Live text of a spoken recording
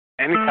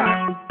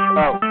Anytime.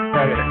 Oh,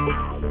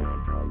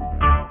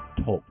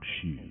 okay. Talk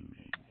shoes.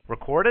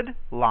 Recorded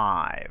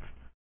live.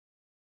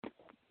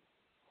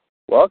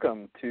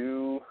 Welcome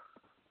to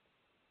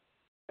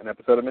an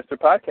episode of Mr.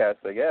 Podcast,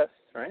 I guess,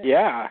 right?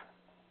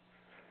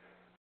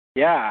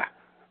 Yeah.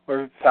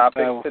 We're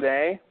Topics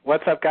today.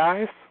 What's up,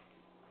 guys?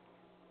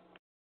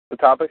 The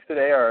topics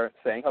today are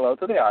saying hello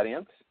to the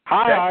audience.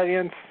 Hi, Okay.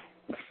 audience.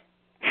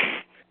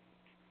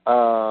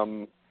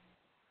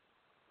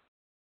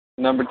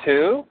 Number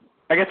 2.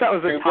 I guess that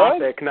was a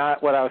topic,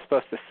 not what I was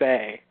supposed to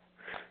say.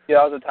 Yeah,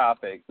 that was a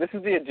topic. This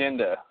is the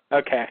agenda.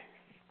 Okay.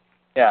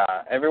 Yeah,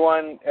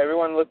 everyone,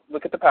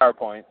 look at the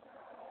PowerPoint.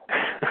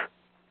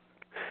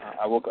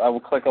 I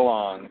will click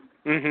along.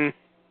 Mhm.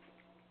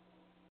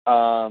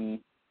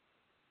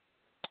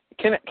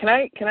 Can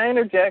I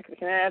interject?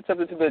 Can I add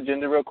something to the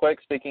agenda real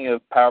quick? Speaking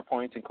of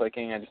PowerPoints and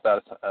clicking, I just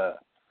thought it's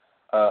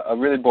a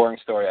really boring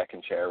story I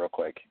can share real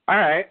quick. All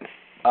right.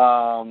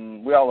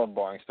 We all love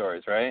boring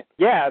stories, right?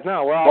 Yeah,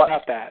 no, we're all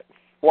about that.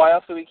 Why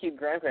else do we keep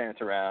grandparents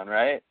around,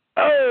 right?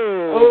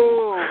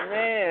 Oh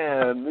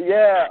man,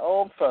 yeah,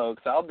 old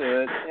folks. I'll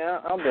do it. Yeah,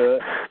 I'll do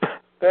it.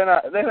 They're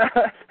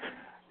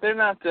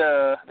not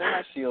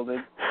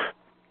shielded.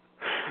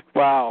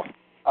 Wow.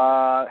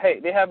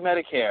 Hey, they have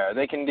Medicare.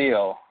 They can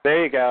deal.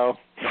 There you go.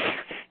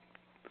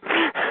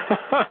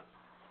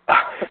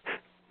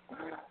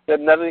 They have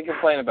nothing to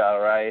complain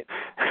about, right?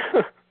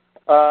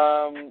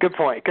 Good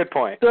point.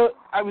 So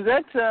I was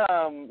at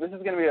this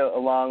is going to be a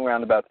long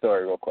roundabout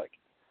story real quick.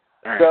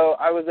 All right. So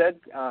I was at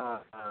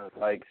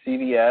like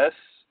CVS.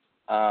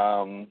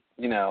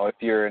 If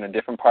you're in a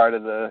different part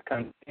of the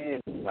country,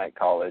 you might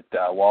call it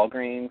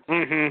Walgreens.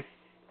 Mhm.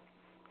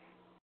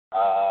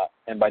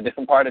 And by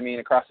different part, I mean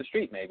across the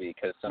street, maybe,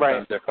 because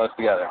sometimes they're close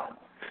together.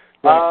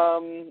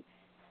 Right.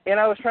 And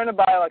I was trying to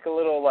buy like a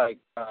little like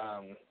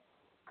a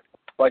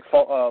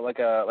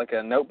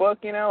notebook,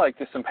 like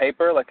just some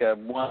paper, like a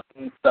one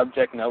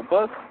subject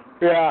notebook.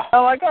 Yeah.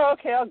 I'm like, oh,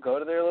 okay, I'll go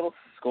to their little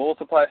school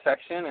supply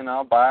section and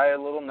I'll buy a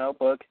little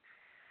notebook.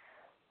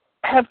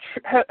 Have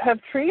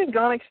trees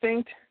gone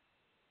extinct?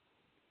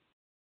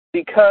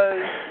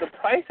 Because the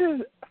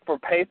prices for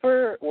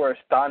paper were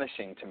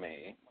astonishing to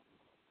me.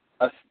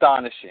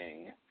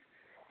 Astonishing.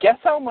 Guess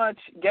how much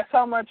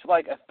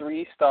like a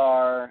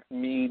 3-star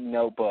Mead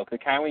notebook, the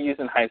kind we used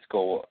in high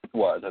school,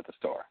 was at the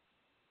store?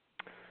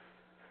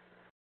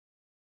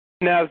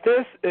 Now, is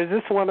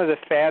this one of the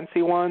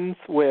fancy ones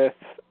with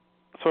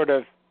sort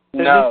of...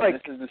 No, this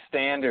is the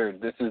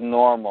standard. This is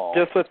normal.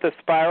 Just with the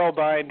spiral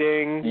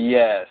binding?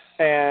 Yes.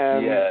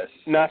 And yes.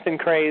 Nothing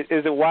crazy.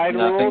 Is it wide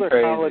ruled or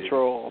college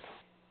ruled?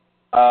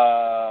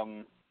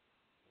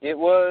 It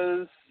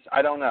was,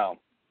 I don't know.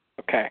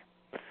 Okay.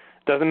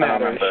 Doesn't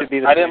matter. It should be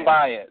the I same. didn't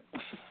buy it.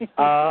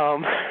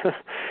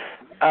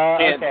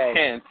 Okay.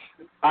 Hint.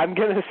 I'm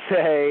gonna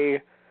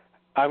say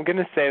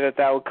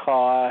that would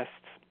cost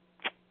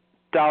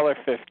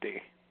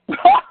 $1.50.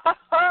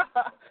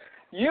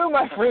 You,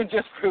 my friend,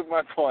 just proved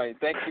my point.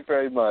 Thank you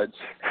very much.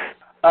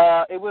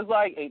 It was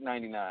like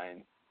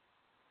 $8.99.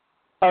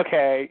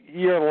 Okay,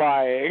 you're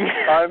lying.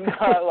 I'm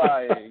not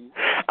lying.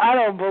 I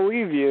don't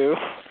believe you.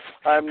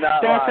 I'm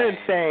not lying. That's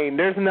insane.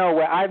 There's no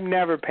way. I've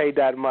never paid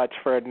that much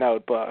for a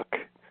notebook.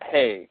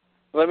 Hey,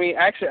 let me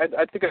actually.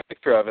 I took a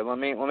picture of it. Let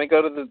me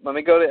go to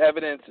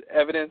evidence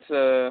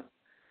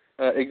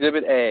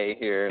Exhibit A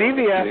here.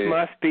 CVS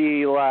must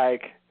be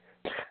like.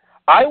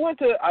 I went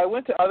to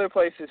other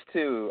places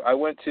too. I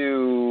went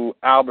to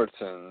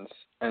Albertsons,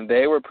 and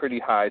they were pretty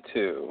high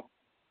too.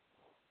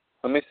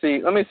 Let me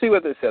see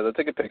what this says. I'll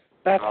take a picture.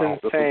 That's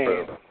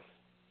insane.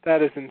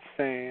 That is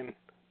insane.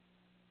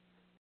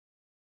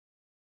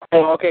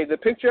 Oh, okay. The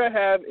picture I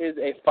have is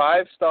a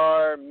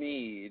 5-star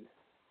Mead,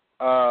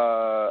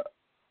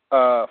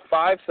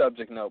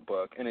 5-subject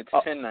notebook, and it's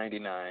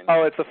 $10.99.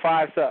 Oh, it's a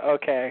 5-star.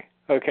 Okay.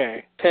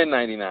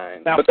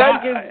 $10.99. Now, but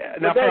that gives,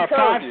 now but for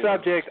that a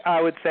 5-subject,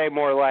 I would say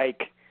more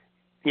like,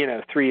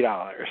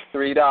 $3.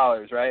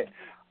 $3, right?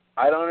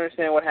 I don't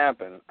understand what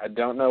happened. I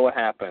don't know what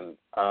happened.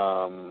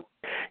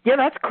 Yeah,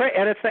 that's great,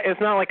 and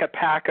it's not like a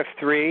pack of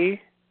 3.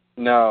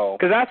 No,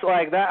 because that's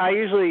like that. I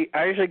usually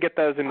get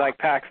those in like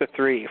packs of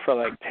 3 for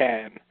like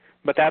 10,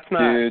 but that's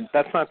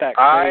not that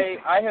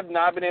crazy. I have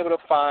not been able to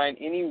find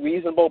any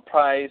reasonable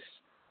price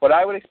what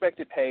I would expect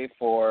to pay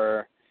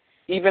for,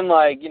 even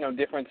like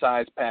different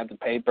size pads of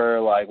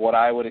paper, like what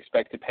I would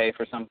expect to pay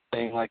for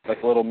something like a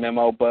little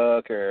memo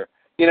book or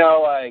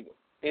like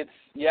it's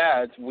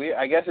weird.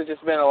 I guess it's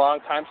just been a long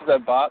time since I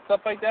bought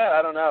stuff like that.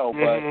 I don't know,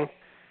 but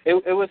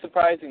it was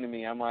surprising to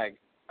me. I'm like,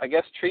 I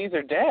guess trees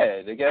are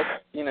dead. I guess,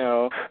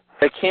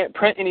 they can't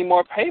print any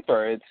more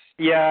paper.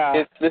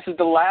 This is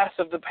the last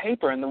of the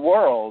paper in the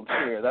world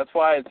here. That's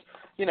why it's,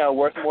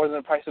 worth more than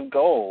the price of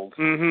gold.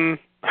 Mhm.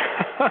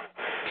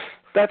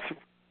 That's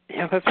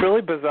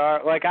really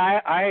bizarre. Like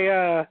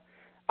I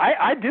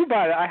do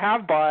buy it. I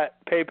have bought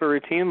paper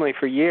routinely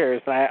for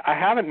years. I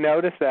haven't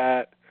noticed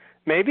that.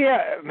 Maybe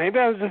I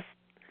was just,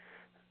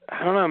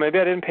 I don't know, maybe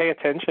I didn't pay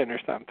attention or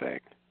something.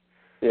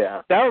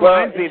 Yeah. That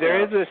reminds me, there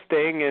is this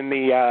thing in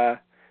the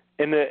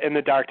in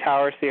the Dark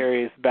Tower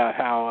series about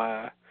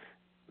how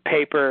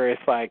paper is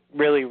like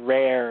really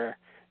rare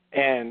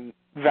and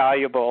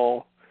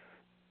valuable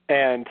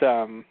and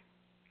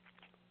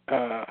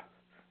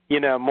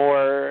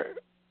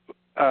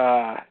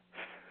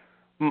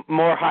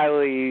more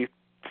highly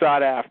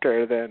sought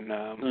after than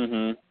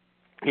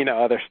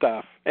other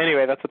stuff.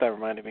 Anyway, that's what that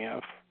reminded me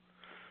of.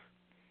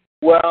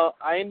 Well,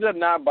 I ended up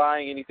not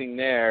buying anything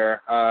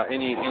there,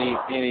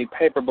 any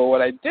paper, but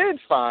what I did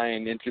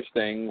find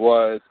interesting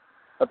was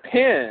a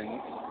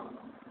pen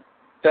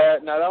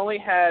that not only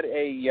had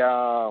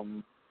a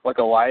like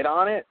a light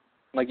on it,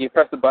 like you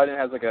press the button, it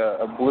has like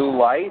a blue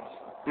light,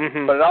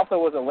 but it also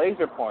was a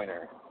laser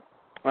pointer.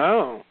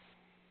 Oh.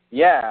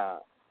 Yeah.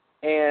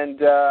 And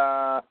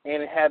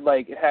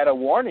it had a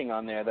warning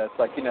on there that's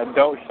like,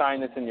 don't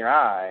shine this in your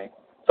eye.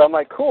 So I'm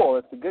like, cool,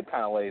 it's a good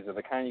kind of laser,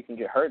 the kind you can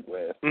get hurt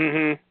with.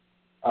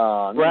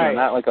 Right.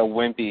 Not like a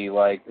wimpy,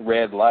 like,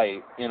 red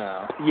light,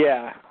 Yeah.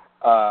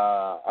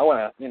 I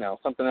want to,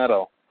 something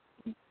that'll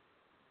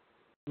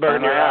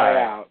burn your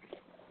eye out.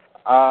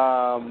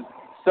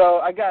 So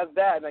I got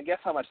that, and I guess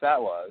how much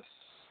that was.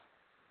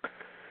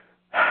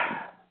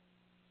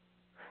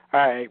 All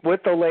right,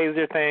 with the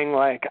laser thing,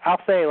 like,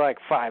 I'll say like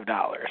 $5.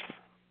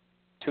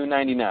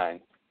 $2.99.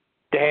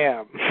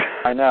 Damn.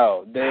 I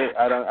know.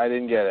 I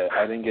didn't get it.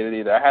 I didn't get it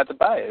either. I had to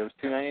buy it. It was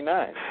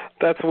 $2.99.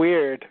 That's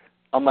weird.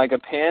 I'm like, a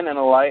pen and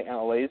a light and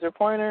a laser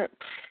pointer?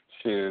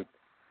 Shoot.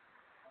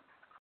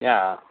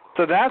 Yeah.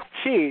 So that's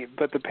cheap,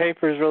 but the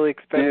paper's really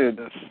expensive.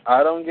 Dude,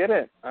 I don't get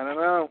it. I don't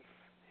know.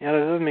 Yeah, that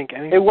doesn't make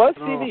any sense. It was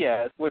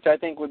CVS, which I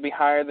think would be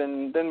higher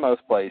than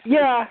most places.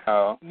 Yeah.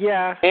 So.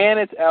 Yeah. And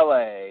it's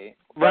LA.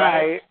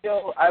 Right.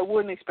 I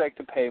wouldn't expect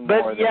to pay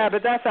more.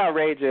 But that's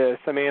outrageous.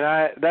 I mean,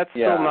 that's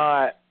still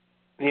not,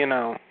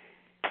 even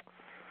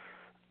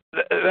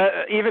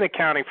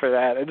accounting for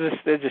that, it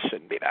just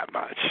shouldn't be that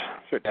much.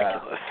 It's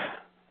ridiculous. Yeah.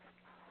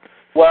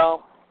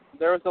 Well,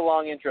 there was a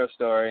long intro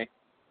story.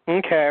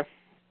 Okay.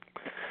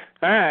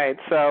 All right.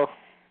 So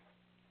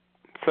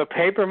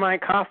paper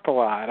might cost a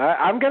lot.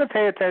 I'm going to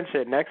pay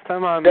attention next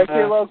time I'm. Check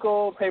your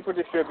local paper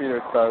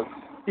distributors, folks.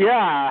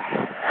 Yeah.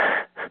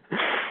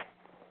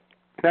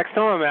 Next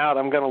time I'm out,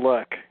 I'm going to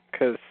look,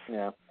 cause.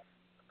 Yeah.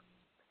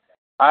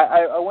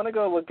 I want to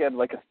go look at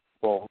like a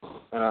school,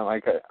 I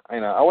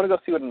want to go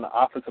see what an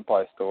office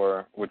supply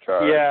store would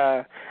charge.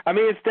 Yeah, I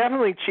mean it's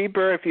definitely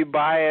cheaper if you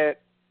buy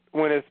it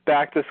when it's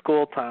back to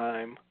school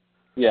time.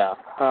 Yeah.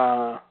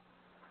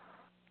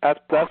 That's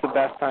the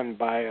best time to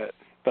buy it,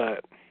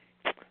 but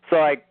so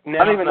like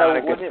now I don't even know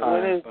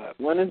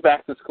when is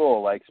back to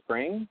school, like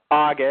spring?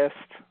 August.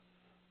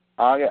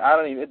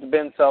 It's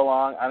been so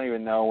long, I don't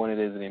even know when it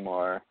is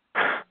anymore.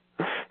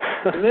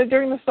 Isn't it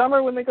during the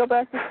summer when they go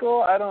back to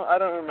school? I don't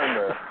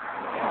remember.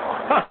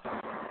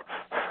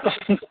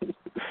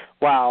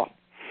 Wow.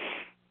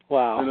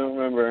 I don't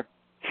remember.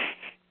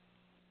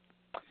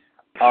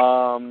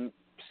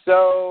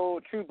 So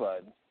True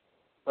Blood.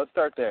 Let's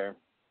start there.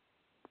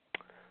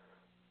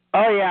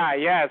 Oh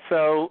yeah.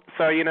 So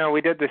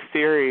we did this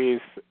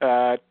series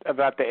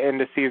about the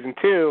end of season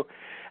 2,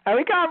 and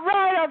we got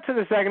right up to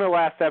the second to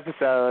last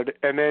episode,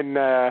 and then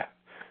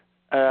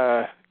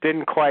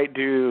didn't quite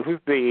do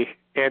the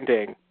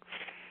ending.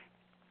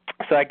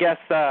 So I guess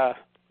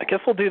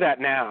we'll do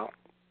that now.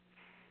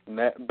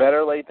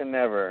 Better late than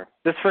never.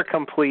 Just for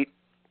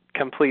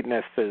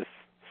completeness'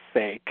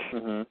 sake.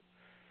 Mm-hmm.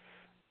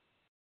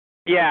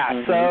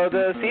 Yeah. So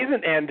the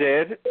season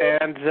ended,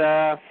 and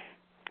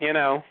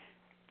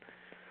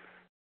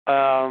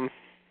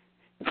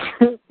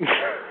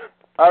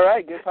All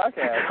right, good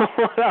podcast.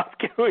 What else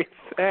can we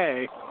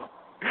say?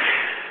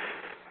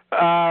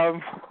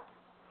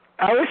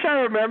 I wish I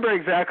remember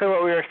exactly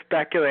what we were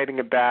speculating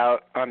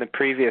about on the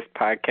previous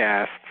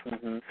podcast.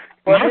 Mm-hmm.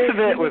 Most of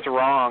it was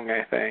wrong,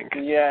 I think.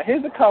 Yeah,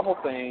 here's a couple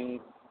things.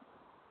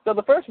 So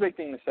the first big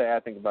thing to say, I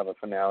think, about the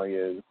finale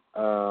is,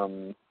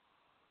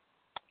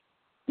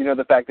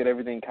 the fact that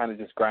everything kind of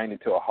just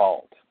grinded to a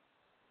halt.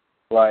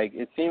 Like,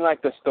 it seemed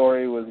like the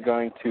story was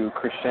going to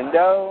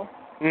crescendo.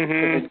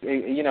 Mm-hmm.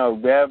 It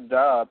revved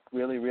up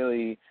really,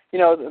 really, it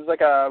was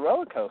like a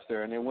roller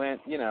coaster, and it went,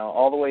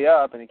 all the way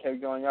up, and it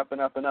kept going up and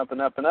up and up and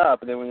up and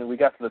up, and then when we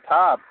got to the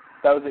top,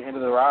 that was the end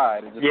of the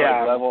ride. It just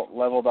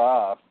leveled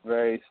off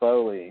very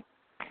slowly.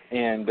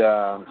 And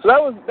so that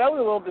was a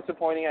little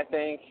disappointing, I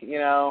think,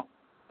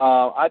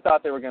 I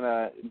thought they were going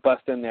to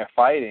bust in there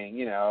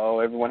fighting,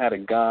 everyone had a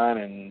gun,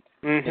 and,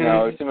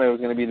 somebody was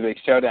going to be the big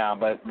showdown,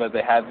 but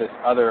they had this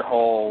other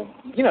whole,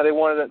 they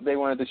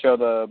wanted to show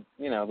the,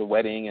 the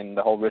wedding and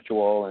the whole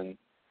ritual, and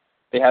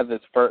they had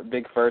this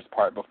big first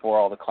part before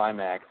all the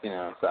climax,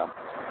 so.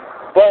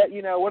 But,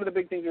 one of the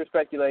big things we were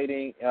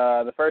speculating,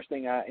 the first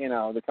thing,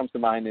 that comes to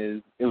mind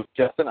is it was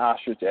just an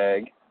ostrich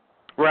egg.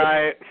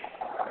 Right.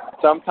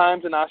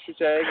 Sometimes an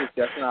ostrich egg is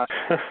just an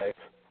ostrich egg.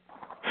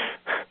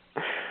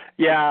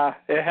 Yeah,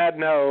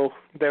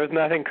 there was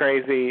nothing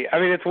crazy. I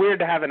mean, it's weird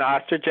to have an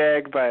ostrich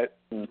egg, but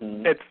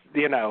it's,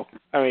 I'll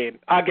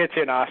get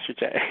you an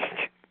ostrich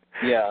egg.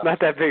 Yeah. Not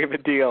that big of a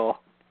deal.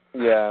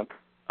 Yeah.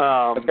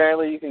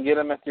 Apparently, you can get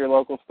them at your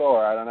local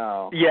store. I don't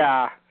know.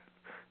 Yeah.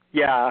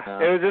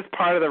 It was just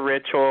part of the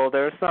ritual.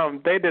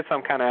 They did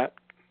some kind of,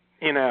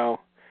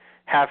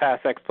 half-ass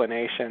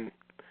explanation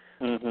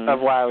of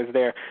why I was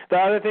there. The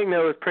other thing that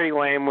was pretty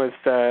lame was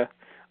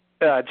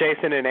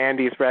Jason and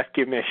Andy's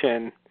rescue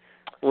mission,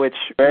 which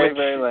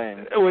very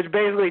lame. Which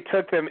basically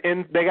took them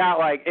in. They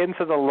got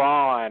into the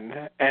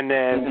lawn, and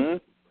then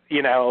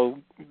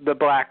the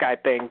black guy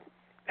thing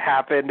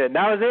happened, and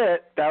that was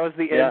it. That was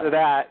the end of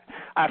that.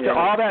 After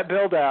all that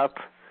build up,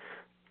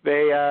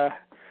 they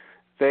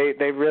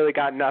really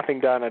got nothing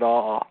done at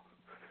all.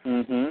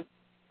 Mhm.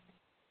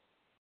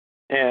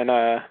 And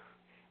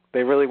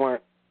they really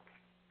weren't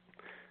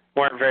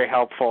very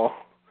helpful.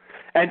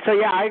 And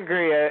so I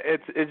agree.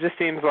 It just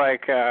seems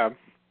like the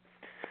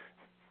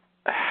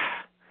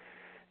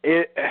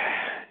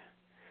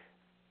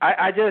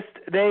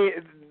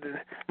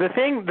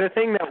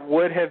thing that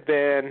would have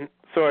been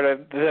sort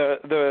of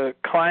the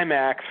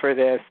climax for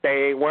this,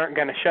 they weren't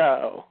going to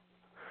show,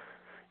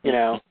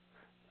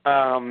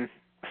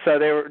 so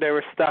they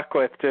were stuck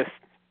with just,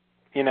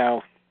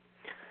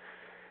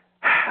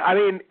 I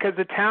mean, because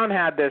the town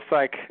had this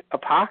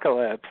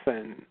apocalypse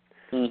and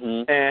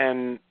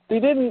and they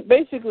didn't.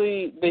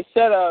 Basically, they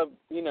set up,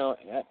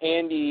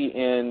 Andy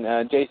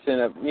and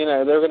Jason up. They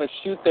were going to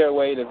shoot their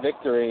way to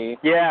victory.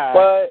 Yeah.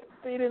 But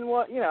they didn't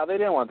want, they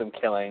didn't want them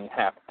killing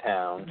half the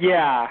town.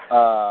 Yeah.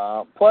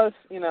 Plus,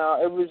 it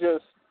was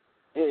just,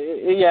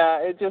 it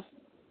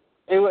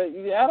was.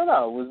 I don't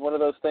know. It was one of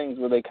those things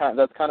where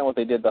that's kind of what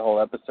they did the whole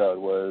episode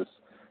was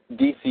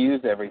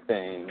defuse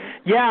everything.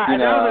 Yeah,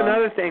 and that was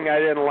another thing I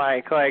didn't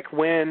like. Like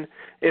when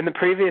in the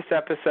previous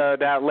episode,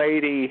 that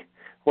lady,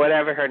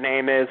 whatever her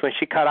name is, when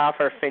she cut off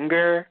her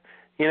finger,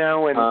 when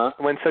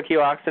Sookie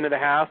walks into the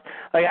house,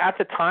 at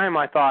the time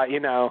I thought,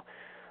 well,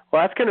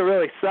 that's going to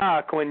really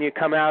suck when you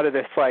come out of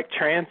this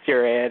trance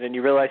you're in and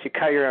you realize you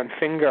cut your own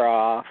finger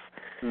off.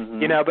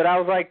 But I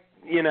was like,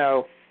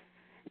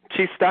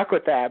 she's stuck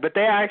with that. But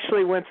they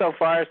actually went so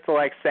far as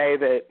to say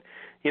that,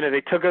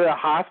 they took her to the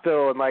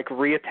hospital and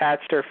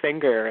reattached her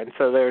finger, and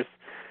so there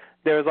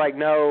was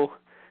no,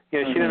 she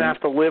didn't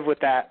have to live with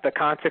the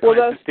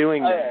consequences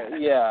doing that.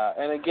 Yeah,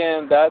 and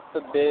again, that's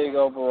the big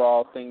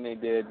overall thing they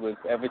did with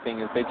everything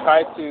is they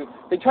tried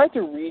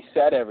to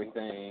reset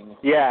everything.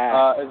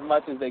 Yeah. As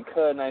much as they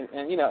could, and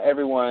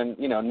everyone,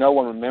 no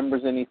one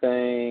remembers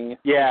anything.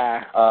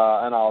 Yeah.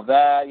 And all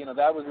that,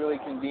 that was really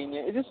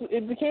convenient.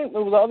 It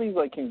was all these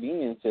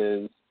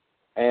conveniences.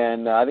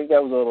 And I think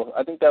that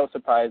was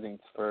surprising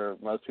for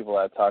most people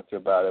I talked to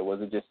about it.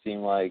 Was it just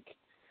seemed like,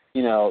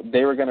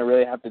 they were going to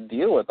really have to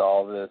deal with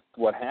all this,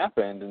 what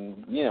happened,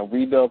 and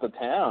rebuild the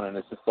town. And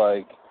it's just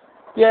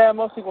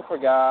most people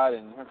forgot,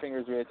 and her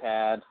fingers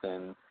reattached,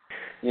 and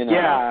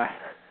Yeah.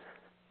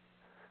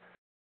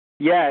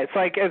 Yeah, it's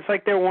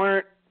like there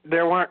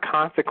weren't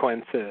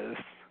consequences.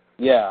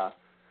 Yeah.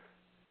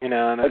 And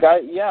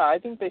I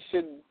think they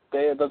should.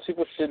 Those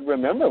people should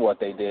remember what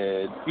they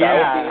did. That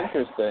would be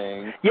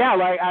interesting. Yeah,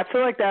 I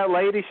feel like that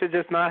lady should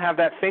just not have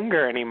that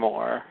finger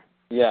anymore.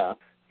 Yeah.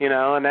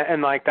 And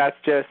that's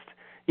just,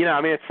 I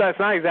mean, it's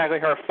not exactly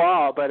her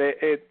fault, but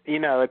it's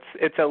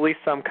at least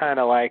some kind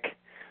of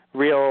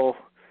real,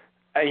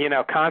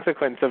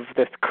 consequence of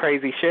this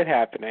crazy shit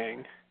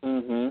happening.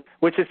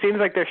 Which it seems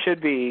like there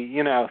should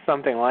be,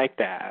 something like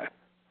that.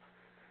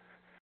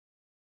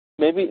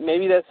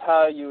 Maybe that's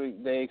how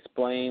they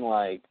explain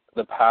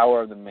the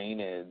power of the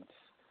Maenads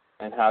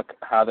and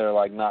how they're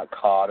not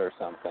caught or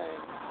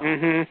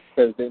something.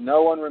 Because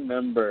no one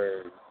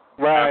remembers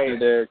after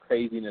their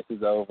craziness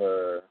is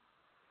over.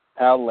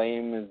 How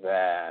lame is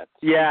that?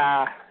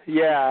 Yeah.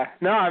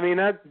 No, I mean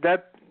that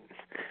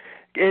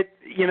it.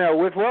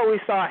 With what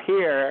we saw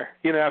here,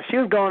 if she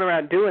was going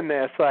around doing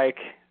this, that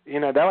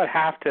would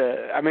have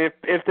to. I mean,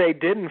 if they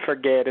didn't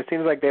forget, it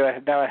seems like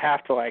that would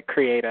have to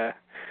create a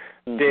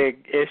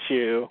big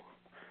issue.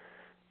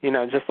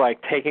 Just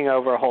taking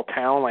over a whole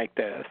town like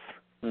this.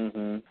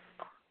 And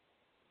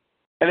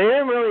they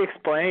didn't really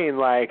explain,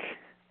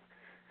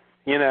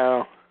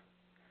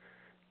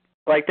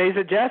 they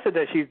suggested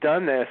that she's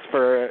done this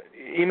for,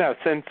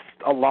 since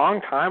a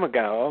long time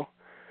ago.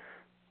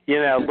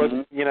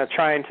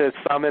 Trying to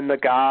summon the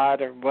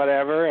god or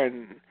whatever,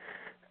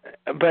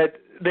 but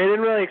they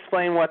didn't really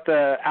explain what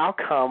the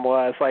outcome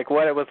was,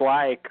 what it was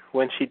like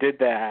when she did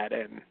that,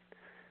 and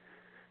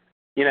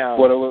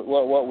what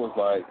was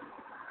like.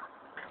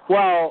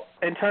 Well,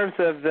 in terms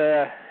of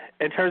the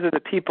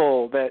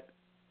people that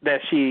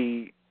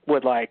she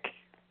would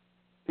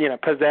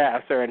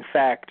possess or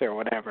infect or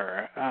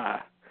whatever,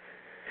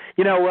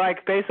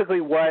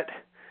 basically what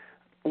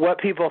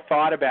people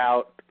thought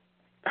about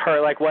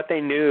her, what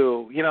they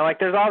knew,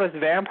 there's all this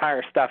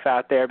vampire stuff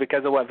out there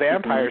because of what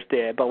vampires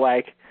did, but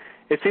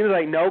it seems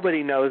like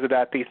nobody knows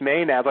about these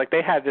Maenads.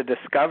 They had to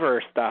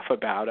discover stuff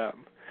about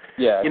them.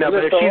 Yeah.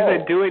 But if she's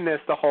been doing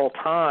this the whole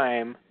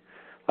time.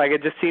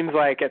 It just seems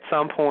like at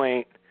some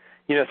point,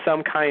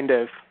 some kind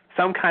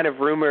of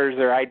rumors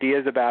or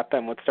ideas about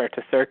them would start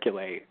to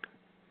circulate.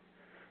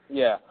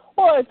 Yeah.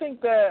 Well, I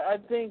think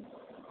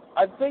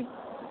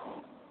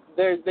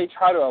they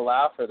try to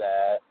allow for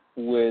that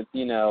with,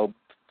 you know,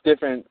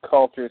 different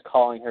cultures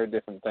calling her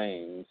different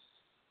things.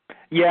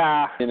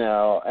 Yeah. You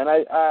know, and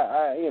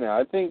I you know,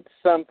 I think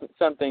some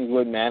things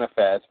would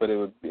manifest, but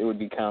it would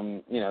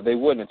become, you know, they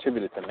wouldn't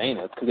attribute it to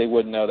Manus because they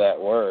wouldn't know that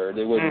word.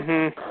 They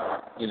wouldn't,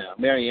 you know,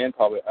 Marianne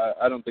probably,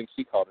 I don't think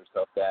she called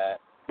herself that.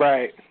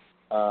 Right.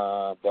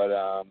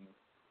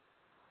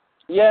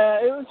 Yeah,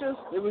 it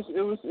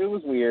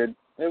was weird.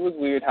 It was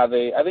weird how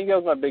I think that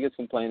was my biggest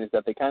complaint, is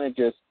that they kind of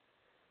just,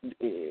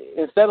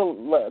 instead of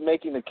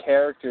making the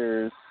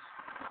characters,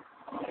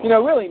 you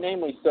know, really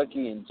namely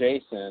Sookie and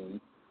Jason,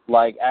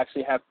 like,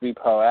 actually have to be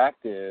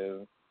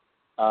proactive,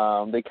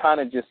 they kind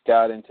of just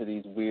got into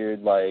these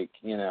weird, like,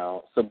 you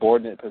know,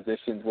 subordinate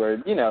positions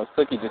where, you know,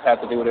 Sookie just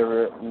had to do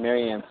whatever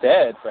Marianne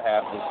said for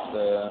half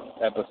the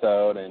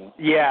episode, and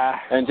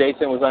and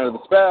Jason was under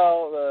the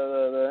spell,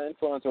 the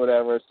influence or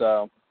whatever,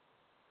 so.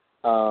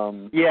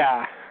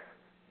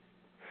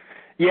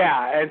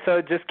 Yeah, and so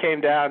it just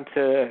came down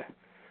to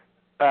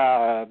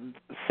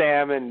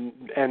Sam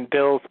and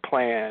Bill's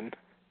plan.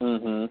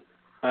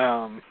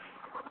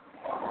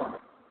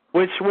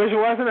 Which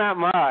wasn't that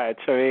much.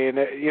 I mean,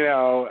 you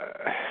know.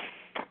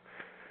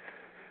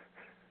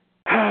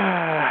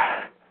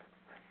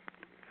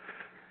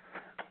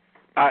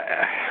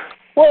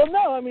 Well,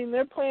 no, I mean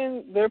their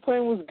plan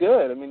was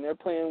good. I mean their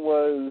plan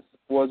was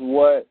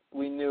what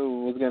we knew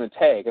it was going to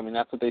take. I mean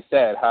that's what they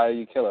said. How do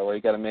you kill her? Well,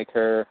 you got to make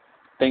her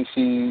think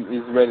she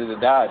is ready to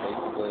die,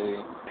 basically.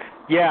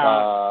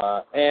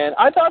 Yeah. And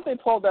I thought they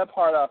pulled that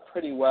part off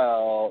pretty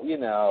well. You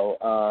know,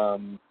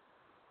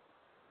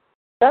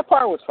 that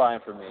part was fine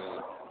for me.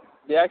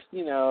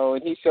 You know,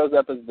 and he shows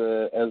up as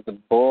the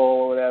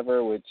bull or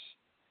whatever, which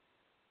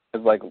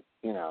is like,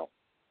 you know,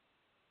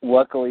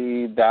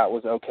 luckily that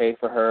was okay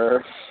for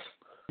her.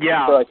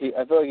 Yeah. I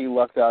feel like he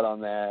lucked out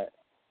on that.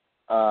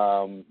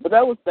 But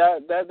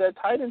that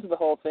tied into the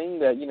whole thing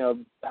that, you know,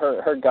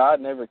 her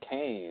God never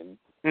came.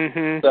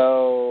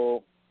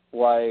 So,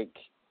 like,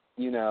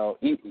 you know,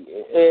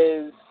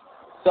 is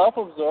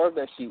self-absorbed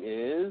as she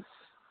is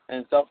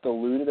and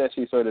self-deluded as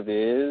she sort of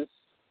is,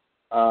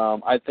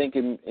 I think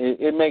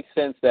it makes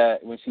sense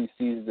that when she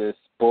sees this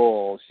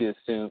bull, she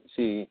assumes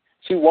she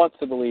wants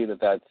to believe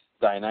that that's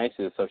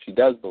Dionysus, so she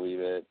does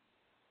believe it.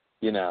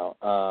 You know,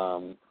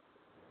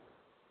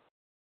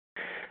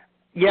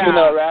 even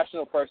though a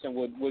rational person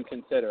would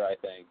consider, I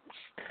think.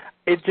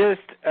 It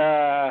just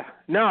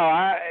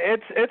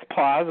it's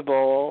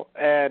plausible,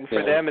 and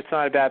for them it's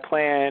not a bad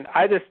plan.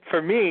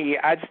 For me,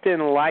 I just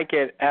didn't like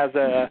it as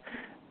a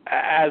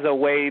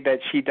way that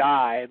she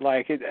died.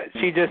 Like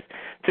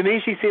to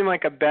me, she seemed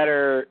like a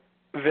better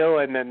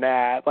villain than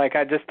that. Like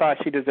I just thought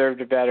she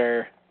deserved a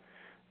better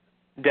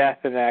death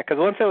than that. Because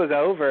once it was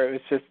over, it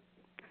was just,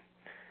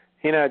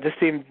 you know, it just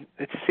seemed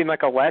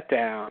like a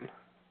letdown.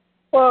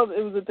 Well,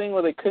 it was a thing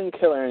where they couldn't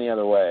kill her any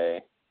other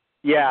way.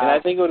 Yeah. And I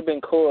think it would have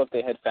been cool if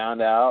they had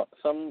found out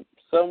some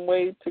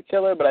way to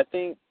kill her, but I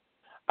think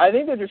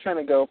they're just trying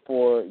to go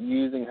for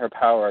using her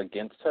power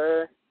against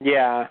her.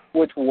 Yeah.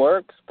 Which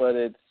works, but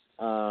it's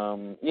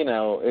you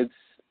know, it's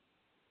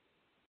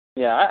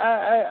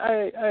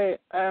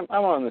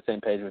I'm on the same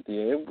page with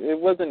you. It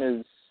wasn't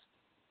as,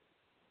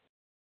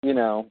 you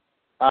know,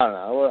 I don't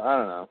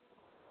know.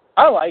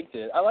 I liked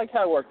it. I liked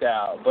how it worked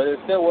out, but it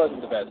still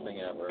wasn't the best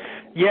thing ever.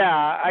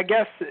 Yeah, I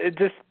guess it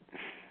just,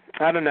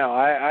 I don't know.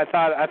 I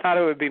thought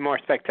it would be more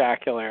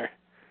spectacular.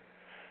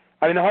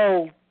 I mean,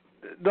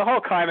 the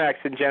whole climax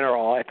in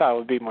general, I thought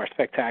would be more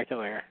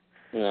spectacular.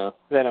 Yeah.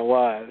 Than it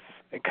was.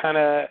 It kind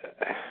of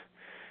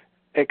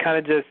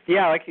just,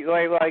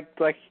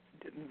 like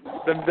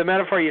the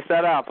metaphor you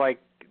set up, like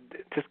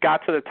just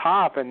got to the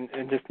top and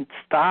just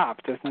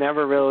stopped. Just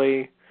never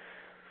really.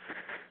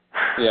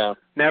 Yeah.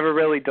 Never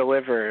really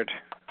delivered.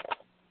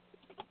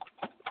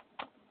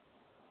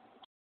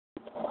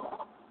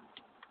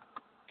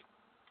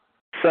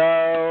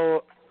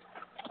 So,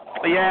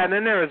 yeah, and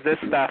then there was this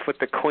stuff with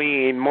the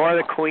Queen, more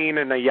of the Queen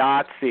and the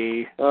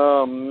Yahtzee.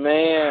 Oh,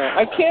 man.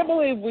 I can't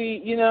believe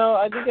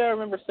I think I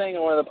remember saying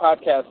on one of the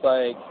podcasts,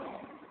 like,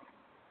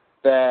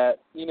 that,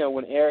 you know,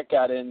 when Eric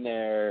got in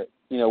there,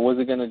 you know, was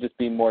it going to just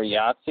be more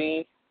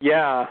Yahtzee?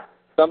 Yeah.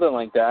 Something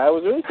like that. I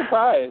was really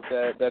surprised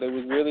that it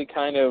was really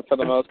kind of, for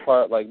the most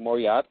part, like more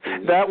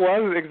Yahtzee. That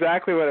was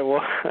exactly what it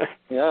was.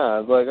 Yeah, I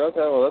was like,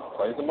 okay, well, let's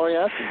play some more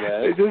Yahtzee,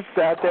 guys. They just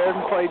sat there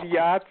and played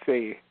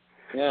Yahtzee.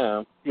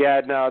 Yeah. Yeah,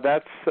 no,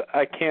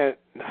 I can't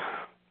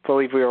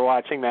believe we were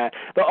watching that.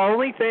 The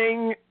only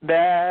thing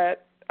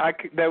that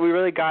we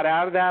really got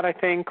out of that, I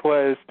think,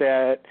 was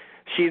that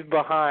she's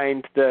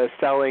behind the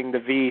selling the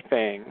V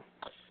thing.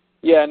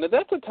 Yeah, no,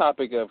 that's a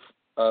topic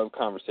of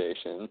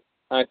conversation,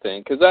 I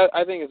think, because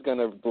I think it's going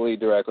to bleed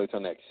directly to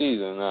next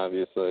season,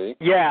 obviously.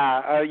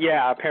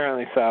 Yeah,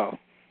 apparently so.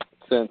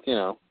 Since, you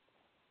know,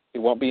 it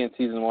won't be in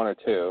season 1 or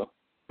 2.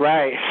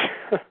 Right.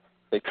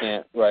 They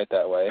can't write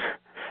that way.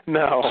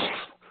 No,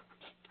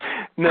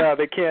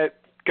 they can't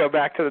go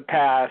back to the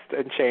past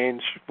and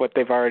change what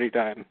they've already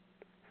done.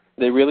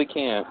 They really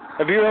can't.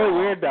 It'd be really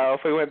weird, though,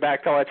 if we went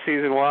back to watch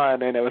season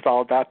 1 and it was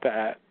all about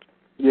that.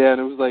 Yeah,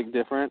 and it was like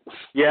different.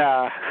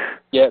 Yeah.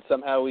 Yet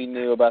somehow we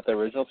knew about the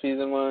original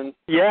season one.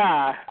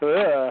 Yeah.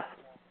 Ugh.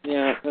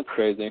 Yeah, that's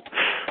crazy.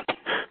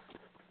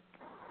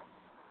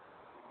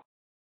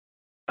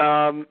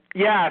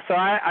 Yeah, so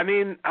I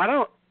mean,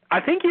 I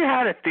think you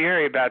had a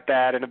theory about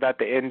that and about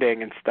the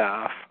ending and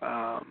stuff.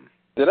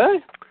 Did I?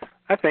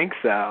 I think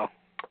so.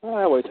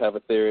 I always have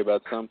a theory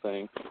about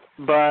something.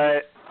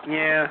 But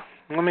yeah,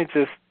 let me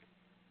just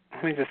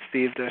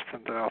see if there's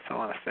something else I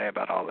want to say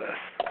about all this.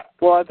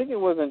 Well, I think it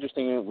was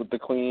interesting with the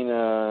Queen.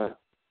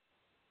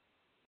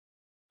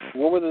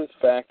 What were the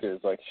factors?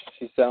 Like,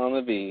 she's selling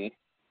the V.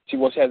 She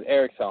has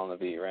Eric selling the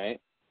V, right?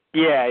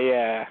 Yeah,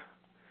 yeah.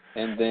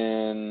 And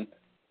then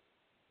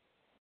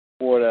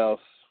what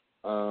else?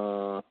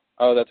 Oh,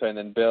 that's right. And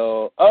then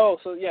Bill. Oh,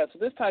 so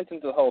this ties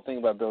into the whole thing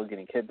about Bill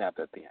getting kidnapped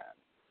at the end.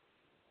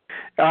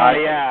 Oh,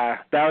 yeah,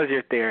 that was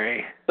your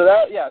theory.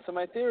 So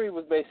my theory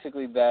was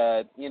basically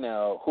that,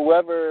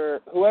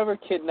 whoever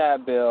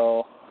kidnapped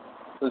Bill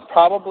was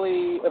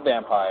probably a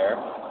vampire,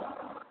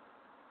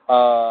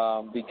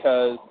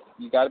 because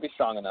you got to be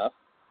strong enough.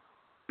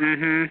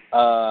 Mhm.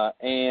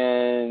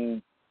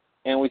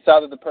 And we saw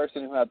that the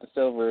person who had the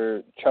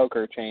silver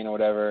choker chain or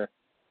whatever,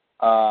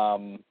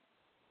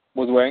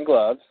 was wearing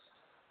gloves.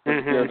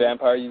 If you're a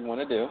vampire, you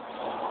want to do.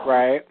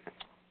 Right.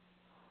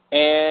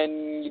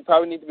 And you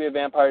probably need to be a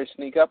vampire to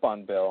sneak up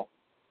on Bill.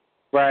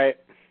 Right.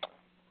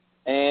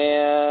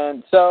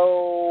 And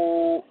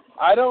so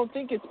I don't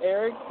think it's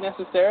Eric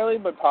necessarily,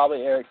 but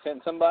probably Eric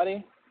sent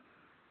somebody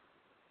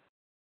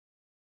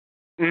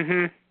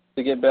Mhm.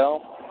 to get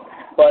Bill.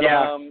 But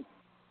yeah.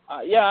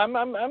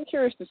 I'm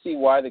curious to see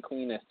why the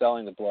Queen is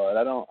selling the blood.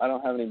 I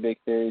don't have any big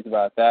theories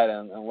about that,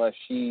 unless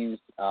she's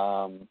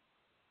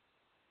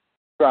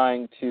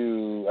trying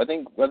to. I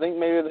think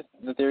maybe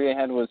the theory I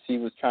had was she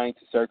was trying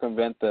to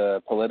circumvent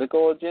the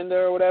political agenda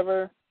or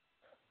whatever.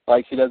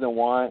 Like she doesn't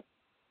want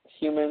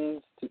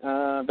humans,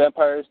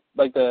 vampires,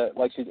 like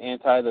she's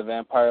anti the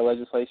vampire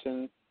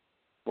legislation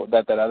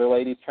that other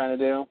lady's trying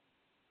to do.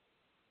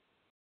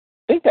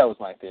 I think that was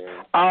my theory.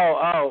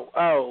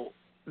 Oh.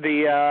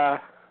 The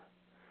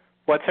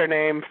what's her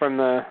name from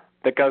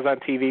that goes on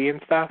TV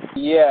and stuff?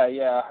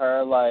 Yeah,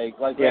 her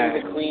maybe Yeah.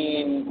 the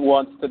Queen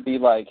wants to be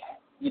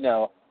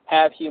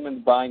have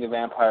humans buying the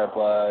vampire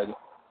blood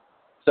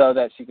so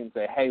that she can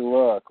say, hey,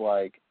 look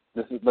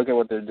at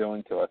what they're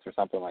doing to us or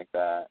something like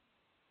that.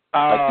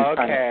 Oh, she's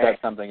trying to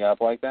set something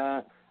up like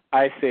that.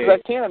 I see.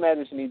 Because I can't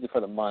imagine she needs it for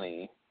the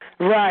money.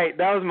 Right,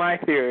 that was my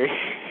theory.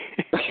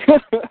 She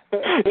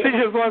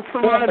just wants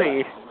the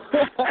money.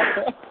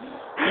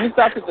 You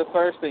stopped at the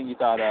first thing you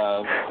thought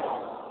of.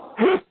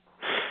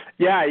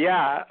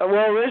 Yeah.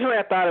 Well, originally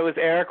I thought it was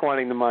Eric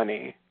wanting the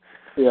money.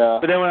 Yeah.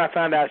 But then when I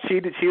found out she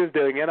was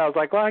doing it, I was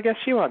like, well, I guess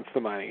she wants the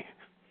money.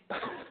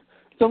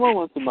 Someone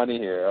wants the money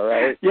here, all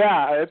right?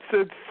 Yeah,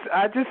 it's.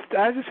 I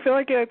just feel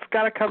like it's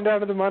got to come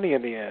down to the money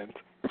in the end.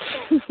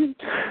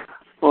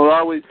 Well, it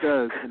always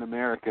does in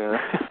America.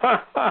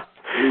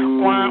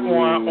 Wah,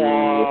 wah,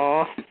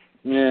 wah.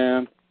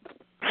 Yeah.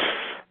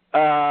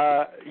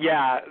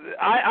 Yeah.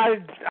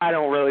 I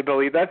don't really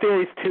believe that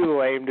theory's too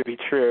lame to be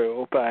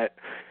true, but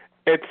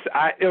it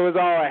was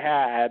all I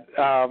had.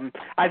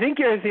 I think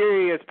your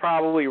theory is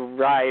probably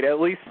right.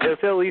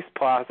 It's at least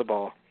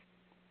plausible.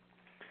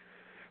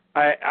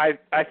 I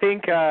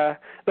think the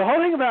whole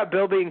thing about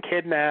Bill being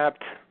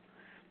kidnapped,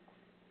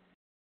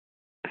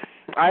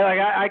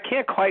 I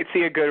can't quite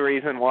see a good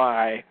reason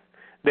why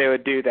they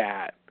would do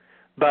that.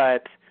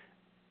 But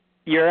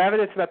your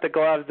evidence about the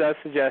gloves does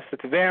suggest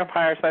it's a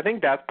vampire, so I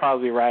think that's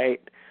probably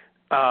right.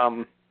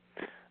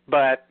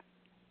 But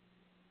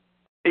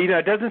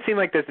it doesn't seem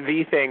like this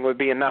V thing would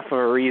be enough of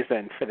a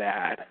reason for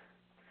that.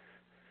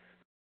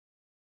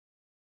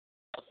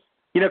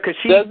 Because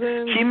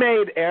she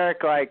made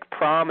Eric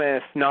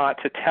promise not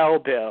to tell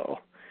Bill.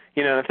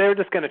 If they were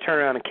just going to turn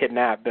around and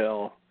kidnap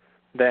Bill,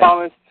 then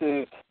promise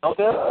to tell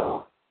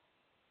Bill?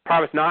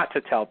 Promise not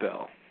to tell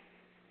Bill.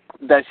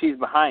 That she's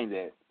behind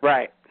it.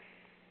 Right.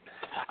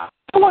 I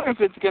wonder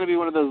if it's going to be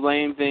one of those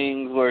lame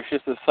things where it's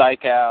just a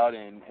psych out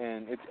and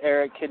it's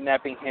Eric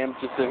kidnapping him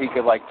just so he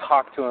could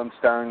talk to him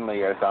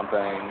sternly or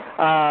something.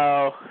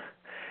 Oh,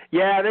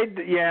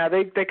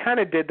 they kind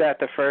of did that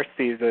the first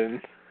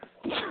season.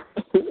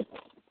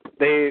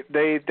 They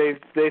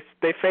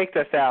faked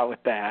us out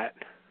with that.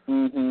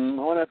 Mhm.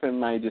 I wonder if it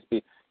might just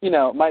be,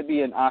 it might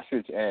be an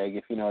ostrich egg,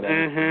 if you know what I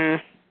mean.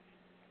 Mhm.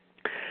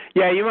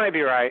 Yeah, you might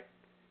be right.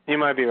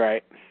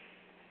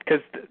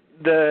 Because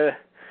the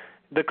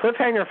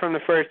cliffhanger from the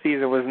first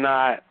season was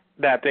not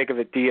that big of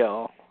a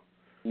deal.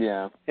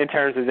 Yeah. In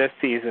terms of this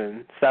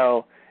season,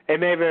 so it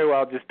may very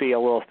well just be a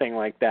little thing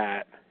like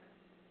that.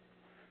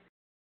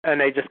 And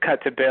they just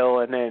cut to Bill,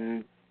 and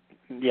then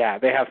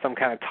they have some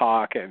kind of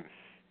talk, and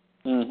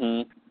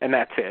and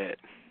that's it.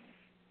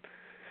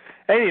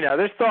 And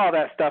there's still all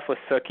that stuff with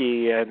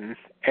Sookie and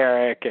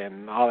Eric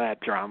and all that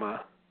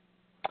drama.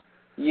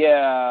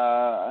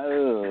 Yeah.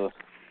 Ugh.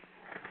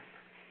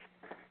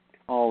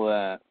 All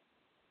that.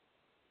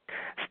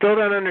 Still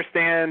don't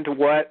understand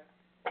what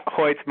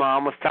Hoyt's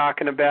mom was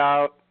talking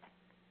about.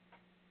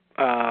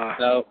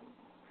 No.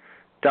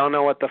 Don't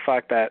know what the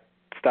fuck that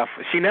stuff.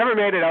 She never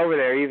made it over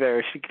there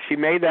either. She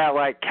made that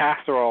like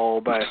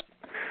casserole, but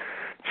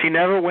she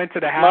never went to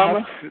the house.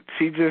 Mama,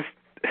 she just.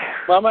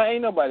 Mama,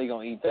 ain't nobody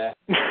gonna eat that.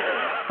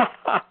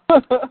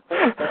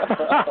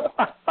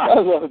 I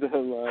love that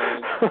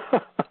line.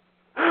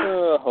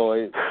 Oh,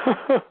 Hoyt.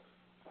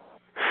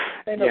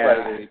 Ain't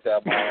nobody gonna eat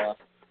that, Mama.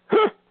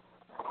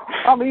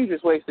 Mama, you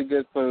just wasted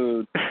good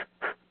food.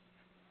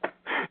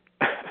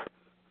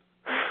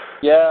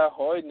 Yeah,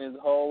 Hoyt and his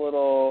whole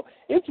little.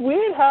 It's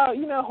weird how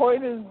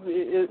Hoyt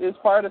is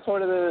part of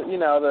sort of the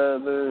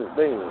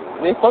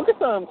they focus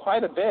on him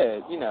quite a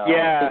bit.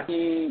 Yeah.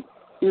 He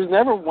was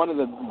never one of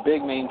the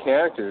big main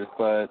characters,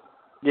 but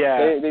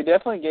yeah, they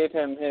definitely gave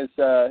him his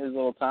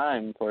little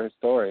time for his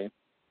story.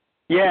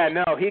 Yeah,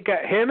 no, he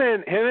got him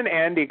and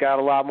Andy got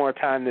a lot more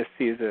time this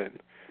season.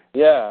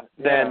 Yeah.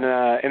 Than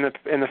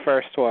in the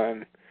first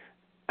one.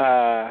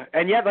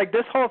 And yet, like,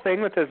 this whole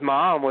thing with his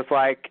mom was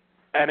like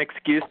an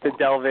excuse to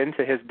delve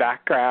into his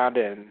background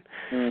and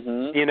his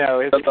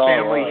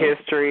family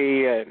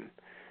history and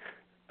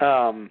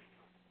my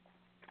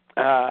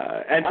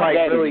like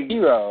really a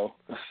hero.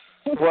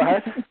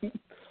 What?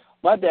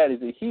 My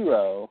daddy's a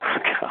hero. Oh,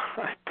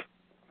 God.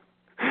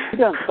 He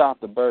doesn't stop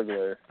the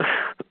burglar.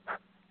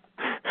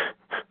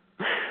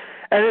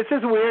 And it's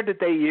just weird that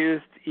they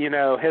used,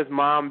 his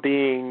mom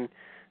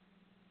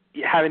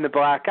having the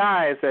black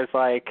eyes as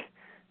like,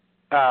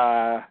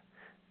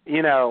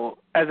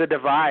 as a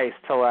device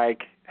to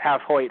like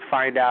have Hoyt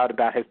find out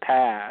about his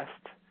past.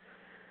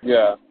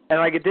 Yeah. And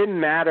like it didn't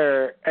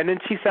matter. And then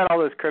she said all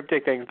those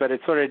cryptic things, but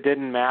it sort of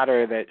didn't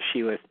matter that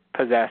she was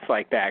possessed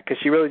like that because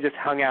she really just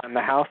hung out in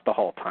the house the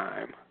whole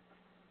time.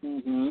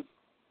 Mhm.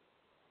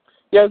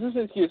 Yeah, it was just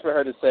an excuse for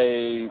her to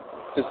say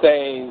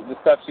the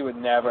stuff she would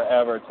never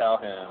ever tell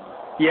him.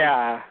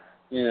 Yeah.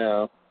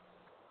 Yeah.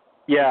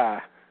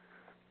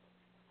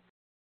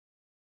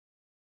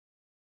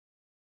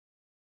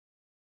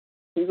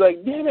 He's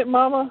like, damn it,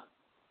 Mama.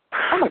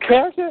 I'm a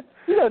character?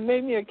 You done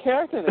made me a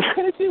character in a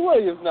Tennessee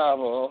Williams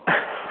novel.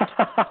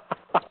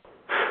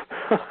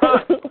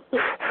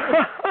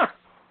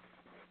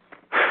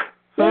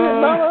 Damn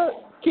it, Mama,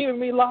 keeping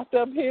me locked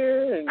up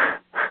here and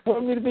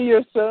wanting me to be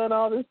your son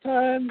all this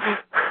time.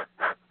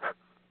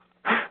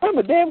 I'm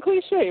a damn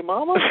cliche,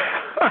 Mama.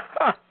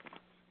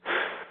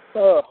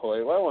 Oh,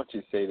 Hoyt, why won't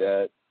you say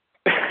that?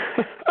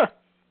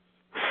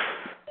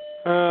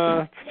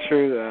 It's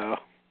true, though.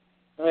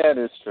 Yeah, it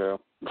is true.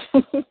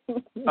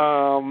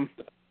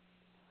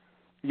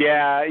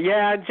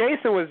 Yeah,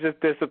 Jason was just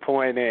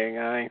disappointing.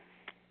 I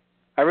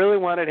really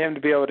wanted him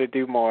to be able to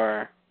do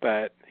more,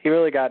 but he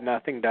really got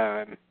nothing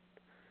done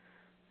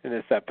in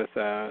this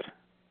episode.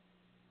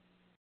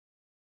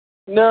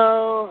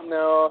 No,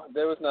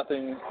 there was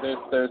nothing.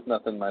 There's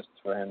nothing much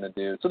for him to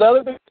do. So the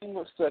other big thing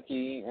was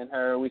Sookie and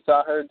her. We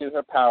saw her do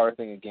her power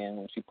thing again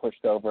when she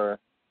pushed over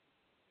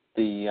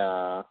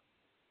the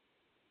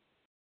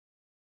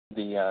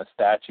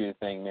statue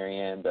thing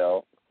Marianne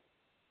built.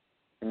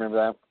 Remember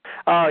that?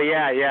 Oh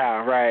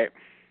yeah, right.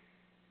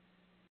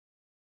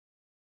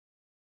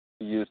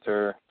 She used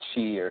her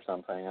chi or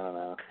something. I don't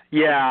know.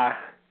 Yeah,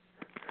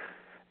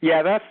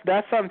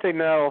 that's something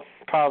they'll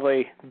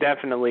probably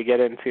definitely get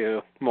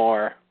into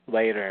more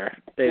later.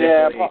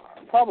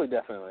 Probably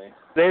definitely.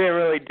 They didn't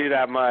really do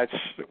that much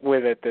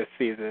with it this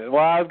season.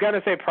 Well, I was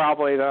gonna say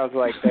probably, and I was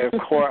like, of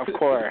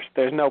course.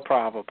 There's no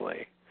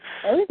probably.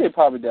 I think they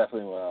probably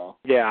definitely will.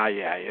 Yeah.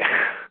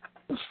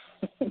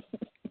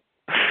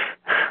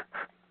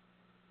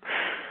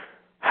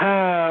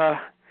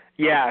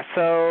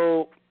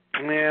 So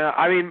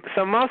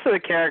most of the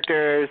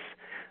characters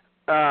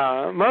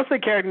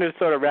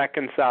sort of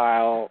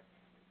reconcile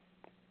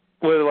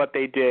with what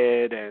they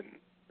did and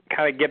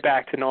kind of get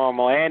back to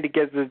normal. Andy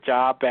gets his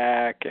job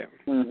back, and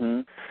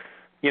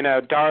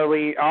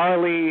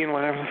Arlene,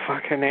 whatever the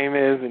fuck her name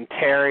is, and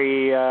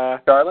Terry.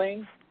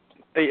 Darlene?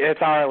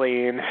 It's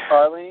Arlene.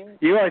 Arlene?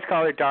 You always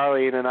call her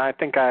Darlene, and I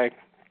think I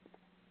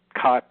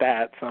caught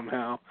that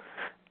somehow.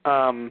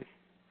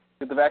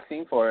 Get the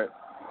vaccine for it.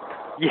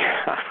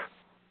 Yeah.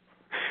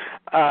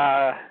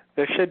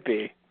 There should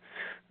be.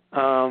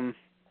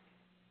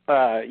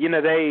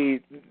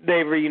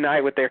 They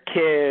reunite with their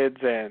kids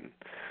and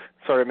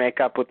sort of make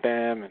up with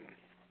them, and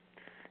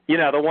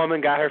the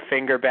woman got her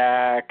finger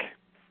back,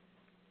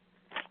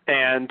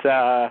 and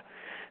so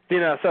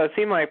it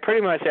seemed like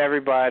pretty much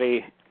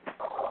everybody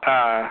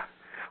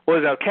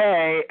was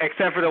okay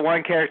except for the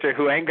one character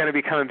who ain't going to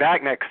be coming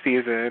back next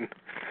season.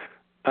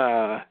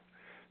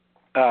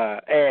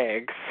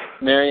 Eggs.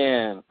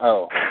 Marianne.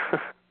 Oh.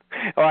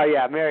 Well,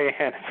 yeah,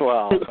 Marianne as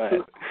well, but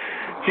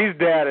she's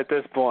dead at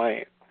this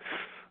point.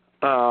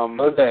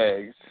 Those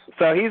eggs.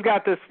 So he's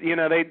got this,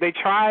 they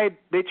tried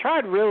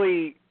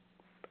really,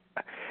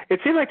 it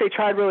seemed like they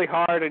tried really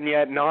hard and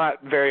yet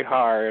not very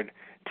hard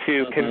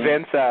to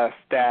convince us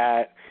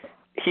that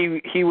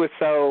he was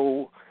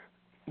so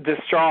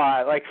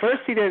distraught. Like,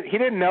 first he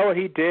didn't know what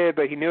he did,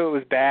 but he knew it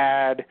was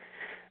bad.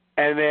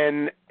 And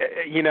then,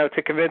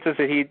 to convince us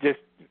that he just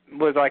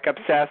was like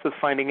obsessed with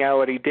finding out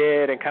what he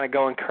did and kind of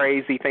going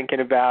crazy thinking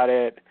about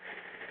it.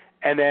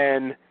 And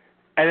then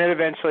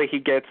eventually he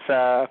gets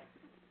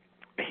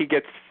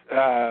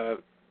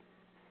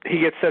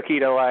Sookie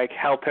to like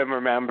help him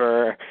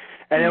remember.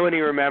 And then when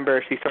he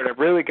remembers, he sort of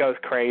really goes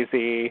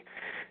crazy.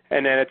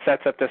 And then it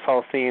sets up this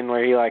whole scene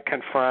where he like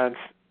confronts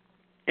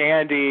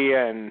Andy,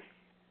 and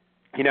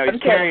he's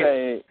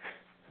carrying.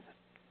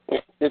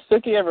 If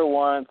Sookie ever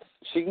wants,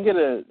 she can get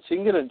a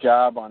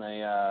job on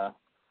a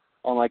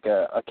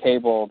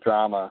cable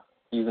drama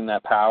using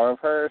that power of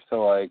hers to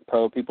like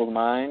probe people's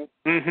minds.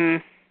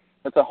 Mhm.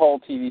 That's a whole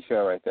TV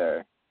show right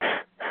there.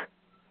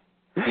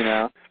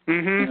 Mhm.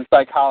 She's a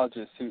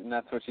psychologist, and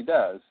that's what she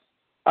does.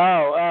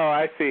 Oh,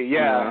 I see.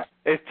 Yeah,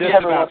 it's just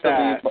about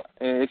that.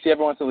 If she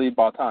ever wants to leave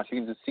Baltan,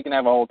 she can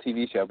have a whole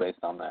TV show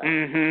based on that.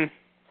 Mhm.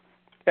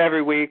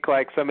 Every week,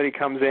 like somebody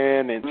comes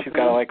in and she's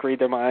got to like read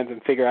their minds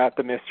and figure out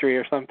the mystery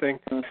or something.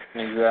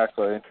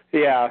 Exactly.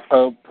 Yeah.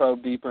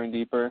 Probe deeper and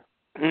deeper.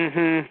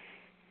 Mhm.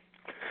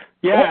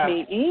 Yeah. Let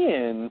me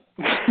in.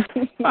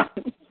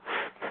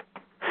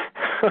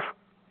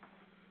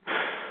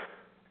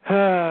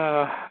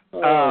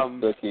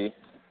 Sookie.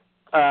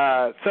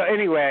 So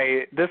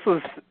anyway, this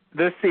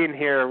scene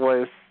here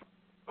was,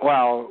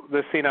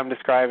 the scene I'm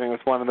describing was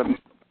one of the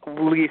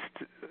least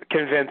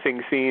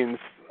convincing scenes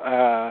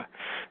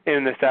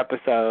in this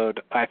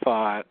episode, I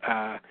thought,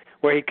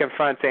 where he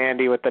confronts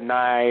Andy with the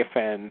knife,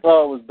 and it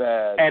was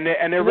bad. And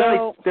they're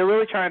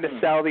really trying to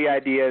sell the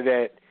idea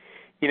that,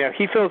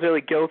 he feels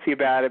really guilty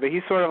about it, but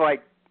he's sort of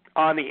like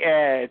on the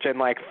edge and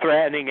like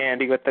threatening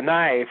Andy with the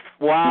knife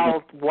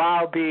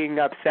while being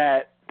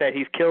upset that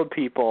he's killed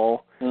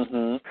people.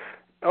 Mhm.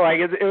 Like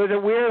it was a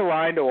weird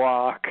line to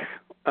walk.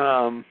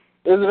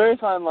 It was a very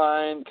fine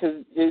line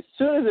because as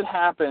soon as it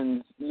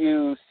happens,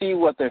 you see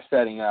what they're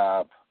setting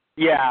up.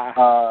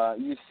 Yeah.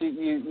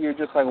 You're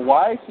just like,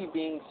 why is he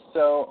being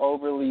so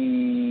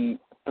overly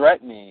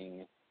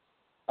threatening?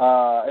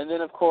 And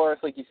then of course,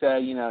 like you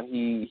said,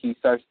 he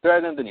starts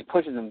threatening, then he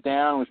pushes him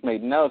down, which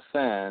made no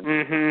sense.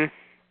 Mhm.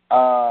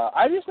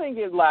 I just think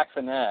it lacked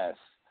finesse.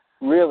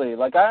 Really,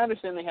 like I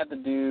understand they had to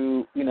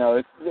do,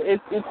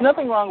 it's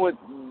nothing wrong with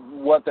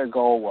what their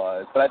goal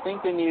was, but I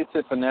think they needed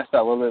to finesse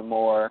that a little bit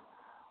more.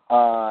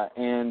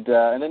 And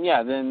then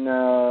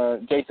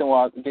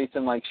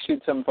Jason like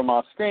shoots him from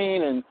off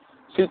screen and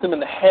shoots him in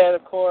the head,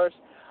 of course.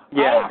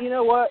 Yeah. You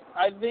know what?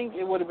 I think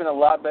it would have been a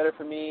lot better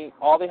for me.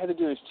 All they had to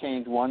do is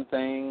change one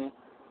thing,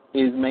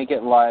 is make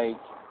it like,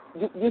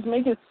 just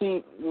make it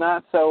seem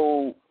not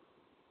so.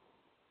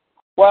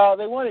 Well,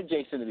 they wanted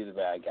Jason to be the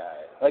bad guy.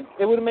 Like,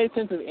 it would have made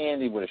sense if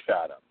Andy would have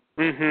shot him.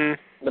 Mhm.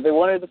 But they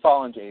wanted to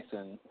fall on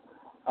Jason.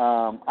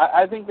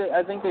 I think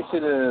they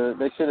should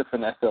have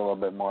finessed it a little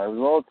bit more. It was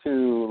a little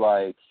too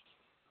like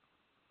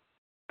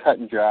cut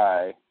and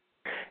dry.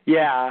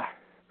 Yeah.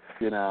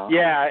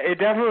 Yeah, it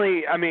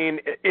definitely. I mean,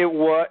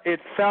 it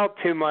felt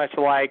too much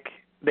like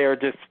they were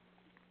just,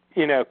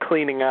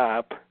 cleaning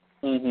up.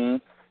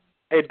 Mhm.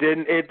 It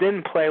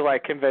didn't play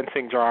like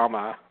convincing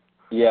drama.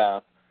 Yeah.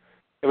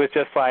 It was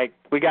just like,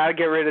 we got to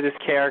get rid of this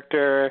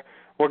character.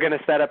 We're going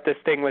to set up this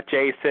thing with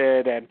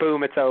Jason, and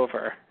boom, it's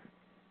over.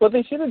 What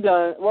they should have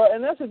done,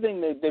 and that's the thing,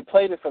 they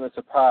played it for the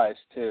surprise,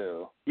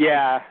 too.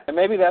 Yeah. And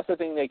maybe that's the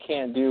thing they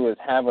can't do, is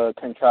have a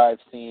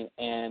contrived scene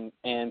and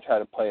try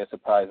to play a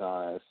surprise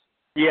on us.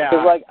 Yeah.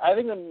 Because, like, I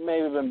think it may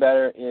have been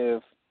better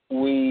if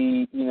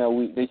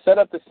they set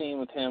up the scene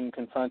with him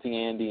confronting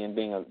Andy and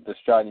being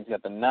distraught, and he's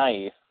got the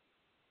knife,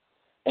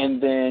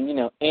 and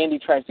then, Andy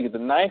tries to get the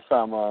knife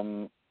from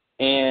him,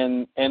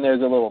 and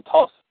there's a little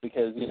toss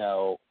because,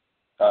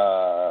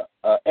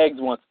 Eggs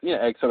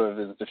sort of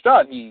is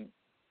distraught. He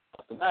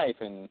lost the knife,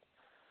 and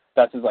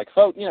that's his, like,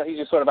 he's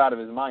just sort of out of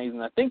his mind. He's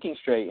not thinking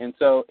straight. And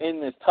so in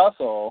this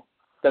tussle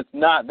that's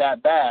not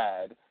that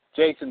bad,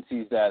 Jason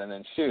sees that and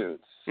then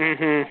shoots.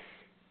 Mhm.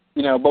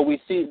 But we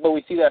see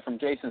that from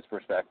Jason's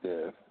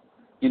perspective.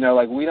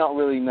 Like, we don't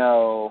really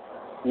know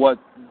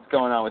what's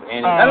going on with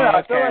Andy. I don't know.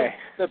 I feel like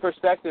the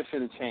perspective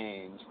should have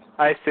changed.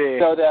 I see.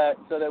 So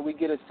that we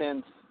get a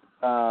sense.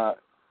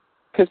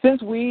 Because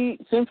since we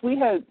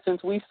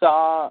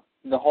saw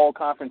the whole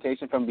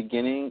confrontation from the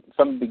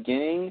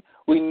beginning,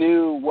 we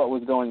knew what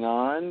was going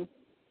on.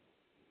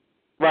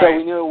 Right. So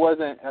we knew it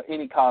wasn't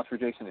any cause for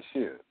Jason to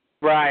shoot.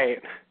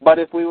 Right. But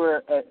if we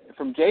were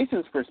from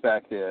Jason's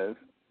perspective,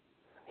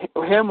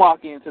 him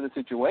walking into the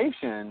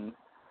situation,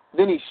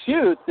 then he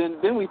shoots,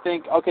 then we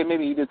think, okay,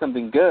 maybe he did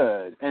something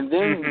good, and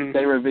then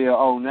they reveal,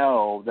 oh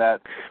no,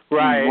 that he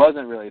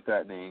wasn't really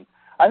threatening.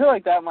 I feel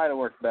like that might have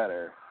worked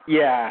better.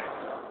 Yeah.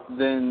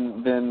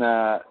 Than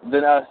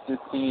us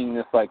just seeing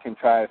this like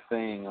contrived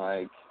thing,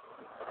 like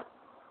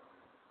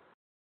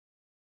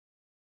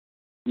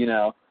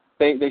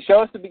they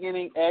show us the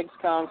beginning. Eggs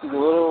comes, he's a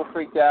little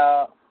freaked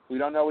out. We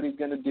don't know what he's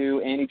gonna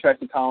do. Andy tries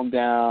to calm him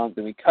down.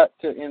 Then we cut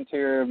to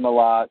interior of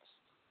Malat's.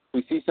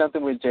 We see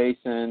something with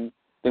Jason.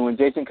 Then when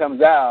Jason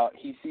comes out,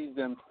 he sees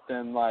them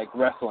like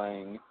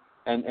wrestling,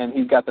 and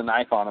he's got the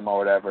knife on him or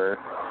whatever.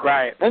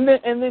 Right. And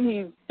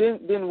then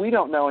we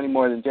don't know any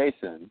more than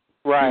Jason.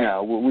 Right. You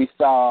know, we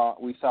saw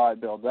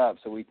it build up,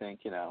 so we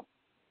think, you know.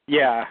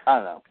 Yeah. I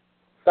don't know.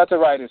 That's a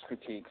writer's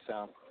critique,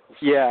 so.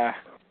 Yeah.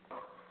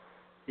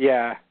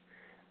 Yeah.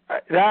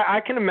 I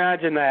can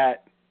imagine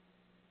that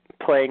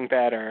playing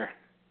better.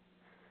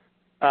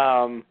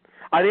 On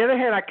the other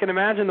hand, I can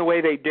imagine the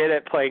way they did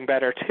it playing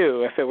better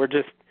too, if it were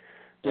just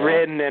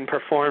written and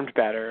performed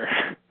better.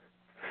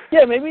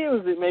 Yeah, maybe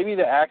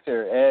the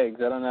actor Eggs.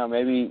 I don't know.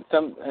 Maybe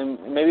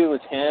it was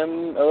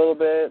him a little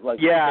bit, like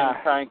him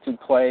trying to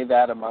play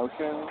that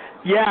emotion.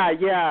 Yeah.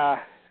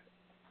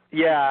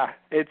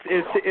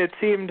 It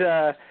seemed.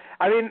 I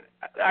mean,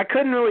 I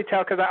couldn't really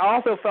tell because I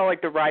also felt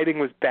like the writing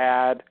was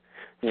bad.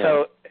 Yeah.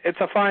 So it's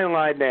a fine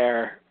line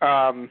there.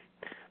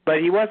 But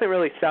he wasn't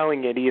really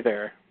selling it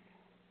either.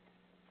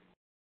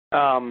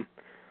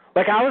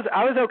 Like I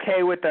was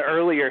okay with the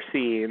earlier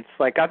scenes.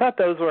 Like I thought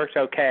those worked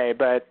okay,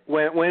 but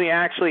when he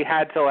actually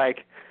had to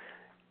like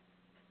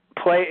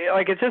play,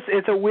 like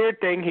it's a weird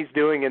thing he's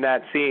doing in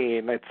that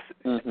scene. It's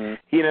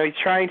you know, he's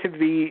trying to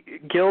be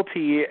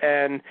guilty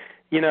and,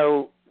 you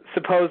know,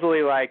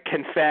 supposedly like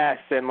confess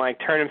and like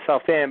turn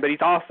himself in, but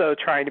he's also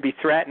trying to be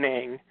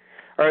threatening,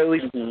 or at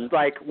least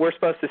like we're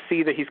supposed to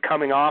see that he's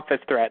coming off as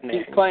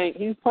threatening. He's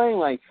playing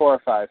like 4 or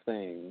 5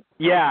 things.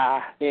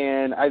 Yeah.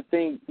 And I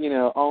think, you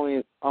know, only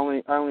a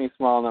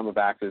small number of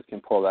actors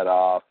can pull that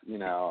off, you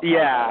know.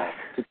 Yeah.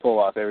 To pull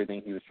off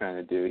everything he was trying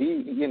to do.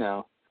 He, you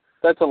know,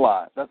 that's a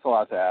lot. That's a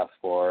lot to ask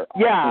for.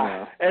 Yeah. You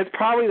know. It's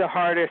probably the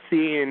hardest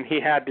scene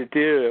he had to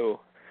do.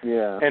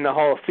 Yeah. In the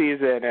whole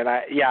season, and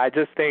I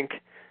just think,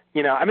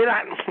 you know, I mean,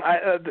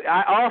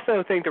 I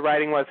also think the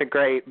writing wasn't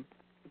great,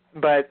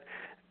 but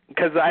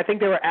because I think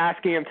they were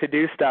asking him to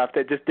do stuff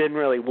that just didn't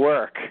really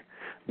work.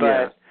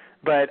 But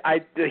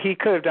he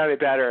could have done it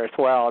better as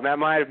well, and that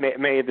might have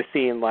made the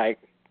scene like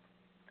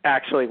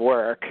actually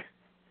work.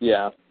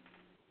 Yeah.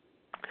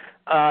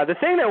 The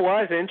thing that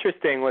was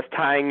interesting was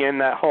tying in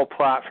that whole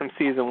plot from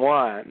season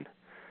 1,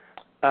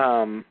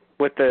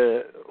 with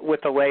the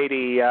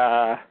lady,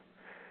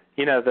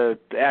 you know, the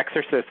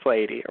exorcist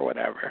lady or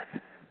whatever.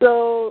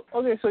 So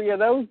that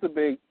was the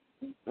big.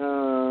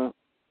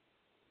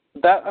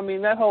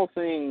 That whole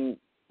thing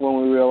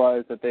when we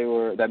realized that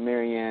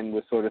Marianne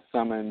was sort of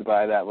summoned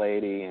by that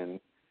lady and.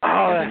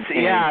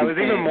 It was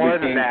even more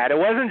than that. It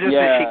wasn't just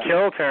that she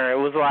killed her. It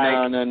was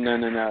like no.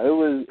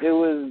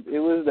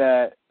 It was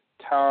that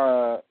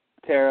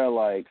Tara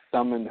like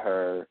summoned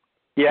her.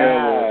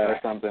 Or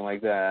something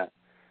like that.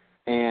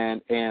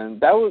 And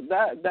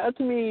that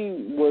to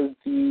me was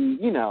the,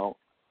 you know,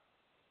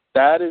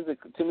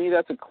 to me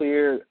that's a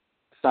clear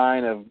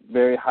sign of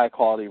very high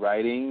quality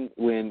writing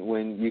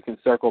when you can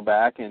circle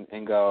back and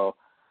go,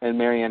 and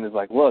Marianne is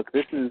like, look,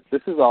 this is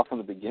all from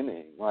the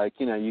beginning. Like,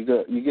 you know, you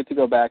get to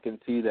go back and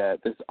see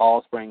that this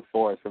all sprang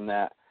forth from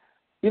that,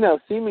 you know,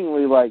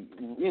 seemingly like,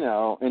 you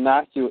know,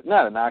 not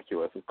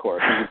innocuous, of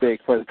course, it was big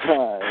for the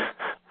time.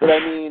 But I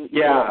mean,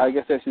 you know, I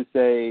guess I should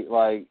say,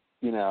 like,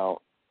 you know,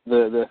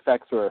 the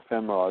effects were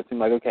ephemeral. It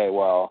seemed like, okay,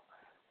 well,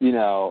 you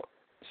know,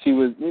 she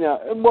was, you know,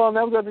 well, and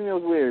that was the other thing that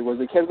was weird, was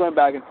they kept going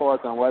back and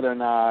forth on whether or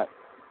not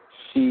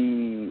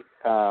she,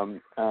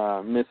 what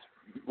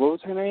was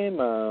her name?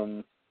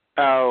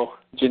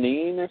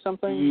 Janine or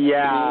something?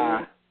 Yeah.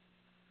 Janine?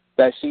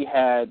 That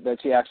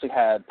she actually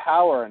had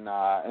power or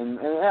not. And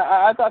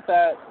I thought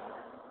that,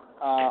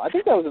 I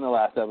think that was in the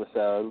last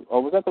episode,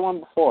 or was that the one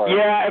before?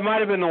 Yeah, it might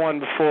have been the one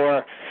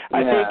before.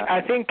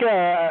 I think,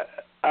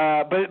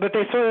 but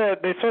they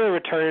sort of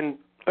returned,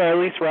 or at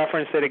least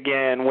referenced it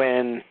again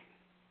when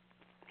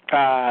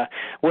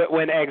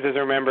Eggs is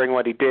remembering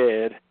what he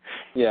did.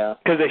 Yeah.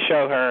 Because they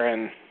show her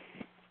and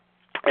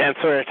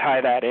sort of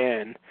tie that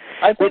in.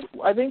 I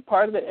think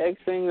part of the Eggs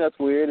thing that's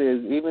weird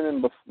is even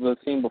in the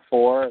scene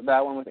before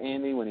that one with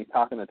Andy, when he's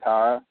talking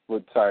to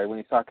when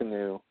he's talking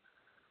to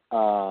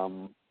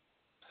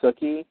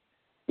Sookie,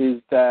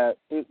 is that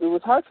it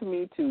was hard for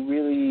me to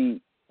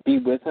really be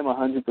with him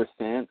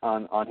 100%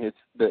 on his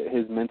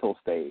mental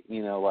state.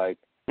 You know, like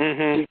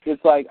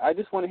it's like I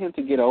just wanted him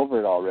to get over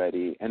it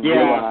already and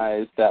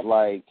realize that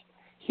like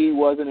he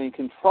wasn't in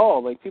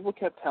control. Like people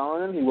kept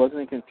telling him he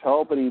wasn't in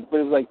control, but it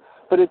was like,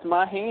 but it's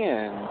my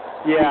hand.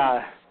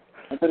 Yeah.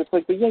 But it's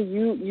like, but yeah,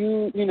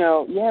 you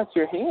know, yeah, it's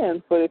your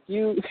hands, but if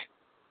you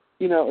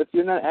know, if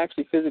you're not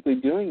actually physically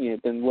doing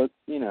it, then what,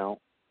 you know,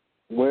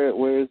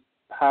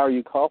 how are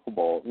you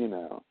culpable, you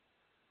know?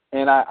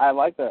 And I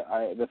like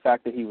the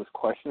fact that he was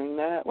questioning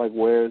that, like,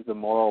 where's the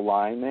moral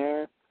line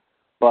there?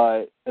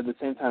 But at the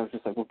same time, it's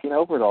just like, well, get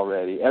over it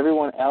already.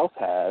 Everyone else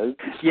has.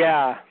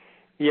 Yeah.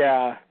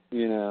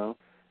 You know?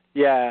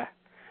 Yeah.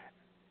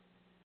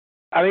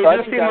 I mean, it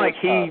just seemed like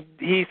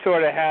he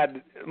sort of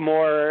had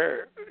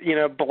more, you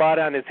know, blood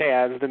on his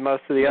hands than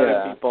most of the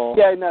other people.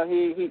 Yeah, no,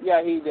 he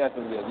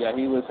definitely did. Yeah,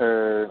 he was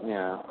her,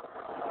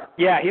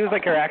 Yeah, he was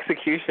like her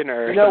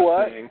executioner. You know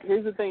what?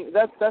 Here's the thing.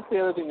 That's the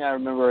other thing I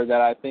remember that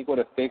I think would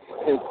have fixed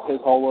his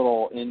whole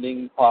little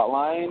ending plot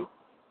line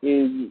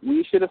is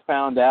we should have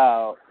found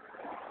out,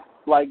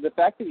 like, the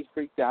fact that he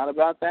freaked out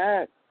about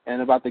that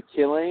and about the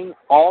killing,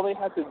 all they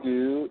had to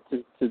do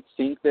to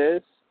sink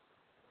this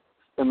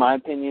in my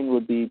opinion,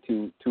 would be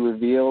to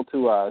reveal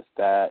to us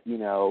that, you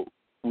know,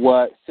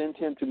 what sent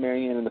him to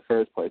Marianne in the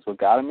first place, what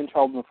got him in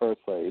trouble in the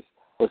first place,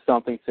 was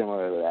something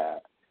similar to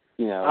that.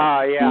 You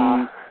know,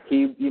 yeah.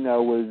 He you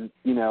know, was,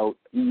 you know,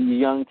 a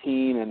young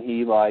teen, and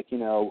he, like, you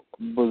know,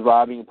 was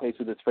robbing a place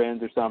with his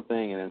friends or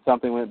something, and then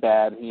something went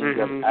bad, and he ended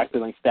up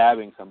accidentally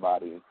stabbing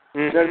somebody.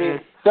 You know what I mean?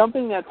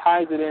 Something that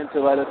ties it in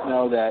to let us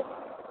know that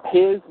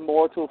his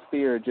mortal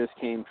fear just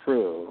came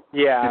true.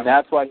 Yeah. And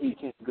that's why he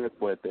can't grip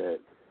with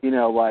it. You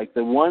know, like,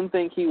 the one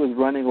thing he was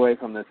running away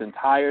from this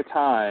entire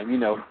time, you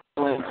know,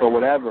 or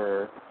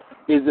whatever,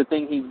 is the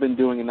thing he's been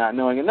doing and not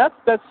knowing. And that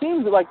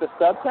seems like the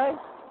subtext,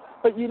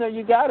 but, you know,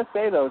 you got to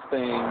say those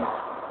things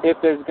if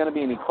there's going to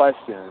be any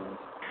questions.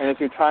 And if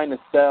you're trying to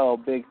sell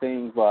big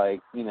things like,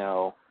 you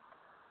know,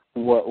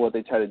 what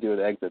they try to do with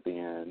eggs at the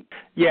end.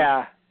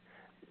 Yeah.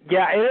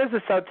 Yeah, it is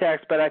a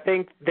subtext, but I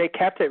think they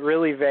kept it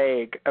really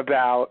vague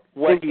about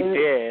what he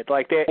did.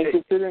 Like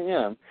considering,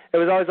 it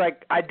was always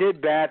like, I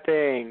did bad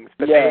things,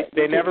 but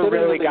they never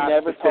really got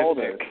specific. Told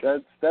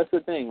us. That's the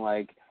thing.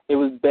 Like, it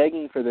was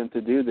begging for them to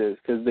do this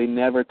because they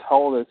never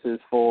told us his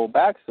full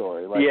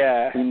backstory.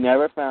 Like, we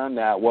never found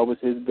out what was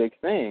his big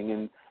thing,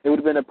 and it would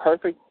have been a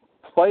perfect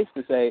place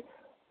to say,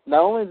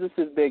 not only is this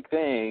his big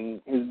thing,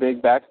 his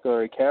big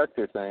backstory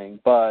character thing,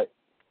 but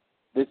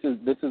this is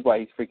why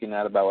he's freaking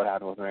out about what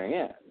happened with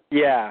Marianne.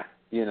 Yeah.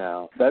 You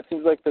know, that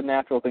seems like the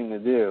natural thing to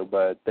do,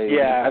 but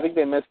I think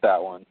they missed that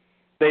one.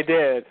 They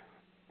did.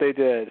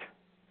 I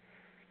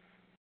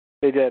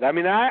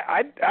mean,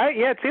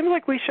 it seems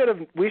like we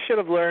should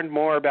have learned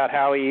more about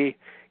how he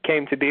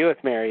came to be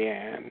with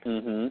Marianne.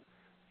 Mm-hmm.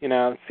 You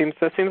know,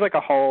 that seems like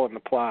a hole in the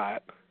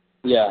plot.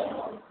 Yeah.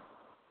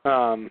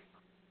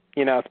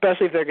 You know,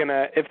 especially if they're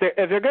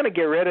gonna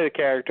get rid of the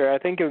character, I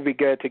think it would be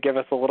good to give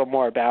us a little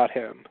more about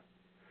him.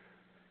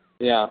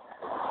 Yeah.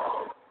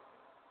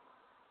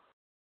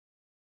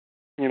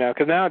 You know,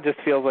 because now it just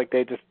feels like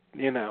they just,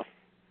 you know,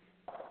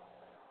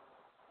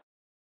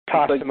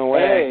 tossed him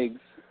away.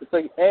 Eggs. It's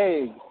like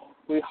eggs.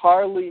 We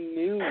hardly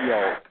knew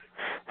yolk.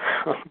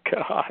 Oh,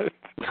 God.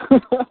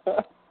 Does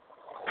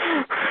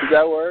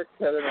that work?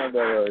 I don't know if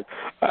that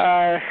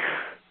works.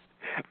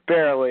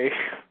 Barely.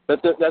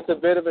 That's a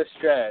bit of a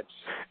stretch.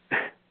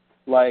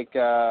 Like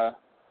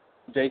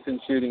Jason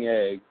shooting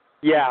eggs.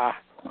 Yeah.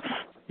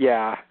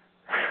 Yeah.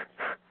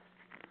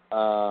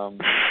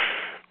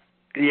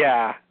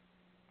 Yeah.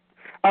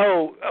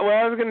 Oh, what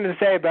I was going to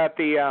say about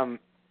the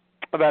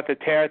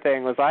tear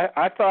thing was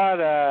I thought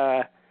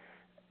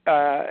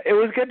it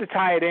was good to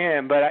tie it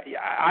in, but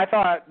I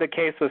thought the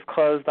case was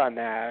closed on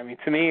that. I mean,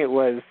 to me it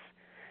was,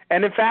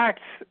 and in fact,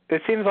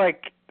 it seems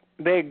like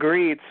they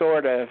agreed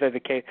sort of that the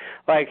case,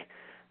 like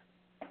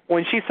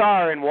when she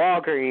saw her in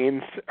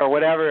Walgreens or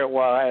whatever it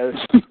was.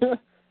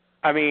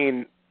 I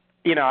mean,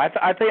 you know, I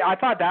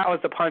thought that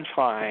was the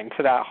punchline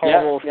to that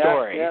whole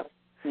story. Yeah.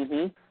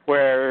 Mm-hmm.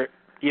 Where,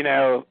 you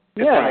know,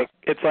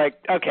 it's like,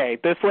 okay,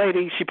 this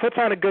lady, she puts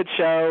on a good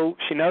show,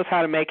 she knows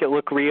how to make it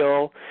look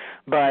real,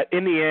 but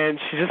in the end,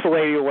 she's just a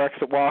lady who works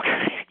at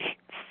Walgreens.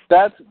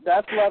 That's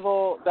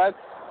level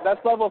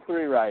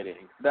 3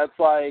 writing. That's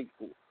like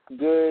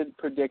good,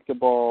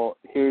 predictable.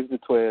 Here's the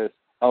twist.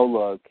 Oh,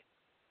 look,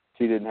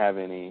 she didn't have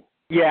any.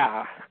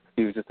 Yeah.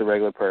 She was just a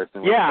regular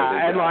person.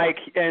 Yeah, and like,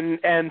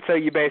 and so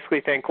you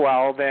basically think,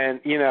 well, then,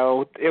 you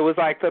know, it was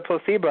like the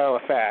placebo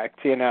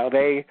effect. You know,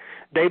 they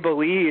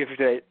believed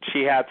that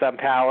she had some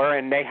power,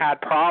 and they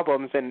had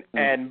problems,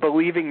 and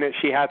believing that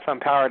she had some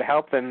power to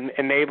help them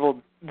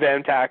enabled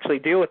them to actually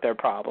deal with their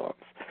problems.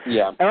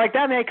 Yeah. And like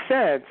that makes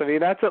sense. I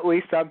mean, that's at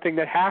least something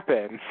that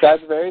happens.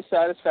 That's very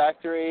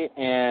satisfactory,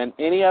 and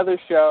any other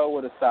show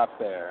would have stopped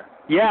there.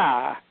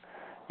 Yeah.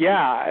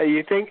 Yeah,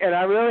 you think, and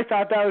I really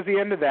thought that was the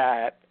end of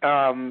that.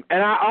 And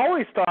I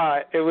always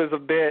thought it was a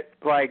bit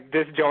like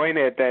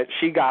disjointed that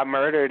she got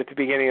murdered at the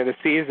beginning of the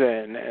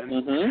season,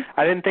 and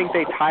I didn't think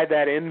they tied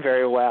that in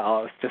very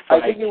well. It's just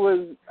like, I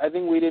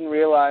think we didn't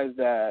realize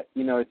that,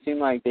 you know, it seemed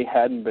like they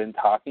hadn't been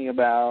talking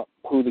about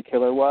who the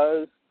killer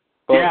was.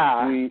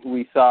 But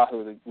we saw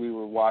we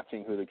were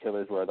watching who the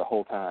killers were the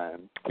whole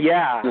time.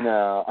 Yeah. You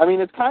know, I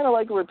mean, it's kind of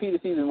like a repeat of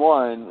season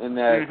 1 in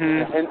that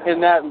in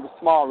that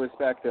small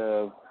respect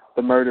of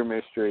the murder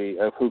mystery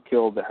of who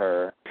killed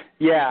her.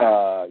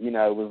 Yeah. You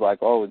know, it was like,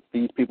 oh, it's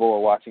these people we're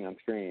watching on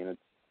screen. It's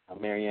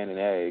Marianne and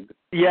Egg.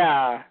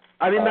 Yeah.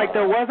 I mean, like,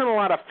 there wasn't a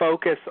lot of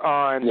focus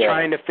on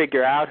trying to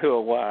figure out who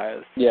it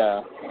was.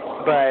 Yeah.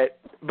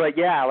 But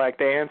yeah, like,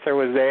 the answer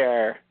was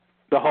there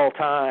the whole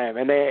time,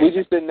 and we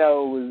just didn't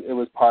know it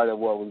was part of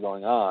what was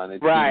going on.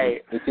 It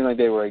seemed like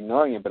they were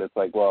ignoring it, but it's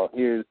like, well,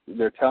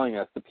 they're telling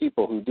us the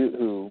people who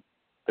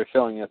they're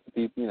showing us the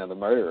people, you know, the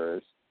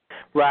murderers.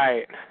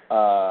 Right.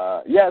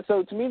 Yeah,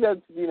 so to me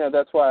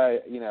that's why,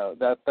 you know,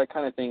 that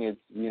kind of thing is,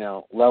 you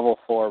know, level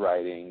 4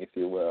 writing, if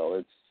you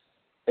will.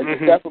 It's a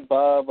step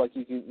above, like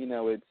you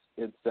know,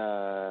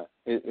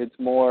 it's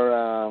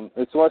more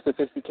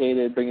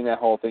sophisticated, bringing that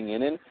whole thing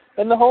in,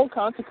 and the whole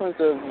consequence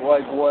of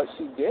like what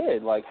she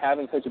did, like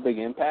having such a big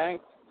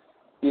impact,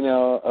 you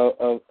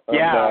know,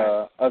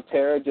 of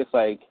Tara just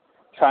like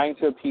trying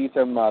to appease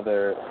her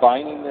mother,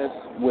 finding this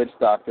witch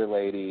doctor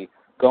lady,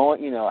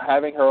 going,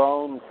 having her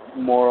own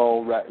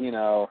moral,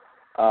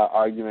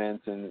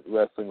 arguments and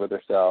wrestling with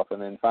herself, and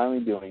then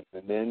finally doing it,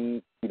 and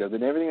then,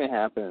 then everything that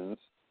happens,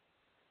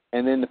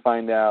 and then to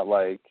find out,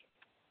 like,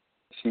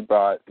 she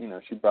brought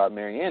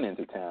Mary Ann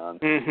into town.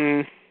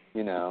 Mhm.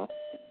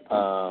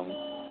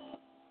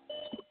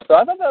 So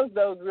I thought that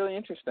was really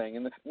interesting,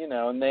 and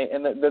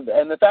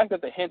the fact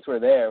that the hints were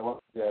there,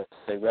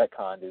 they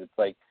retconned it. It's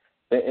like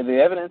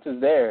the evidence is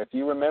there. If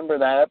you remember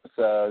that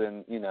episode,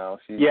 and you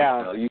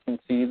can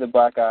see the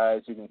black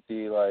eyes, you can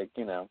see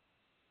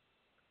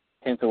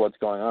hints of what's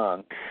going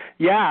on.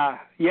 Yeah.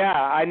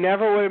 I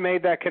never would have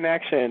made that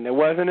connection. It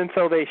wasn't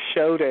until they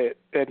showed it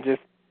and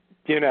just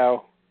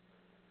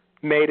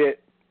made it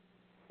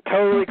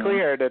totally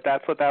clear that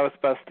that's what that was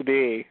supposed to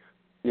be.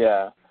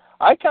 Yeah.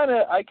 I kind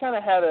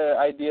of had an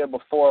idea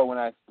before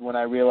when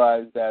I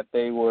realized that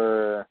they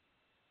were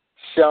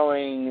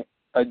showing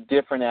a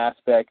different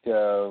aspect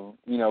of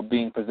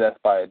being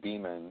possessed by a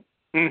demon.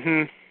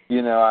 Mhm.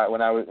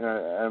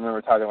 I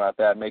remember talking about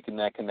that, making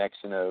that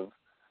connection of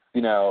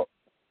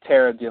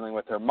Tara dealing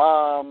with her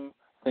mom,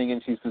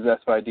 thinking she's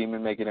possessed by a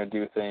demon, making her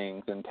do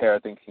things, and Tara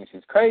thinking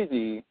she's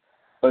crazy,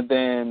 but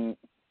then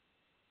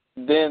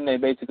they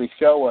basically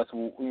show us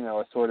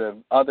a sort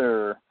of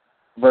other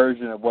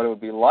version of what it would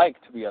be like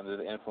to be under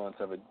the influence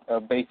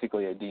of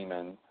basically a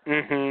demon,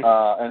 and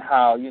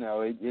how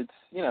is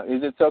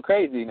it so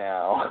crazy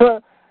now?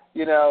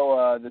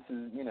 This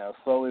is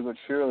slowly but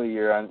surely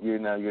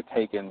you're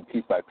taken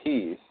piece by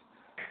piece,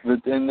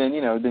 and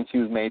then she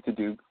was made to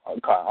do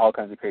all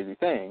kinds of crazy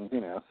things,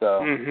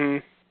 so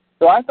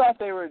so I thought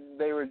they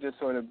were just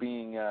sort of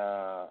being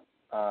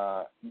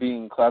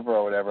clever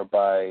or whatever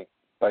by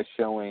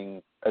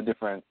showing a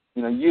different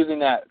using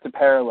that to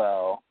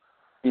parallel.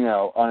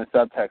 On a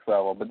subtext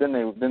level, but then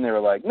they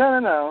were like,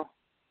 no,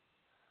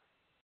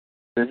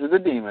 this is a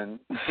demon.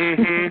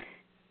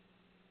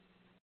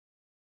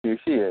 Here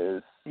she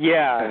is.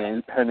 Yeah.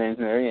 Her name's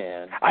Mary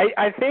Ann.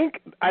 I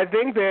think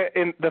that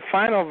in the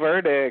final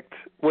verdict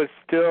was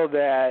still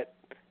that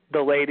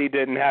the lady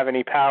didn't have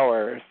any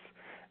powers.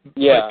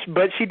 Yeah.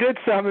 But she did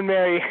summon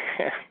Mary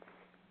Ann.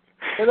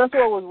 So that's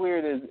what was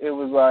weird is it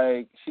was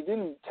like she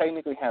didn't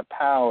technically have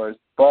powers,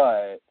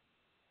 but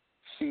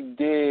she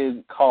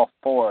did call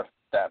forth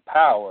that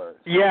power.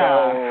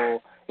 Yeah.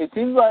 So it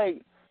seems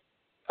like,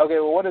 okay,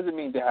 well, what does it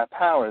mean to have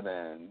power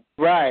then?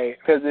 Right.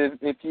 Because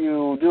if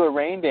you do a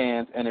rain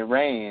dance and it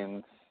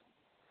rains,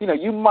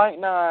 you might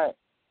not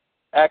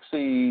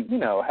actually,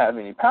 have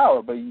any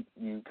power, but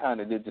you kind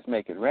of did just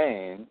make it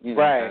rain.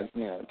 Right.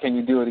 Can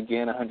you do it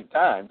again 100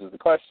 times is the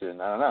question.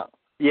 I don't know.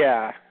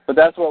 Yeah. But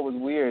that's what was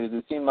weird is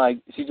it seemed like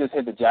she just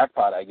hit the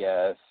jackpot, I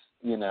guess.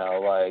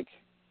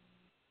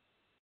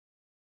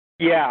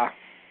 Yeah.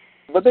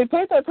 But they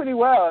played that pretty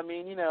well. I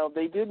mean,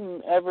 they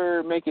didn't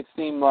ever make it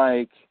seem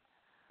like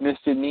Miss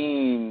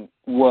Janine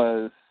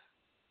was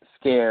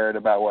scared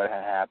about what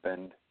had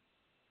happened.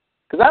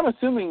 Because I'm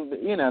assuming,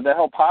 that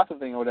whole possum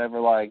thing or whatever,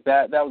 like,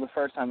 that was the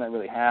first time that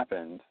really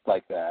happened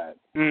like that.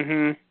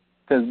 Mhm.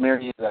 Because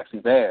Mary is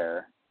actually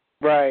there.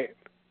 Right.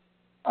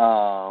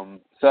 So,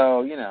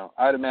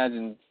 I'd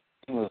imagine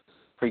she was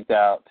freaked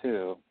out,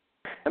 too.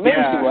 And maybe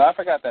she was. I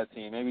forgot that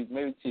scene. Maybe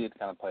she did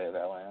kind of play it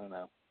that way. I don't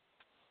know.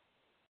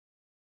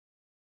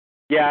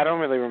 Yeah, I don't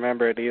really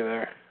remember it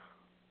either.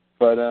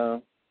 But,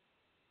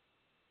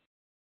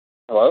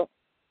 hello?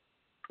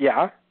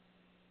 Yeah?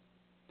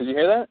 Did you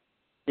hear that?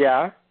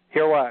 Yeah?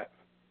 Hear what?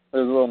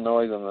 There's a little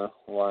noise on the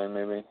line,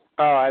 maybe.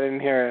 Oh, I didn't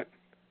hear it.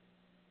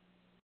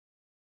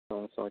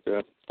 Sounds like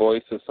a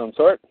voice of some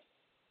sort.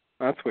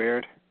 That's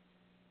weird.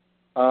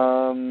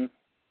 What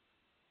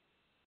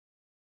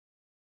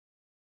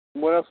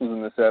else was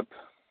in this ep?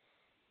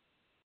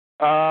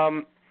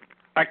 I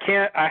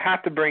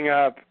have to bring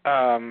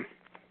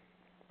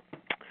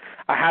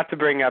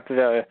up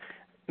the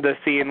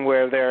scene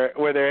where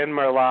they're in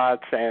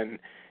Merlotte's and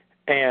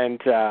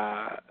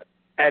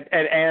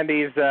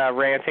Andy's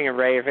ranting and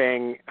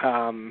raving,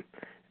 and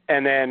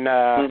then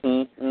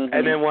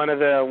and then one of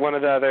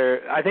the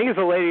other, I think it's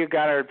a lady who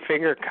got her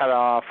finger cut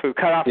off her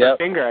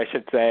finger, I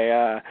should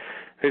say,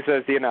 who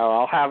says,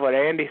 I'll have what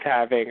Andy's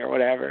having or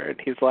whatever, and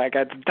he's like,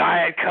 it's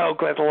Diet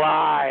Coke with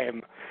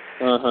lime.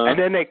 And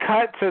then they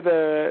cut to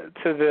the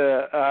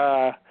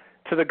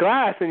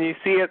glass, and you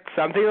see it's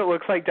something that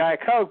looks like Diet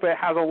Coke, but it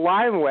has a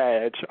lime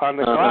wedge on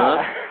the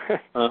glass.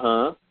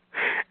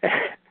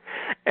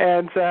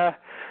 And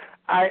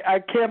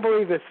I can't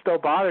believe this still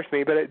bothers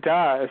me, but it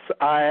does.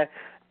 I'm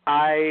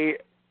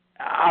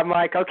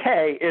like,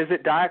 okay, is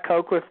it Diet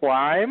Coke with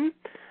lime,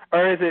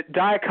 or is it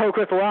Diet Coke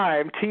with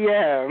lime,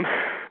 TM,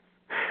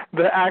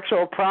 the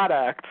actual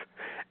product,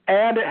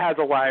 and it has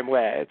a lime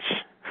wedge?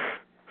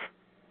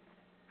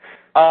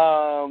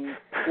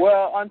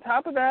 Well, on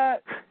top of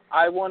that,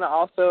 I want to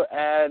also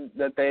add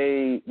that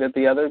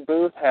the other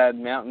booth had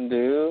Mountain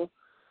Dew,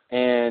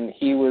 and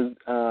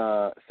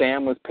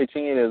Sam was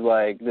pitching it as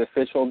like the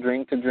official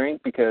drink to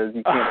drink because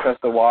you can't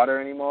trust the water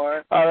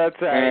anymore. Oh,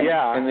 that's right.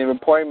 Yeah. And they were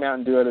pouring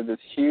Mountain Dew out of this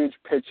huge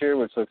pitcher,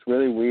 which looks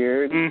really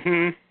weird.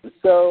 Mm-hmm.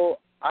 So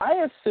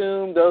I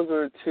assume those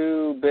were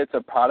 2 bits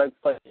of product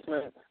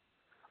placement,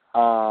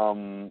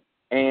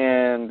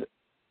 and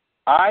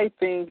I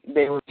think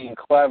they were being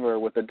clever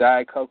with the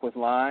Diet Coke with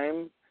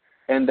lime,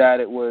 and that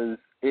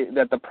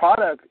that the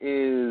product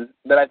is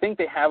that I think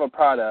they have a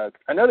product.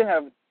 I know they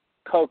have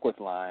Coke with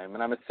lime,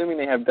 and I'm assuming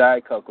they have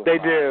Diet Coke with lime.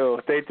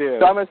 They do.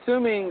 So I'm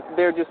assuming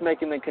they're just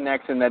making the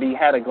connection that he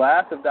had a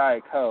glass of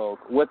Diet Coke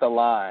with a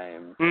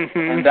lime,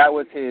 and that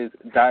was his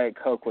Diet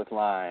Coke with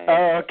lime.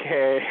 Oh,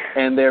 okay.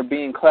 And they're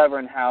being clever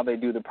in how they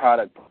do the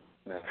product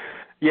placement.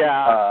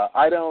 Yeah.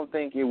 I don't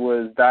think it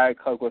was Diet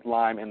Coke with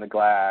lime in the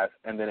glass,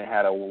 and then it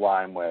had a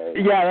lime wedge.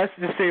 Yeah, that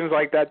just seems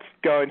like that's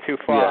going too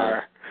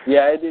far.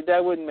 Yeah,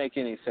 that wouldn't make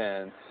any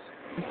sense.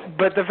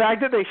 But the fact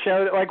that they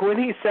showed, like, when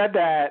he said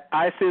that,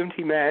 I assumed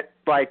he meant,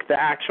 like, the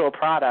actual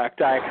product,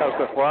 Diet Coke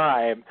with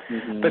lime.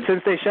 Mm-hmm. But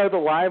since they showed the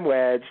lime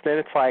wedge, then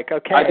it's like,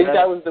 okay. I think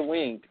that was the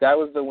wink.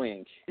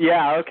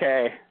 Yeah,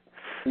 okay.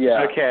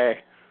 Yeah.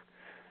 Okay.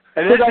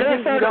 And then I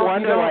started to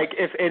wonder, like,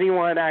 if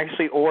anyone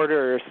actually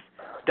orders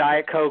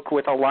Diet Coke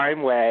with a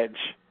lime wedge.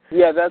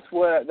 Yeah, that's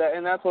what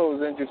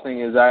was interesting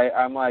is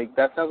I'm like,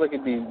 that sounds like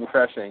it'd be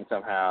refreshing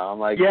somehow. I'm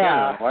like,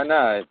 yeah, why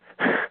not?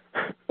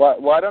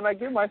 Why don't I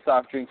get my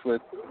soft drinks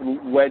with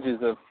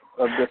wedges of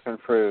different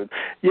fruits?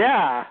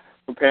 Yeah.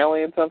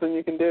 Apparently it's something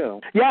you can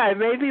do. Yeah, it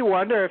made me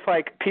wonder if,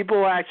 like,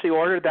 people actually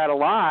ordered that a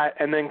lot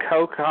and then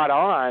Coke caught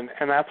on,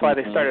 and that's why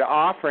they started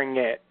offering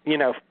it,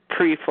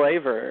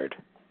 pre-flavored.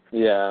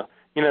 Yeah.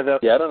 I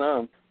don't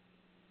know.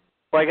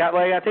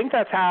 I think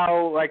that's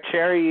how, like,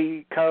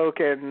 cherry Coke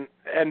and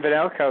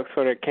vanilla Coke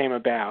sort of came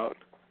about.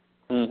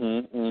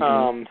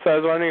 Mm-hmm. So I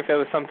was wondering if it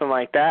was something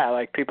like that,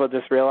 like people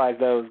just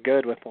realized that it was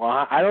good with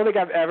lime. I don't think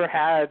I've ever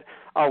had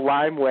a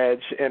lime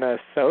wedge in a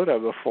soda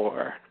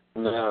before.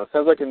 No, it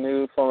sounds like a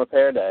new form of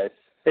paradise.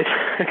 It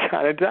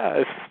kind of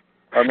does.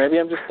 Or maybe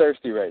I'm just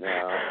thirsty right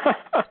now.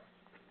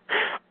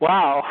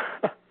 Wow.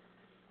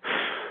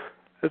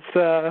 It's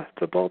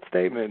a bold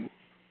statement.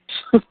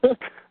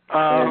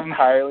 An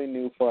entirely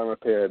new form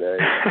of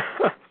paradise.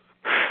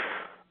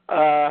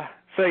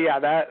 So yeah,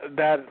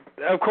 that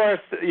of course,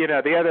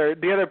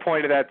 the other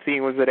point of that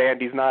scene was that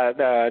Andy's not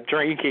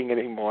drinking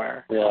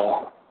anymore.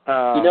 Yeah.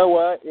 You know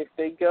what? If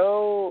they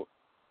go,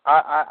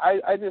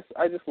 I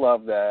just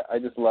love that. I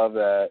just love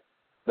that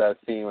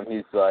scene when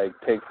he's like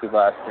takes his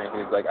last drink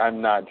and he's like,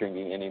 I'm not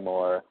drinking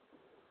anymore.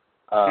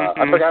 I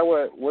forgot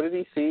what did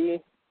he see?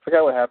 I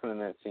forgot what happened in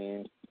that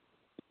scene.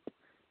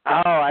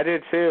 Oh, I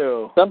did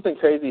too. Something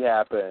crazy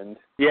happened.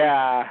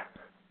 Yeah.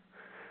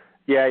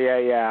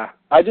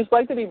 I just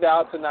like that he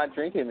vowed to not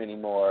drink him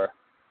anymore.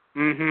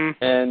 Mhm.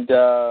 And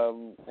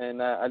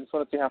I just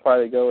want to see how far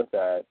they go with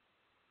that.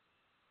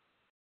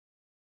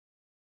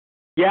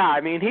 Yeah, I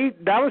mean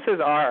that was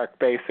his arc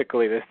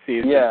basically this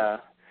season. Yeah.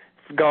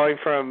 Going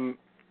from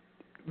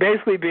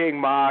basically being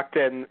mocked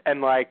and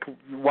like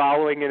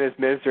wallowing in his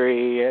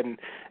misery and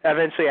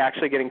eventually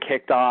actually getting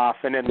kicked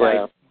off and then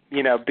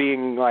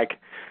being like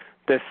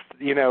this,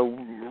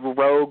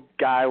 rogue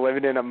guy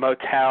living in a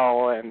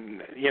motel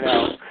and,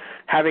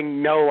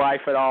 having no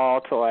life at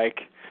all to,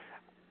 like,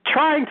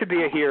 trying to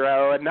be a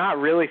hero and not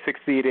really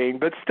succeeding,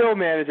 but still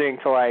managing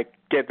to, like,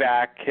 get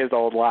back his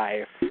old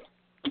life.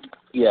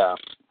 Yeah.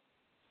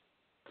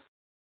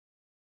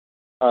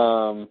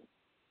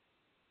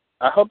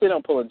 I hope they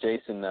don't pull a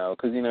Jason, though,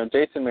 because,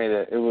 Jason made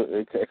it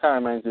kind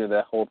of reminds me of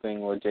that whole thing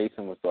where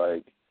Jason was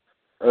like,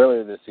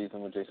 earlier this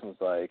season where Jason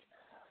was like,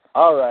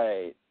 all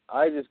right,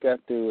 I just got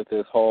through with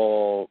this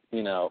whole,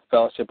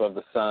 Fellowship of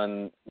the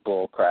Sun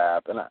bull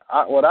crap. And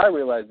what I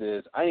realized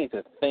is I need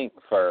to think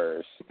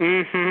first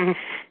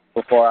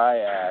before I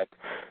act.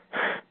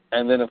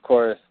 And then, of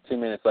course, 2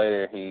 minutes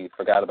later, he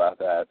forgot about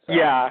that. So.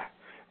 Yeah.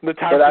 The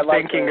time for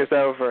thinking is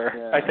over,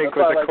 yeah, I think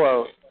was a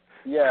quote.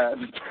 Yeah,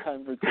 the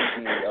time for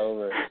thinking is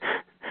over.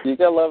 You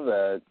gotta love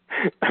that.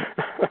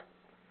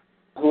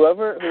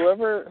 Whoever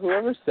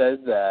says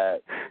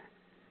that,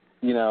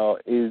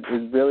 is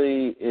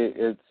really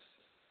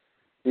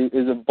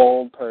is a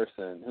bold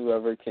person.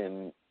 Whoever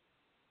can,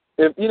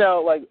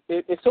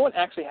 if someone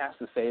actually has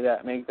to say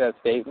that, make that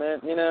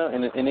statement, in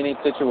any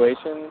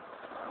situation,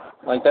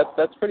 like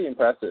that's pretty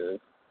impressive.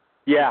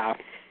 Yeah.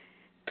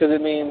 Because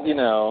it means,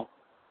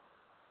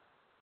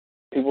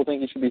 people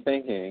think you should be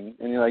thinking,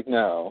 and you're like,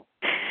 no.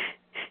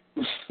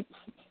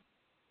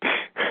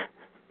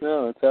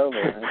 No, it's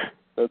over.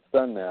 It's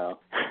done now.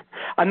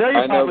 I know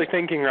you're probably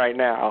thinking right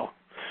now,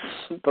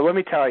 but let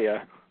me tell you.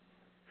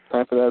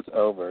 Time for that's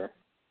over.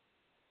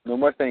 No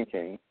more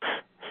thinking.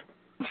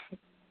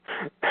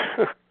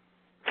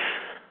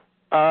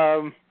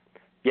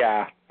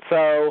 Yeah.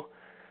 So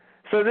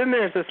then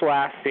there's this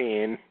last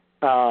scene,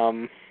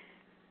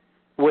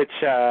 which,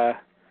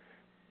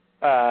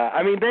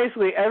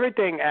 basically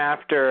everything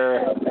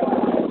after,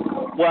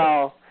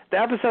 well, the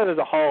episode as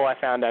a whole I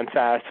found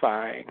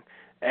unsatisfying.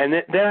 And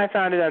then I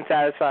found it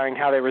unsatisfying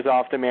how they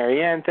resolved the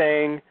Marianne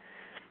thing.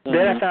 Mm-hmm.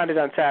 Then I found it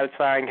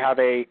unsatisfying how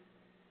they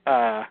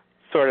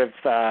sort of,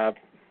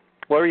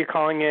 what were you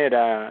calling it,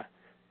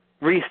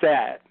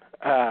 reset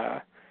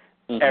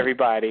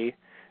everybody.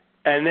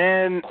 And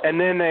then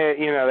they,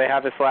 they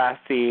have this last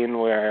scene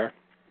where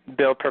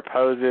Bill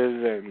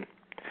proposes and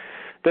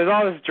there's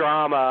all this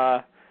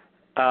drama,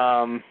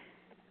 and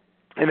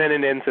then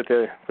it ends with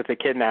the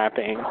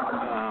kidnapping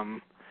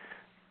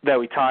that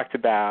we talked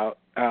about.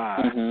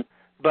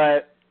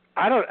 But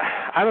I don't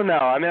know.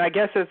 I mean, I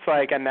guess it's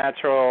like a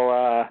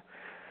natural,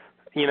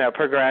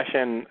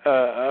 progression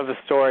of a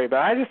story. But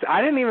I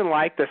didn't even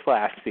like this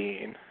last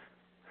scene.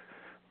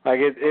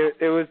 Like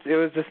it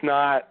was just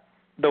not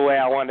the way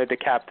I wanted to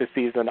cap the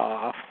season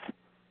off.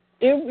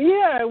 It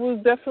was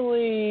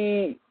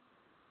definitely.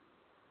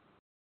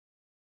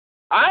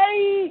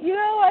 I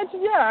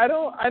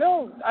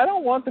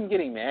don't want them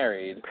getting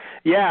married.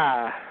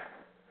 Yeah.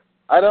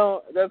 I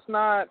don't. That's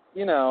not.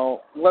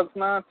 Let's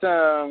not.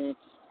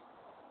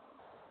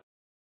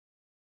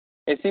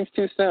 It seems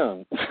too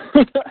soon.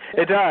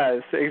 It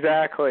does,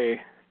 exactly.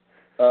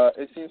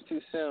 It seems too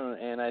soon,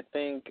 and I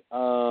think,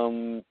 I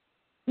mean,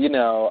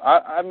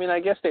 I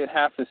guess they'd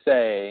have to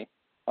say,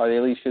 or they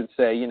at least should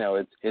say,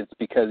 it's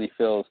because he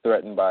feels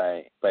threatened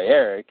by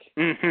Eric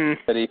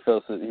that he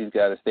feels that he's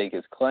got to stake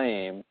his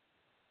claim.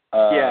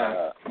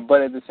 Yeah.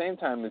 But at the same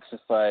time, it's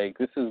just like,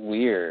 this is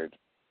weird.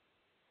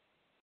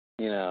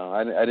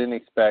 I didn't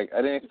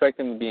expect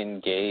him to be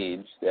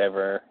engaged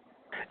ever.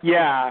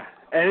 Yeah,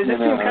 and it just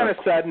seemed kind of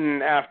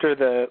sudden after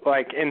the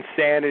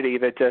insanity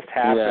that just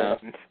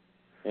happened.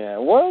 Yeah.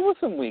 Well, it was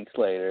some weeks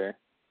later,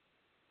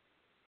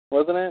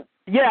 wasn't it?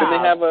 Yeah. Did they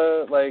have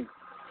a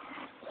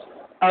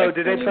Oh,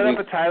 did they put up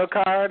a title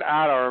card?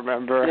 I don't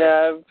remember.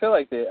 Yeah, I feel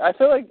like they. I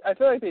feel like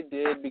they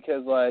did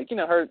because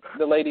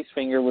the lady's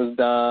finger was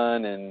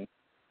done and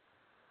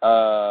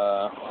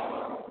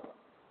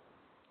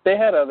they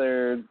had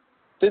other.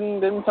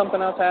 Didn't something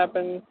else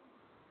happen?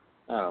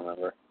 I don't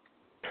remember.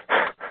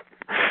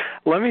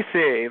 Let me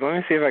see if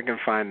I can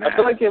find that. I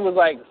feel like it was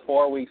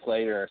 4 weeks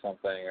later or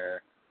something,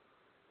 or.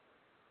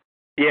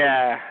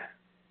 Yeah.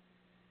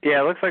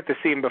 Yeah, it looks like the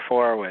scene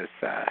before was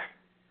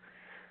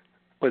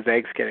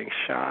Eggs getting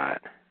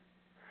shot.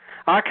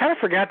 Oh, I kind of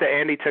forgot that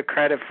Andy took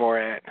credit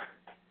for it.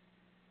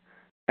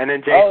 And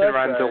then Jason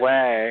runs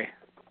away.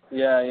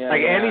 Yeah.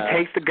 Andy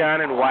takes the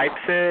gun and wipes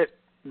it,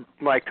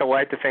 to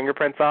wipe the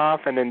fingerprints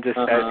off, and then just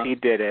says he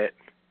did it.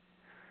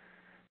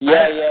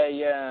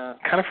 Yeah.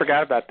 Kind of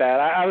forgot about that.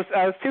 I was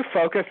too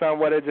focused on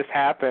what had just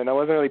happened. I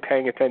wasn't really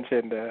paying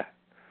attention to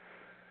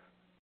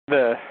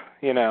the,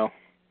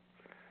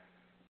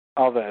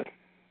 all the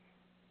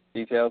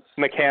details,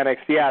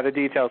 mechanics. Yeah, the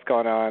details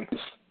going on.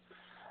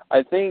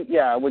 I think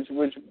which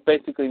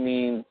basically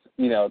means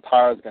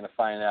Tara's going to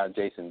find out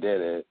Jason did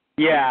it.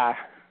 Yeah.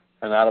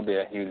 And that'll be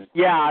a huge.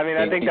 Yeah, I mean,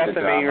 I think that's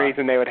the main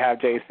reason they would have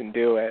Jason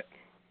do it.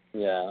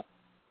 Yeah.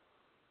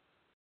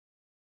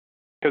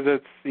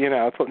 Because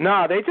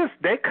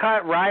they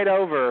cut right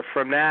over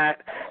from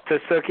that to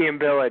Sookie and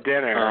Bill at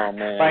dinner. Oh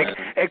man!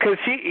 Because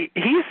he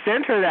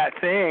sent her that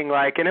thing,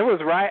 and it was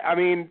right. I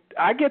mean,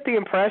 I get the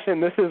impression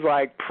this is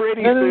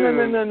pretty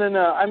soon.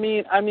 No. I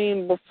mean,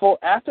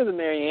 after the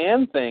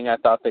Marianne thing, I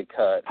thought they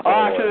cut. Oh,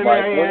 after the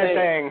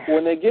Marianne thing.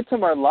 When they get to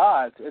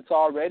Merlot, it's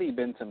already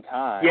been some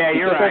time. Yeah,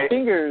 you're right.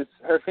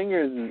 Her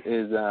fingers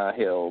is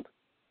healed.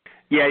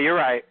 Yeah, you're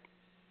right.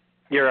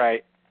 You're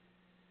right.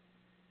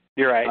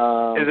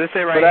 Is this it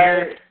right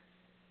here?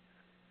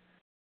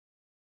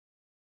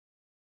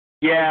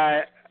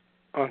 Yeah.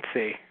 Let's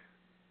see.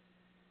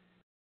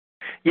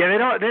 Yeah, they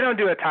don't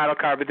do a title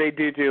card, but they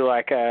do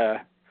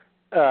a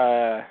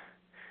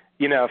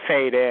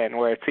fade in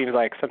where it seems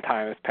like some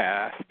time has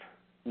passed.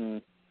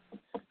 Good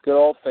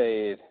old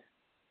fade.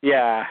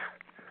 Yeah.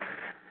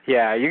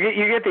 Yeah, you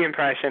get the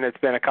impression it's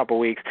been a couple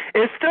weeks.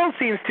 It still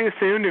seems too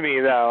soon to me,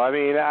 though. I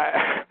mean,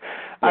 I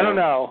don't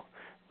know.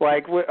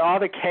 With all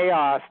the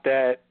chaos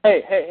that...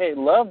 Hey,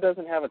 love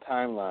doesn't have a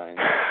timeline.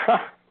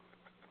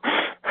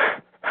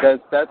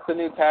 That's the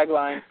new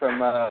tagline from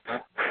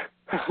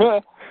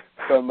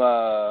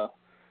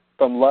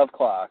Love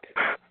Clock.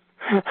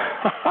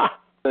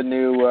 The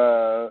new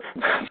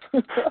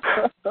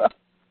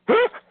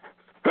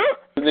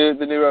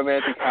the new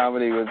romantic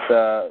comedy with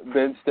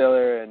Ben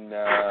Stiller and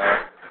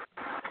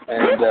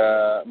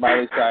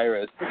Miley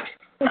Cyrus.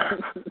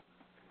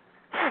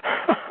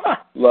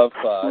 Love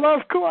Clock.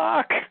 Love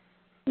Clock.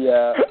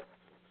 Yeah.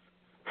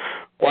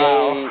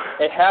 Wow.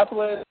 A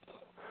hapless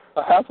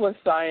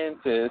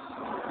scientist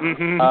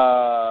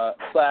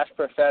 /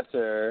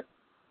 professor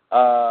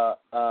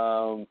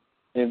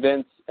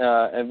invents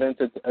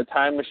a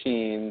time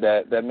machine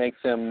that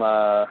makes him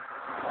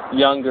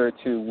younger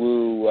to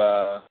woo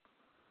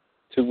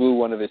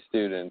one of his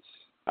students.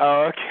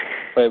 Oh, okay.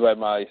 Played by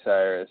Miley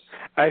Cyrus.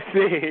 I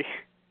see.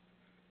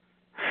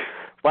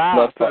 Wow.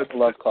 Love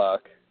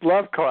Clock.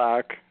 Love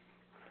Clock.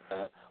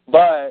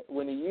 But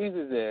when he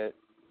uses it,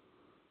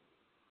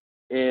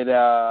 it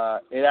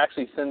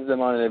actually sends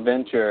them on an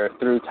adventure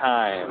through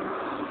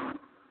time.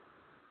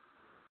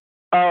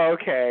 Oh,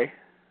 okay.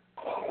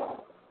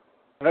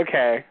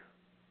 Okay.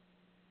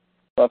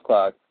 Love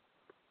Clock.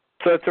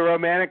 So it's a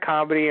romantic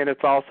comedy and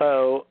it's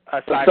also a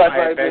sci-fi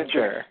sci-fi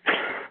adventure.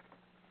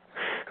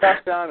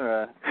 Cross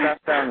genre. That's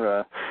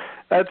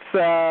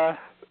a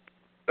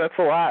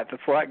lot.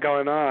 That's a lot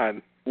going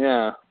on.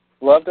 Yeah.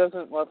 Love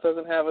doesn't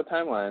have a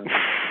timeline.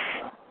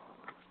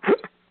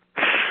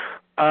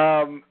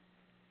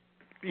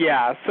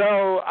 Yeah,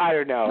 so I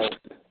don't know.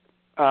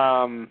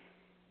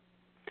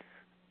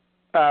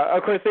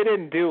 Of course they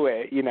didn't do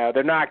it, you know,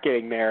 they're not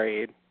getting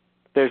married.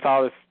 There's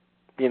all this,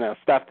 you know,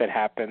 stuff that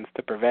happens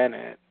to prevent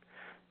it.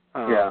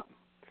 Yeah.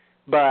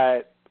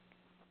 But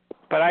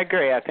I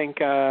agree. I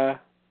think I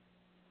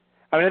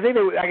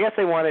guess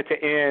they wanted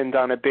to end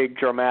on a big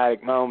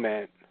dramatic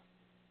moment.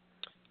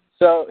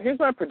 So here's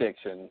my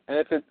prediction, and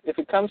if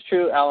it comes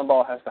true, Alan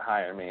Ball has to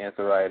hire me as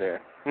a writer.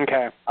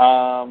 Okay.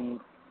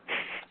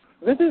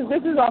 This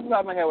is off the top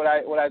of my head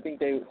what I think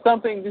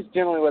just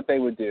generally what they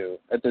would do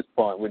at this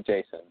point with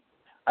Jason.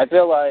 I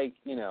feel like,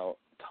 you know,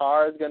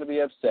 Tar is going to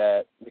be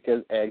upset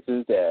because Eggs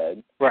is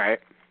dead. Right.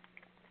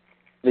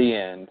 The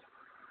end.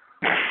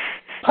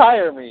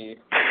 Hire me.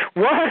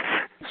 What?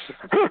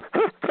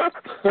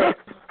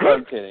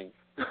 I'm kidding.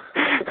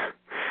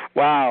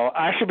 Wow,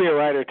 I should be a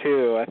writer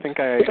too. I think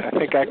I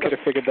could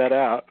have figured that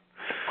out.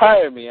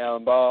 Hire me,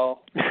 Alan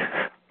Ball.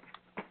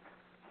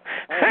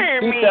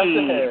 Hire me.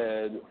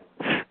 Ahead.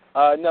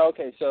 No,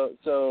 okay.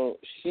 So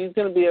she's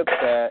gonna be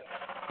upset.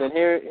 Then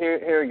here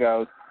it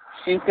goes.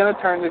 She's gonna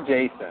turn to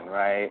Jason,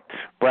 right?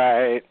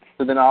 Right.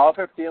 So then all of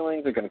her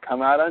feelings are gonna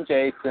come out on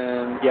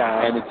Jason.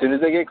 Yeah. And as soon as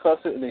they get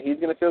closer, then he's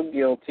gonna feel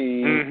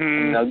guilty. Mm-hmm.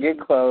 And they'll get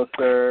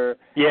closer.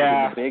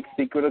 Yeah. And the big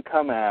secret will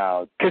come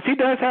out. Because he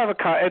does have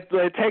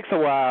it takes a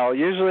while.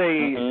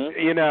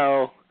 Usually, you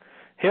know,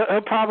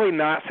 he'll probably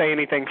not say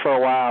anything for a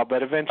while,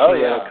 but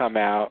eventually it'll come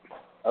out.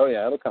 Oh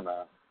yeah, it'll come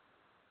out.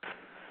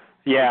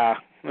 Yeah,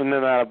 and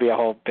then that'll be a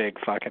whole big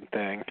fucking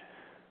thing.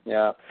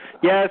 Yeah.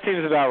 Yeah, that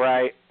seems about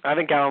right. I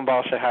think Alan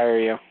Ball should hire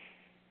you.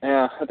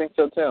 Yeah, I think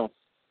so too.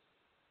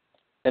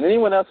 And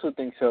anyone else who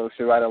thinks so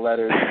should write a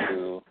letter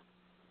to.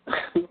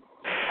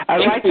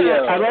 I'd like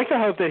to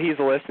hope that he's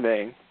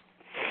listening.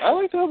 I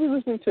like to hope he's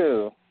listening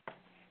too.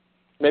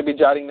 Maybe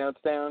jotting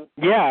notes down.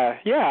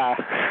 Yeah.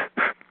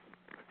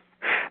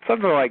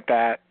 Something like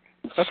that.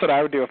 That's what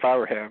I would do if I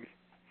were him.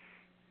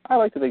 I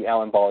like to think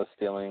Alan Ball is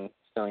stealing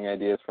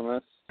ideas from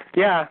us.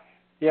 Yeah,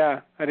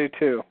 I do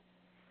too.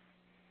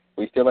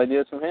 We steal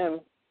ideas from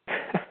him.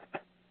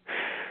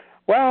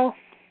 Well,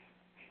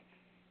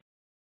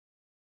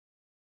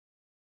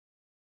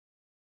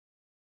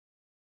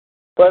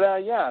 but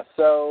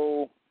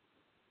so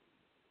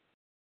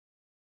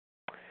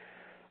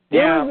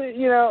yeah,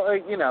 you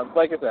know,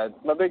 like I said,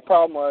 my big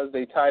problem was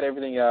they tied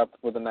everything up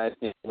with a nice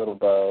neat little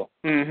bow.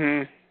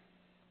 Mhm.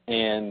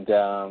 And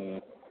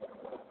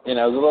you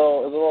know, it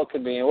was a little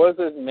convenient. It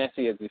wasn't as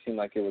messy as it seemed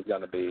like it was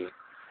going to be.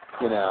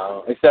 You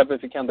know, except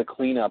if you count the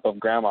cleanup of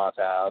Grandma's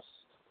house.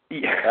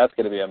 Yeah. That's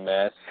going to be a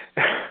mess.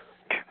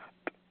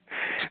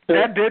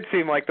 That did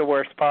seem like the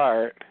worst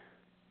part.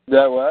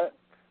 That what?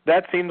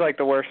 That seemed like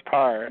the worst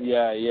part.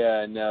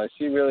 Yeah, no,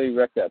 she really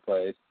wrecked that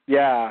place.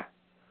 Yeah,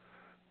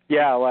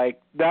 like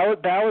that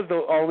was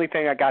the only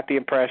thing I got the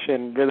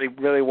impression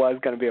really was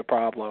going to be a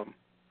problem.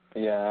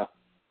 Yeah.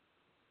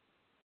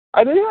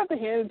 I do have to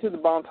hand it to the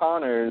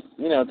Bontoners,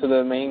 you know, to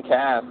the main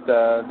cast.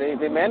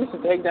 They managed to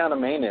take down a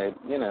Maynard,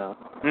 you know.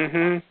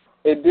 Mhm.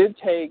 It did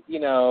take, you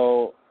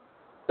know,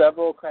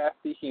 several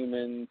crafty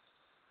humans,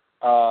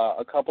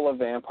 a couple of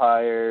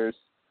vampires,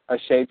 a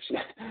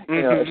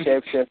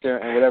shapeshifter,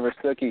 and whatever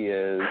Sookie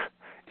is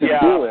to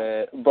do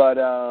it. But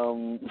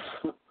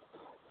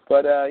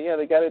yeah,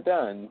 they got it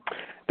done.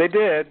 They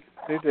did.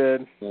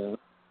 Yeah.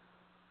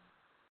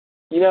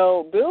 You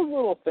know, Bill's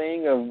little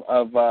thing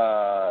of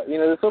you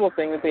know, this little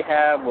thing that they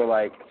have where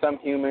like some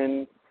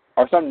human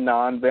or some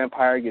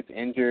non-vampire gets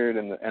injured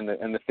and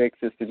the fix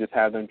is to just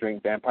have them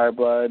drink vampire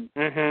blood.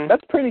 Mhm.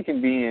 That's pretty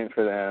convenient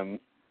for them.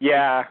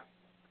 Yeah.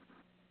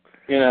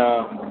 You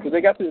know, because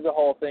they got through the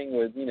whole thing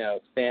with, you know,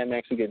 Sam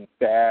actually getting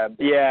stabbed.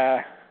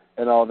 Yeah.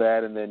 And all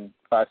that, and then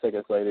 5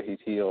 seconds later he's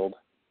healed.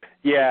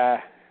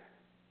 Yeah.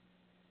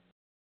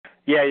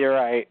 Yeah, you're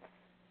right.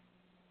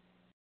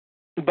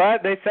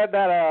 But they set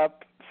that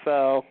up,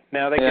 so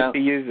now they get to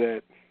use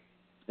it.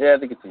 Yeah,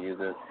 they get to use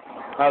it.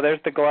 Oh,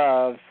 there's the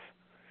gloves.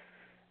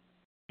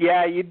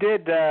 Yeah, you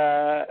did,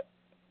 what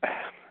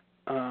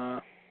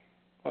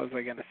was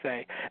I going to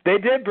say? They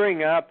did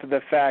bring up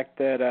the fact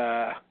that,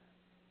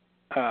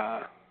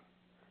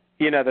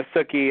 you know, the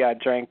Sookie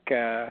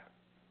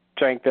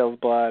drank Bill's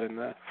blood in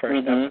the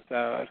first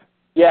episode.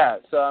 Yeah,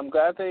 so I'm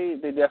glad they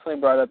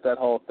definitely brought up that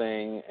whole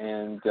thing,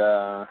 and,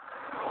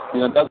 you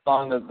know, that's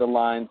along the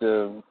lines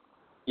of,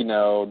 you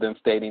know, them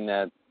stating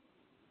that,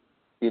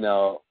 you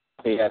know,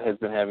 Dad has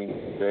been having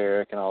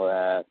Eric and all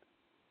that,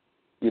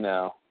 you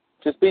know,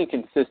 just being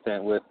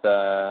consistent with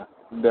their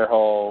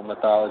whole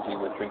mythology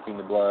with drinking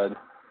the blood.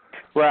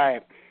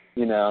 Right.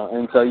 You know,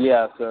 and so,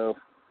 yeah, so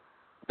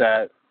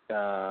that,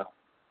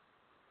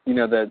 you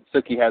know, that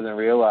Sookie hasn't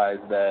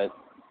realized that,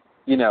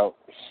 you know,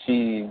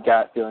 she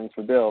got feelings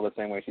for Bill the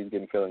same way she's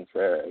getting feelings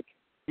for Eric.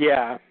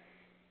 Yeah.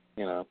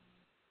 You know.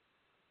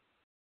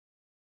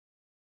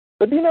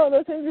 But, you know,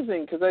 that's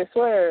interesting because I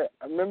swear,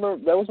 I remember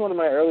that was one of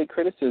my early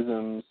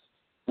criticisms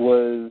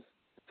was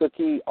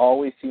Sookie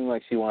always seemed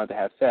like she wanted to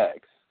have sex.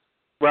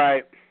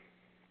 Right.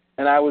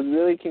 And I was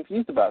really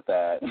confused about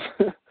that.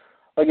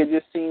 Like, it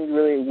just seemed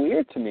really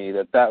weird to me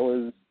that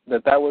was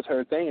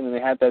her thing. And then they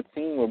had that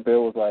scene where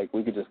Bill was like,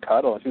 we could just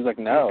cuddle. And she was like,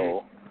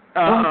 no.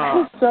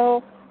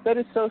 That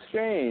is so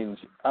strange.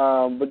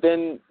 But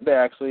then they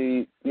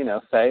actually, you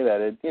know, say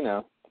that it, you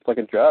know, it's like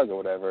a drug or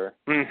whatever.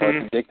 Mm-hmm. Or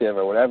it's addictive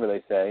or whatever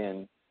they say.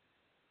 And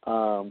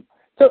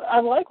so I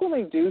like when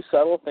they do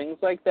subtle things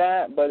like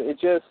that, but it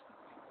just,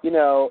 you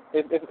know,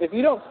 if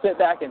you don't sit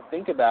back and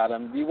think about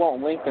them, you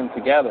won't link them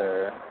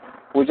together,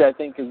 which I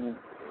think is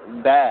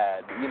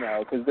bad, you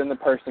know, because then the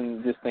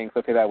person just thinks,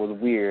 okay, that was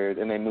weird,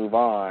 and they move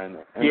on,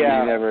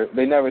 and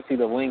they never see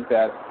the link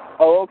that,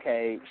 oh,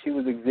 okay, she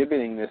was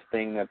exhibiting this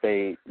thing that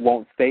they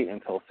won't state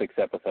until 6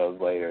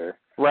 episodes later.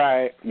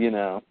 Right. You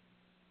know.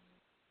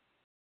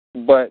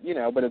 But, you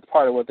know, but it's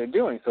part of what they're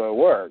doing, so it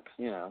works,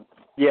 you know.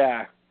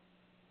 Yeah.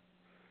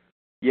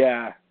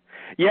 Yeah.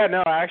 Yeah,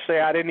 no, actually,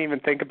 I didn't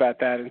even think about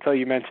that until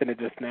you mentioned it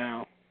just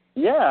now.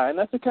 Yeah, and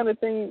that's the kind of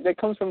thing that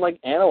comes from, like,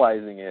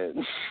 analyzing it.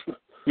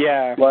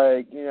 Yeah.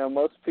 Like, you know,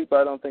 most people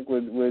I don't think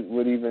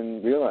would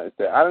even realize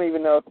that. I don't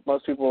even know if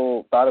most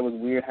people thought it was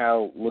weird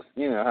how,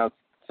 you know, how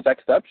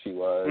sexed up she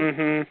was.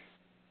 Mm-hmm.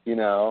 You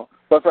know.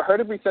 But for her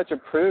to be such a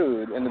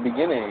prude in the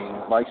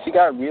beginning, like, she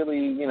got really,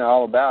 you know,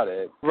 all about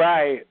it.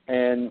 Right.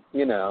 And,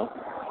 you know.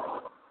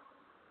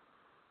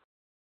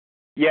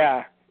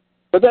 Yeah.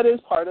 But that is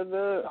part of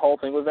the whole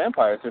thing with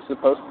vampires. They're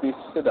supposed to be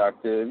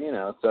seductive, you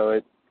know, so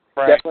it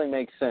definitely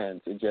makes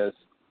sense. It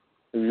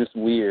was just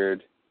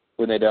weird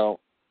when they don't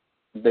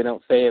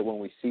say it when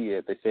we see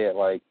it. They say it,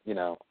 like, you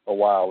know, a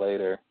while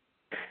later.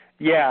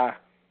 Yeah.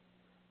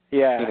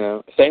 Yeah. You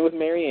know, same with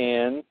Mary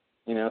Ann,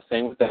 you know,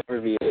 same with that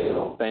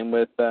reveal, same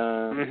with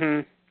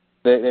mm-hmm.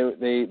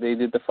 they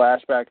did the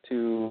flashback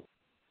to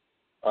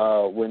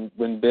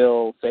when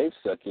Bill saved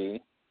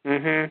Sookie.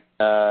 Mm-hmm.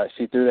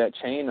 She threw that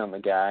chain on the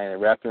guy and it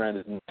wrapped around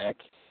his neck.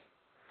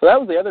 So that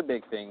was the other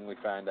big thing we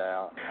found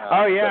out.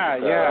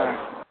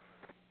 Yeah.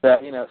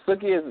 That, you know,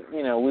 Sookie is,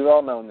 you know, we've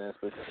all known this,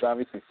 but it's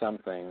obviously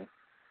something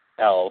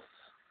else.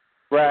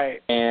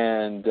 Right.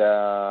 And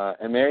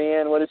Mary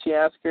Ann, what did she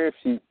ask her? If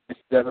she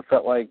ever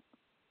felt like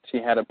she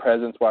had a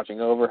presence watching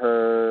over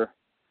her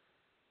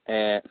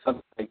and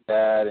something like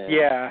that. And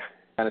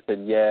kind of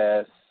said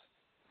yes.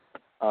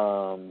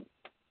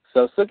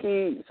 So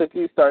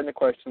Sookie's starting to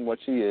question what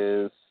she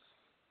is,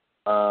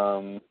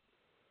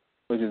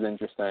 which is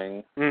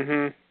interesting.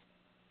 Mhm.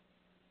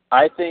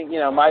 I think, you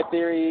know, my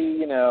theory,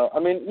 you know, I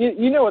mean,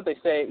 you know what they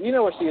say. You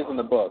know what she is in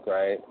the book,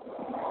 right?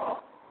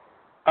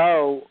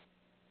 Oh.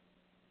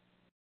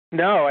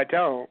 No, I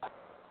don't. Do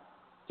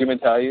you want me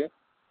to tell you?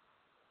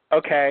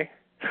 Okay.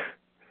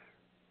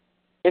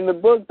 In the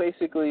book,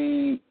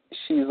 basically,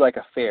 she's like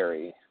a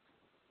fairy.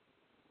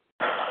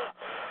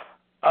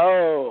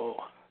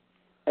 Oh.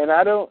 And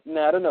I don't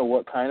know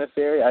what kind of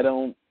fairy. I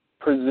don't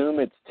presume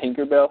it's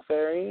Tinkerbell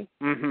fairy,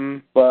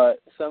 but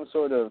some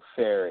sort of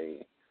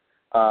fairy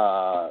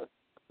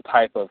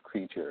type of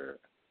creature,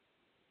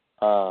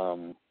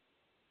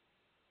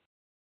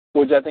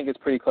 which I think is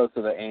pretty close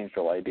to the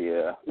angel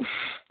idea.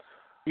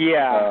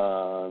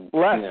 Yeah.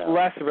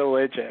 Less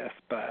religious,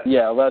 but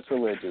yeah, less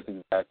religious,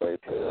 exactly.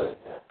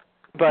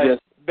 But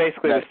just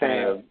basically the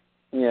same.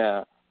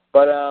 Yeah.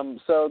 But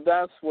so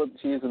that's what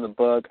she's in the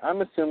book.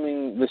 I'm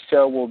assuming the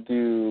show will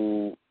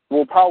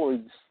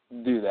probably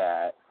do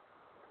that.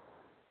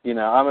 You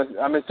know,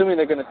 I'm assuming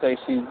they're going to say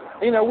she's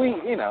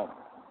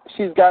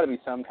got to be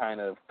some kind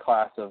of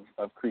class of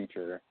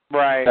creature,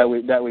 right?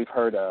 That we've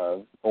heard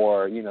of,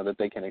 or you know, that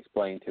they can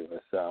explain to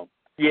us. So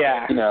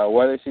yeah, you know,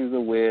 whether she was a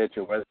witch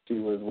or whether she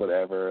was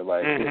whatever,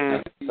 like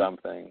it's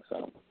something.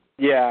 So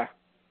yeah,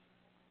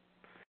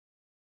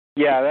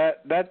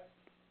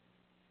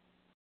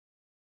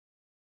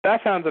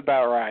 that sounds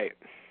about right.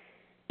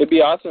 It'd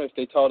be awesome if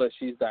they told us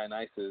she's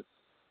Dionysus.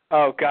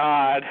 Oh,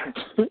 God.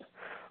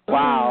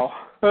 Wow.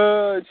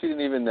 She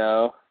didn't even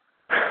know.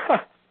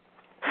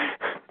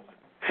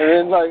 And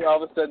then, like,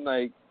 all of a sudden,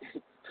 like,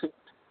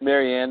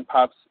 Mary Ann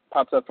pops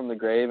up from the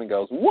grave and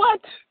goes,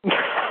 "What?"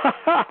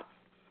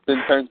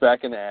 Then turns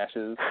back into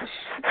ashes.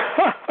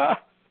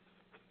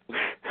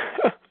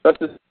 That's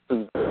just...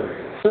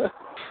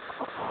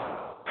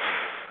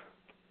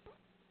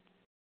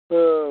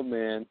 Oh,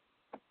 man.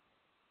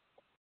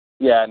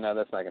 Yeah, no,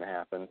 that's not going to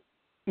happen.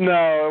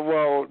 No, it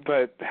won't,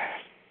 but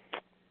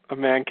a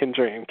man can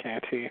dream,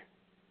 can't he?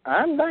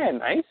 I'm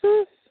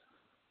Dionysus?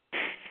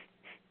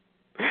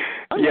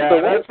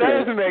 That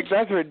doesn't make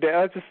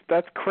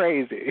that's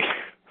crazy.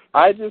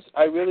 I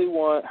really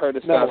want her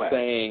to stop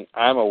saying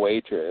I'm a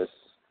waitress.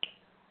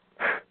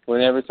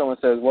 Whenever someone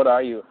says, "What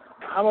are you?"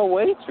 I'm a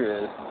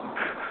waitress.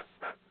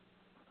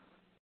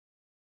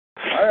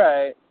 All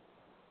right.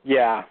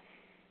 Yeah.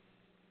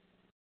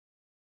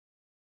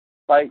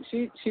 Like,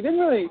 she didn't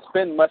really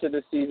spend much of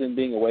this season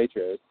being a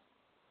waitress.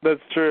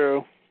 That's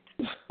true.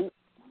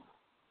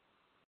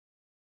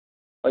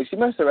 Like, she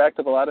must have racked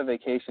up a lot of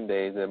vacation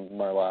days at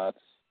Merlotte's.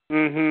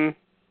 Mhm.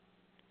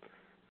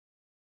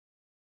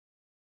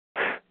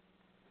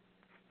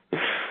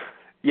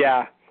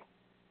 Yeah.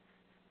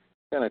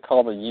 Gonna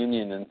call the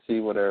union and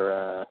see what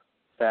her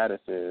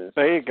status is.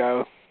 There you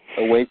go.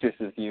 A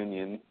waitress's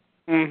union.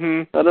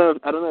 Mhm. I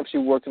don't know if she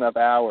worked enough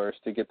hours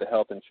to get the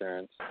health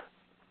insurance.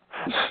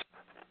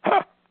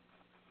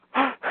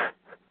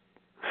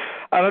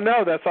 I don't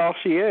know. That's all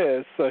she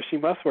is, so she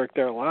must work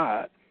there a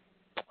lot.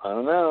 I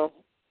don't know.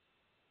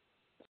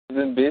 She's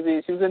been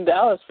busy. She was in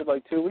Dallas for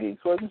like 2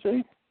 weeks, wasn't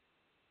she?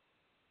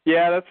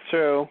 Yeah, that's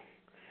true.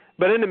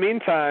 But in the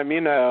meantime,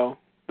 you know,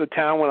 the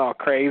town went all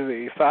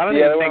crazy. So I don't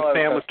Yeah, even think there were a lot of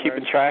Sam was customers.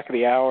 keeping track of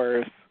the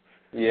hours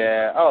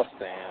Yeah. Oh,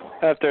 Sam.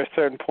 after a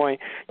certain point.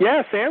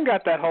 Yeah, Sam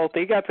got that whole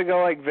thing. He got to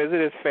go, like,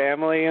 visit his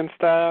family and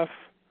stuff.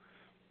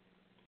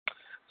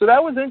 So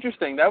that was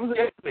interesting. That was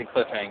a big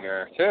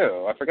cliffhanger,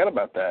 too. I forgot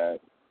about that.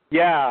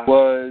 Yeah.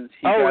 Was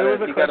he it got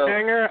was a he got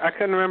cliffhanger? I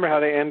couldn't remember how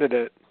they ended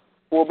it.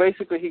 Well,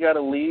 basically, he got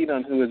a lead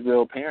on who his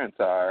real parents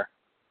are.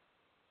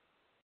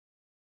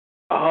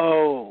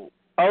 Oh,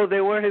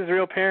 they were his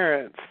real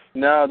parents.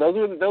 No, those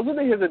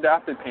were his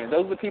adopted parents.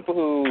 Those were the people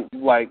who,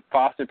 like,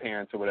 foster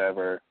parents or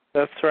whatever.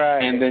 That's right.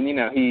 And then, you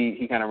know,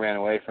 he kind of ran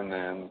away from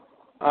them.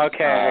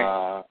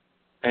 Okay.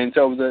 And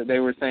so they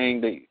were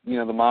saying that, you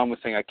know, the mom was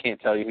saying, I can't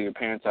tell you who your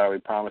parents are, we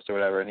promised or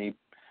whatever. And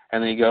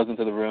then he goes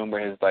into the room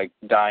where his, like,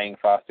 dying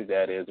foster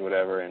dad is or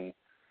whatever, and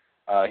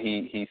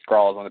he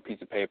scrawls on a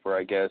piece of paper,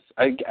 I guess.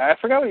 I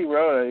forgot what he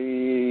wrote.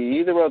 He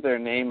either wrote their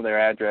name or their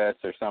address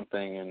or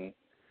something, and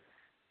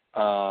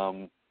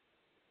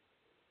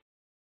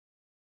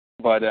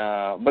but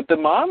the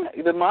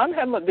mom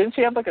had, didn't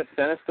she have like a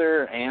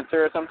sinister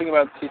answer or something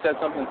about, she said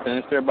something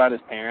sinister about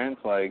his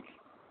parents, like,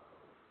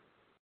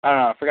 I don't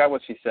know, I forgot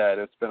what she said.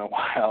 It's been a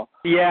while.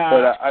 Yeah,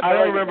 but I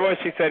don't remember what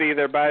she said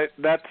either, but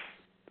that's...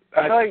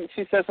 I feel like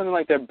she said something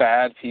like they're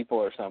bad people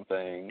or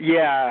something.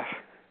 Yeah.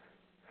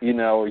 You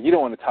know, or you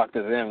don't want to talk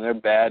to them, they're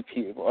bad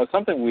people, or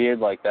something weird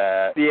like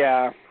that.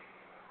 Yeah.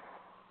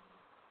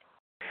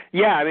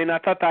 Yeah, I mean, I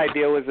thought the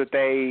idea was that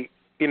they,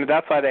 you know,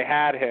 that's why they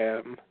had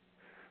him,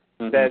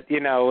 that, you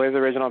know, his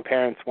original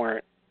parents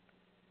weren't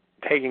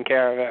taking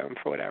care of him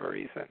for whatever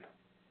reason.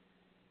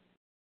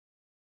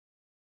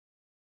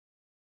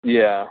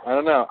 Yeah, I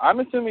don't know.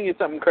 I'm assuming it's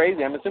something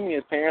crazy. I'm assuming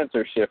his parents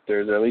are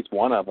shifters, or at least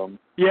one of them.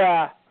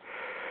 Yeah.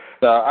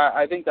 So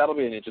I think that'll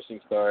be an interesting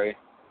story.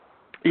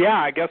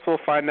 Yeah, I guess we'll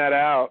find that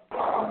out.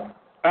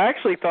 I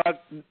actually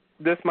thought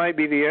this might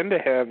be the end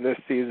of him this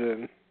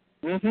season.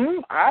 He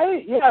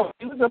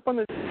was up on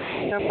the...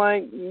 I'm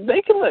like,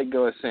 they can let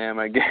go of Sam,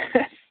 I guess.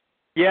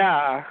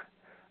 Yeah.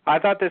 I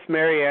thought this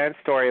Mary Ann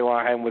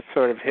storyline was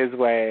sort of his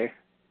way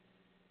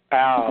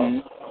out.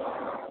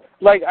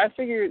 Mm-hmm. Like, I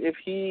figured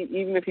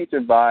even if he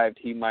survived,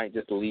 he might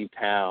just leave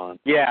town.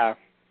 Yeah.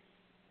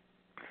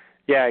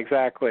 Yeah,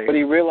 exactly. But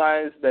he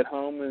realized that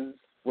home is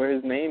where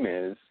his name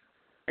is.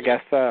 I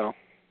guess so.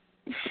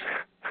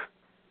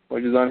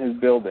 Which is on his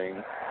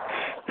building.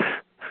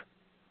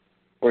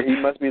 Where he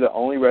must be the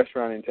only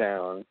restaurant in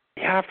town.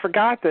 Yeah, I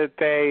forgot that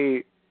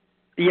they...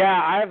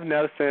 Yeah, I have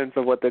no sense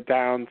of what the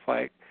town's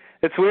like.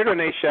 It's weird when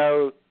they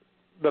show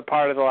the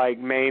part of the, like,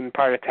 main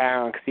part of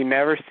town, because you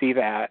never see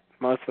that.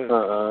 Most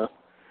of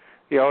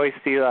you always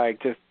see,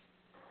 like, just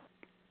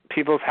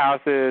people's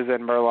houses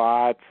and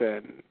Merlotte's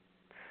and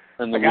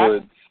the like,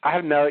 woods. I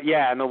have no...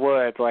 Yeah, in the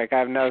woods. Like, I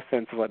have no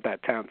sense of what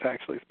that town's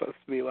actually supposed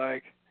to be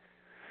like.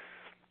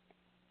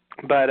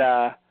 But,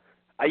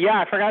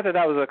 yeah, I forgot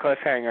that was a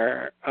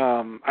cliffhanger.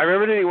 I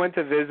remember that he went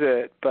to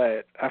visit,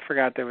 but I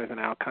forgot there was an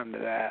outcome to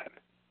that.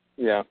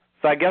 Yeah.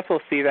 So I guess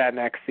we'll see that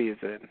next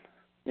season.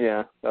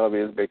 Yeah, that'll be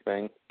his big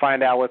thing.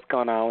 Find out what's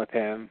going on with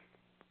him.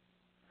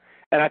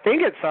 And I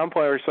think at some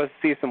point we're supposed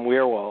to see some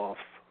werewolves.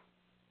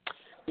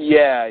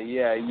 Yeah.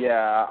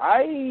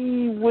 I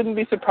wouldn't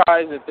be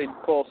surprised if they'd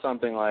pull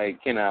something like,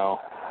 you know,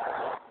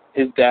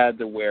 his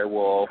dad's a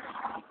werewolf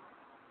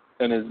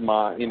and his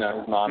mom, you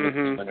know, his mom is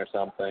human or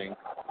something.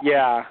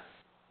 Yeah.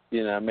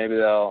 You know, maybe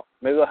they'll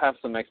have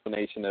some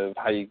explanation of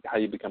how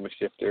you become a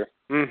shifter.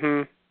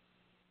 Mhm.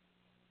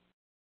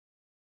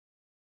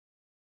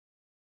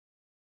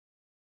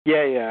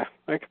 Yeah,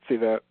 I could see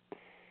that.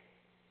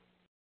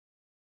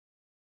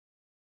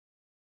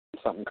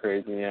 Something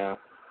crazy, yeah.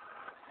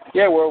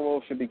 Yeah,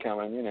 werewolves should be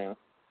coming, you know.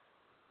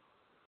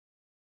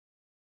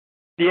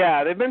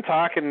 Yeah, they've been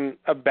talking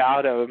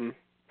about him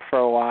for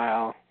a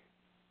while.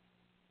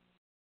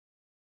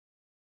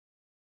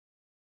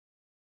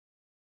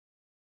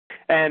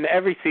 And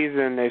every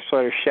season they've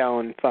sort of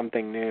shown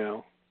something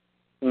new.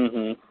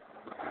 Mhm.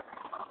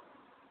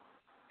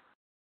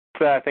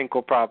 So I think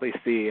we'll probably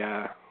see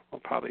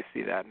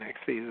that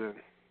next season.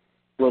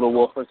 Little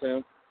wolf or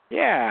two?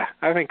 Yeah,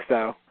 I think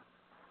so.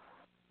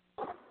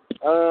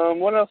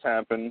 What else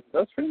happened?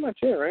 That's pretty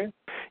much it, right?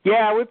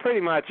 Yeah, we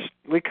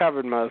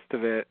covered most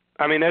of it.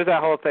 I mean, there's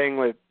that whole thing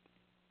with,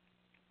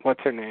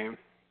 what's her name?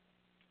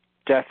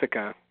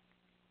 Jessica.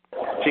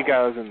 She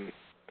goes and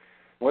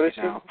What is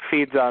she?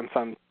 feeds on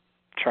some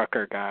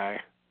trucker guy.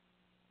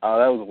 Oh,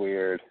 that was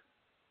weird.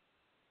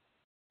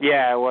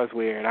 Yeah, it was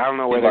weird. I don't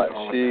know where they're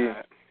going with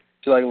that.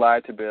 She like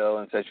lied to Bill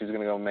and said she was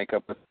gonna go make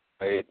up with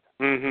weight.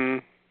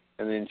 Mhm.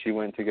 And then she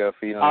went to go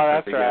feed on Oh, the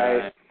that's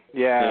right. guy.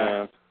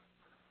 Yeah.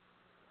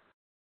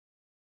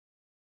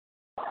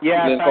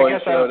 Yeah, Then so I Corey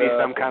guess that would be showed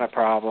up. some kind of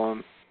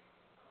problem.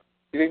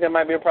 You think that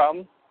might be a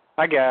problem?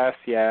 I guess,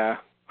 yeah.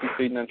 He's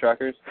feeding on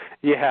truckers?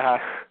 Yeah.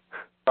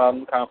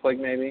 Problem,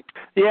 conflict maybe?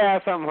 Yeah,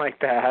 something like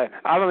that.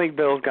 I don't think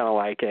Bill's going to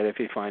like it if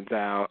he finds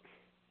out.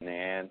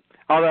 Man.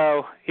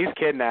 Although, he's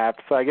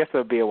kidnapped, so I guess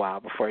it'll be a while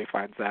before he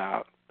finds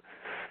out.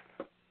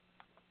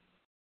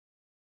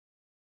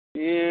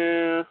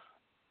 Yeah.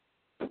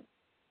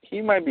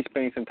 He might be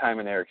spending some time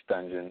in Eric's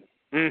dungeon.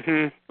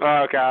 Mhm.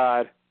 Oh,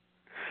 God.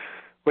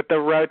 With the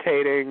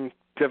rotating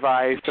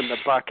device and the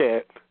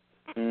bucket.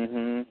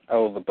 Mhm.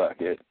 Oh, the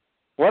bucket.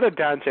 What a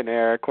dungeon,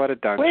 Eric. What a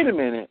dungeon. Wait a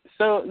minute.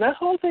 So that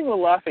whole thing with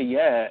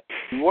Lafayette,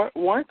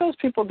 weren't those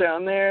people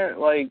down there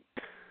like?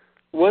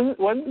 Weren't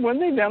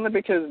they down there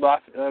because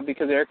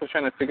Eric was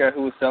trying to figure out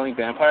who was selling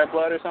vampire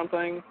blood or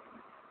something?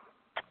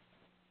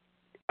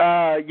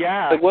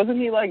 Yeah. Like, wasn't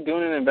he like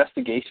doing an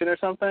investigation or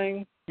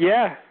something?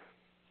 Yeah.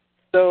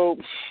 So,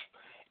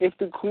 if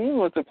the Queen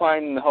was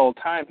supplying the whole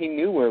time, he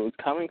knew where it was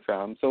coming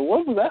from. So,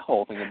 what was that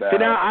whole thing about? So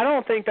now, I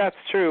don't think that's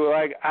true.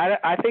 Like,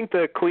 I think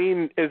the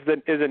Queen is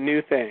a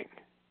new thing.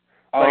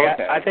 Oh, Like,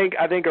 okay.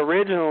 I think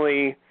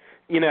originally,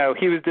 he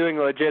was doing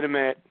a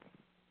legitimate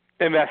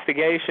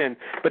investigation,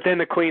 but then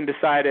the Queen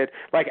decided,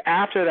 like,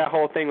 after that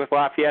whole thing with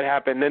Lafayette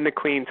happened, then the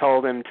Queen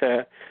told him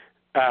to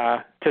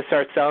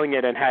start selling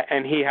it,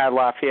 and he had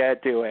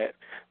Lafayette do it.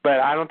 But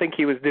I don't think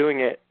he was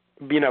doing it,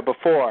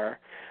 before.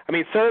 I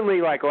mean,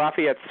 certainly, like,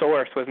 Lafayette's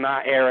source was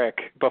not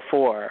Eric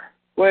before.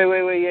 Wait,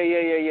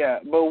 yeah.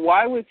 But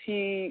why was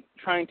he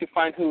trying to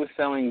find who was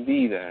selling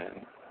V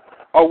then?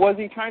 Or was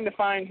he trying to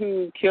find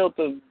who killed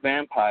the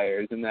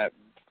vampires in that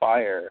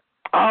fire?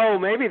 Oh,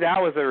 maybe that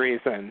was the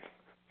reason.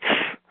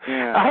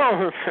 Yeah. I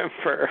don't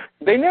remember.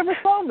 They never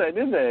solved that,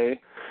 did they?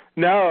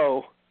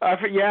 No. I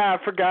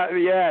forgot.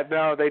 Yeah,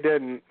 no, they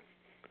didn't.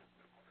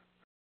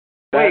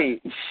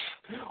 Wait.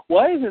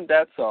 Why isn't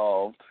that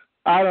solved?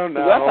 I don't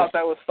know. 'Cause I thought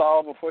that was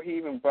solved before he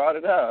even brought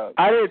it up.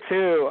 I did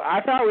too.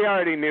 I thought we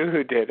already knew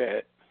who did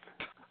it.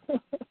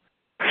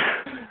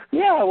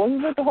 Yeah,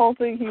 wasn't that the whole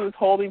thing? He was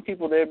holding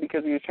people there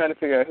because he was trying to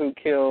figure out who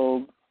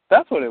killed.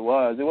 That's what it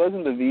was. It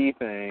wasn't the V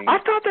thing. I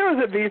thought there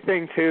was a V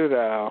thing too,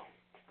 though.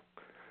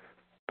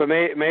 But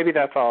maybe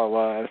that's all it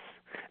was.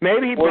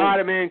 Maybe he brought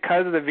him in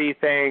because of the V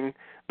thing,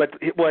 but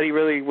what he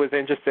really was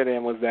interested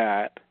in was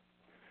that.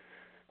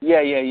 Yeah.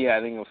 I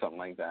think it was something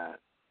like that,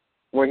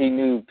 where he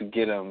knew to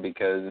get him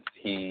because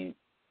he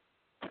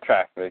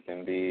trafficked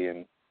and V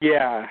and.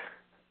 Yeah.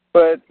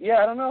 But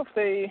yeah, I don't know if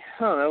they.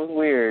 That was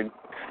weird.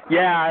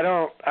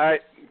 Yeah,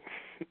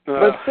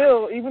 But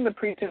still, even the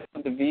pretense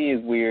of the V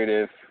is weird.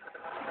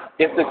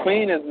 If the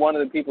Queen is one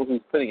of the people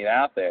who's putting it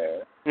out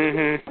there,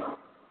 Mhm.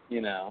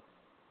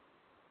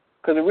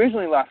 Because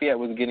originally Lafayette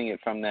was getting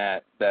it from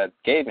that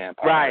gay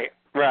vampire.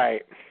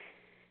 Right.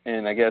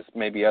 And I guess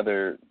maybe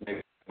other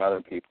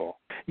people.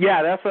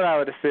 Yeah, that's what I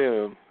would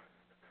assume.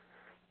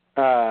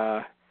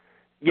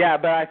 Yeah,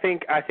 but I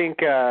think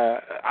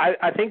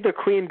the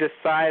Queen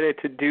decided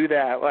to do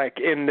that, like,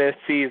 in this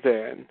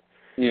season.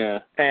 Yeah.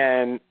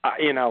 And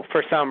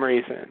for some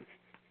reason.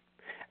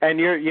 And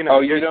you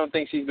don't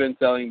think she's been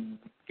selling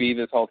V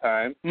this whole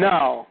time?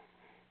 No,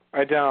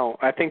 I don't.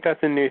 I think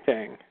that's a new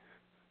thing.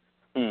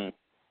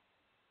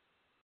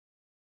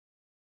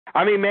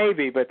 I mean,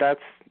 maybe, but I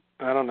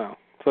don't know.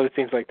 That's what it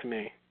seems like to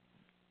me.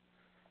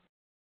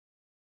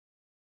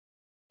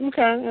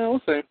 Okay, yeah,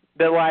 we'll see.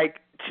 That, like,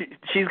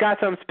 she's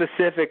got some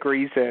specific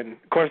reason.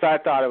 Of course, I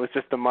thought it was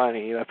just the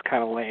money. That's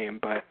kind of lame,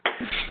 but,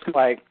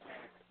 like,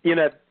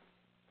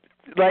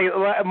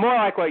 like more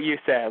like what you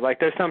said. Like,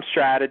 there's some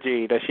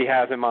strategy that she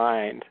has in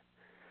mind.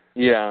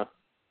 Yeah.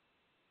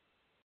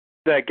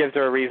 That gives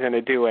her a reason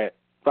to do it,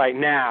 like,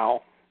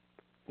 now,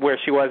 where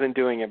she wasn't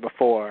doing it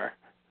before.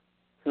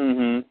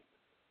 Mhm.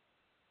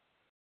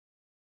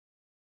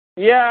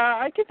 Yeah,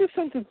 I get the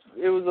sense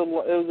it was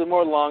a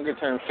more longer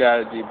term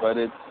strategy, but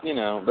it's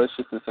that's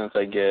just the sense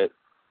I get.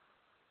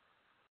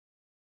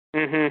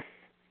 Mhm.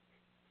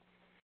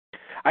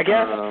 I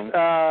guess.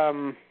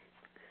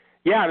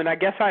 Yeah, I mean, I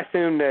guess I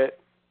assume that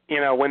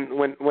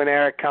when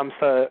Eric comes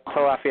to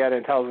Lafayette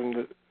and tells him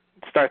to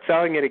start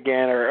selling it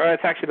again, or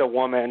it's actually the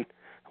woman,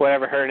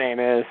 whatever her name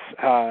is.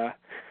 I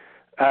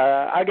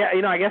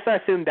guess I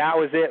assumed that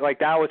was it. Like,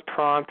 that was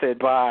prompted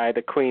by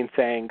the Queen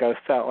saying, "Go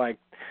sell." Like,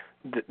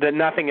 that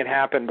nothing had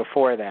happened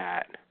before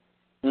that.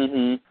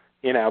 Mhm.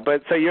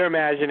 But so you're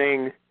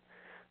imagining.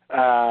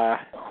 I'm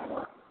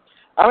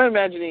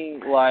imagining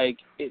like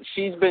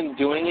she's been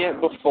doing it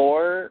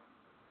before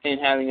and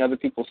having other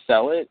people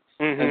sell it,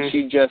 and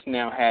she just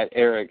now had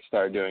Eric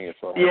start doing it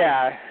for her.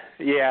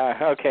 Yeah,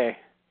 okay.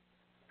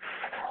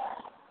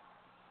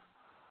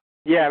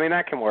 Yeah, I mean,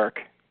 that can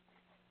work.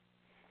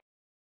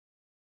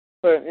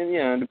 But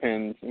it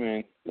depends. I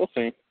mean, we'll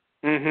see.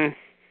 Mhm.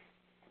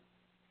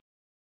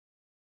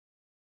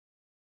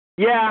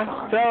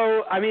 Yeah.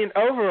 So I mean,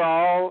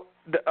 overall,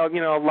 a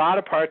lot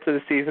of parts of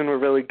the season were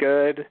really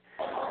good,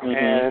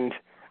 and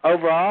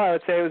overall, I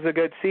would say it was a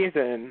good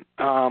season.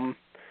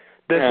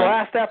 This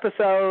last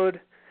episode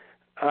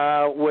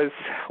was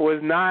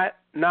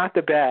not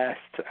the best.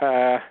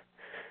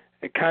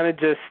 It kind of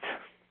just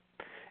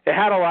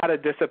had a lot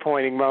of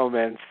disappointing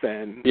moments,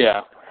 and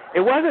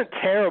it wasn't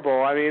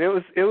terrible. I mean,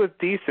 it was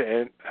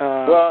decent.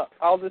 Well,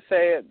 I'll just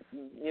say it.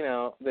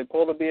 They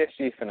pulled a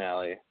BSG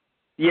finale.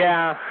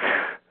 Yeah,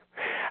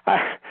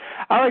 I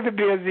like the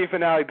BSG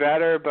finale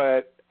better,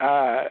 but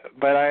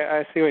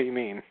I see what you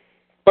mean.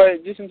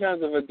 But just in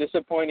terms of a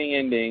disappointing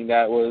ending,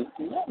 that was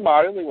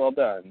moderately well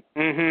done.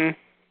 Mhm.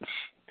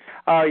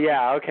 Oh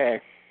yeah.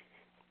 Okay.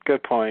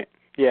 Good point.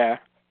 Yeah.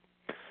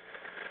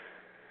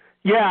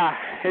 Yeah.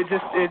 It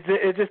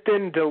just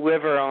didn't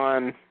deliver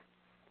on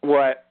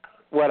what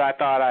I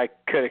thought I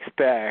could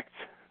expect.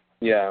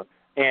 Yeah.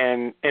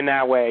 And in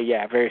that way,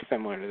 yeah, very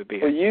similar to the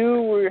BSG. Well,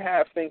 you were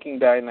half thinking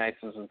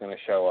Dionysus was going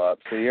to show up,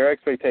 so your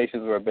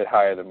expectations were a bit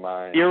higher than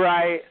mine. You're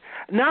right.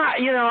 I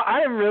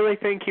didn't really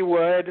think he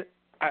would.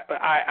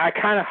 I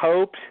kind of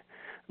hoped,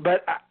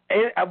 but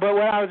what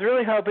I was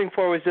really hoping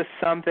for was just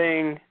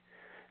something.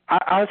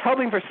 I was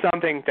hoping for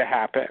something to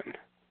happen.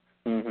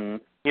 Mhm.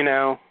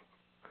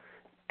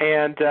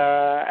 And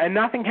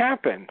nothing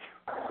happened.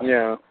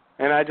 Yeah.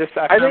 And I think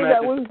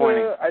that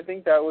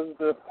was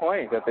the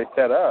point that they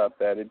set up,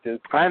 that it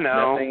just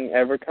nothing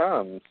ever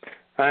comes.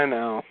 I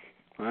know.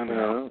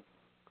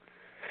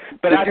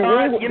 But did I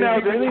thought, this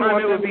time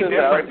it would be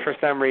different for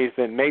some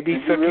reason. Maybe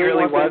Sookie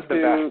really was the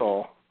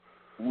vessel.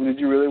 Did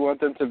you really want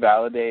them to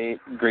validate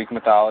Greek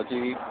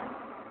mythology?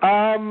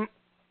 No,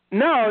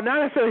 not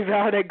necessarily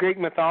validate Greek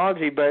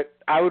mythology, but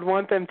I would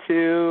want them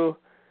to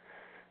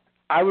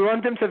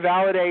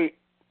validate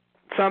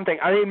something.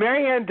 I mean,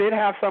 Marianne did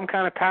have some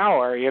kind of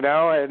power,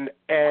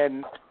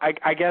 and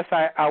I guess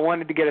I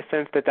wanted to get a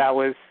sense that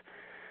was,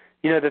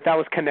 that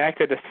was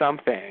connected to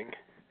something.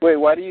 Wait,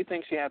 why do you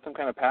think she had some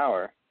kind of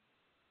power?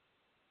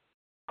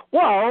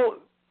 Well,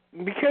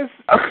 because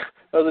that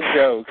was a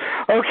joke.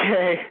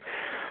 Okay.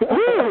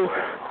 Woo.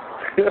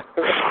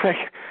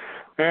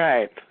 All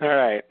right.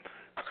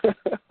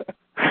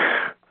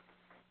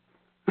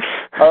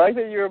 I like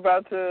that you're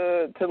about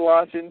to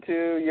launch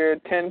into your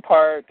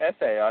 10-part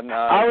essay on.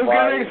 I was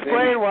going to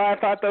explain why I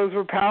thought those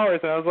were powers,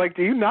 and I was like,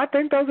 "Do you not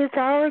think those are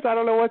powers? I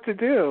don't know what to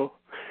do."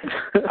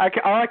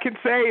 All I can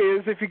say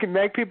is, if you can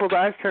make people's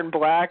eyes turn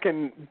black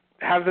and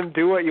have them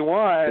do what you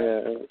want,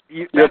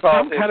 that's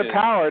some kind of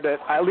power that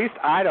at least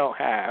I don't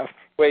have.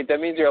 Wait, that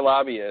means you're a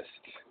lobbyist.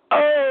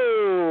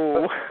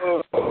 Oh!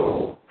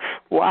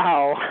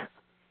 Wow.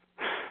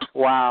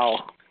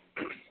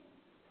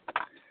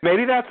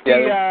 Maybe that's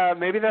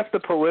the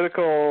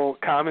political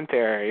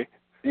commentary.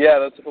 Yeah,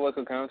 that's the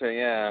political commentary.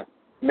 Yeah,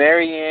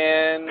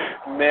 Marianne,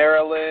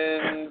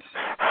 Maryland,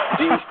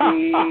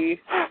 DC.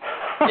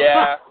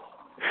 Yeah.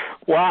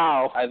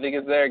 Wow. I think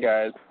it's there,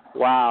 guys.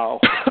 Wow.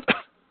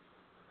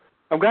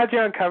 I'm glad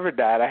you uncovered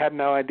that. I had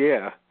no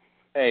idea.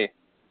 Hey,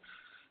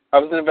 I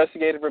was an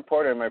investigative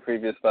reporter in my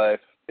previous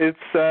life. It's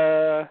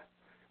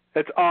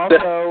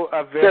also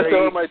a very.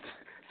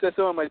 That's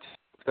on my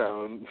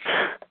tombstone.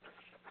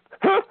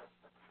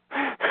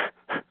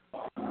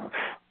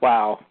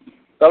 Wow.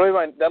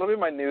 That'll be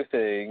my new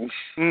thing.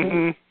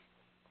 Mhm.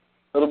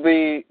 It'll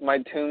be my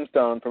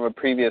tombstone from a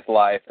previous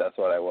life. That's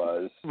what I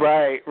was.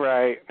 Right.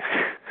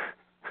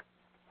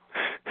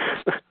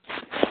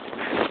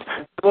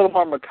 A little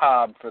more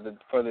macabre for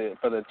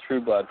the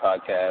True Blood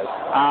podcast.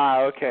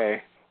 Ah,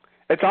 okay.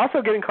 It's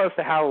also getting close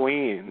to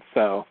Halloween,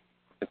 so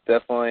it's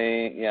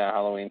definitely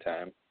Halloween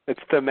time.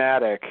 It's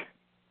thematic.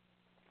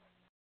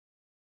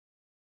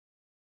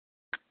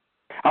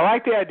 I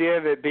like the idea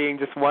of it being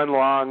just one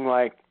long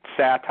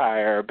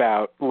satire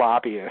about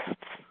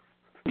lobbyists.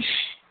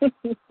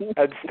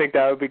 I just think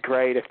that would be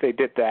great if they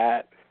did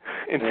that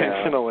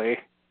intentionally.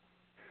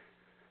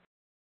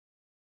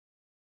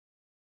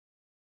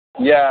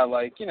 Yeah,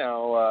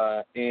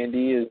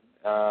 Andy is,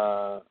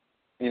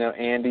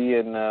 Andy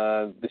and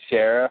the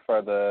sheriff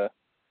are the,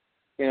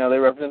 they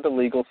represent the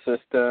legal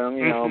system,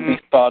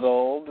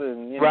 befuddled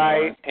and,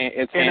 right.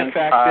 It's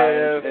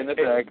ineffective,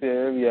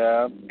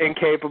 yeah.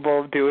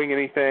 Incapable of doing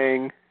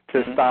anything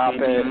to stop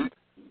it.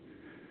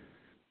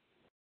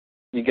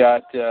 You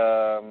got,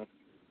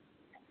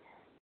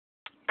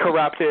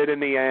 corrupted in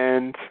the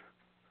end.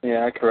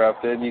 Yeah,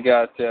 corrupted. You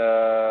got,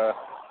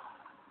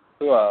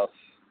 who else?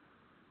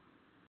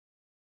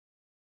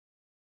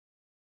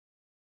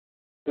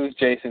 Who's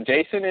Jason?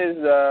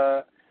 Jason's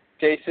the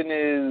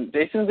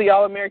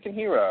all-American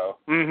hero.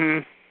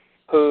 Mhm.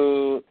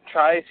 Who,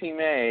 try as he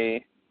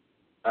may,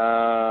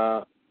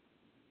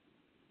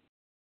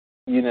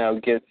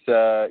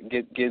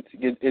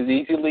 is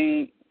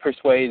easily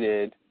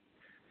persuaded,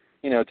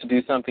 to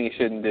do something he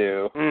shouldn't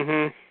do.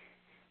 Mhm.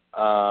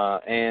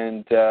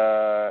 And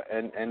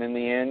in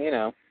the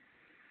end,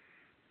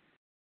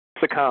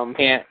 succumbs.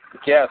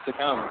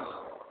 Succumbs.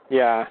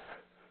 Yeah.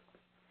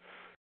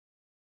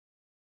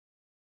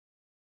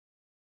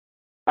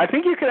 I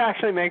think you could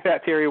actually make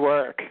that theory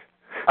work.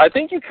 I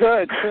think you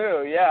could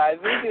too. Yeah, I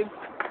think it's.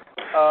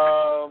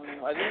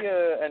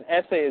 An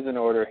essay is in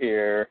order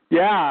here.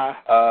 Yeah.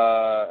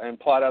 And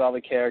plot out all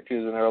the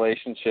characters and their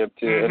relationship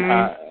to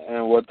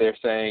and what they're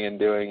saying and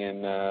doing,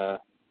 and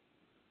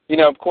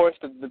of course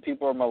the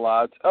people are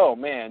mulattoes. Oh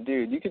man,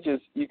 dude, you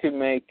could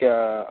make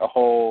a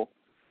whole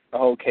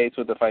case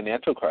with the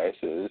financial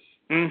crisis.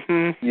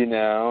 Mm-hmm.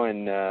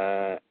 And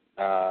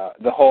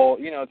the whole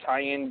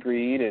tie-in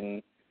greed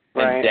and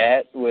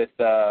debt with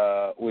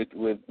their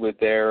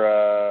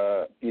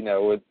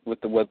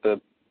what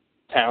the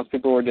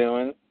townspeople were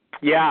doing.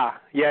 Yeah.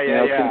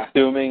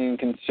 Consuming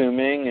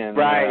and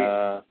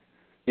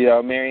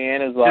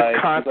Marianne is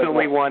just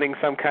constantly wanting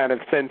some kind of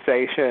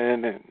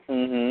sensation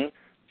and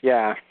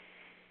yeah.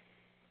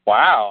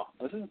 Wow,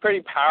 this is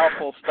pretty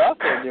powerful stuff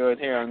they're doing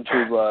here on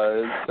True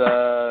Blood.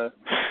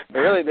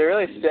 They're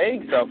really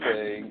saying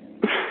something.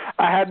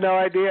 I had no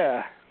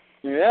idea.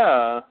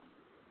 Yeah.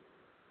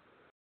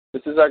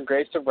 This is our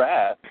Grapes of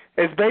Wrath.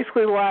 It's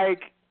basically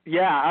like,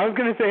 I was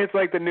going to say it's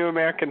like the new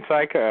American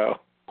Psycho.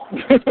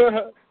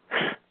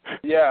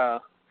 Yeah.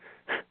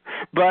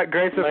 But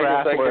Grapes of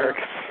Wrath works.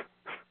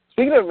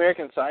 Speaking of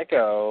American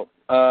Psycho,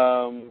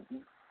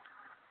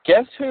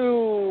 guess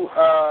who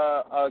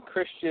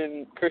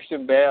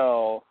Christian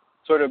Bale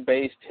sort of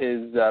based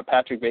his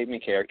Patrick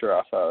Bateman character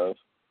off of?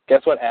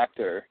 Guess what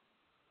actor?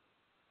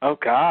 Oh,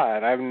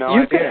 God, I have no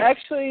idea. You could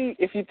actually,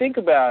 if you think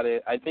about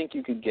it, I think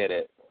you could get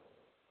it.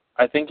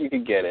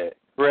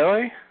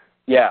 Really?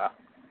 Yeah.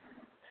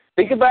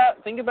 Think about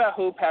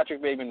who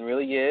Patrick Bateman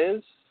really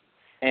is,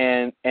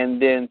 and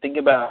then think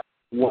about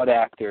what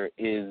actor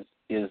is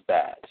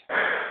that.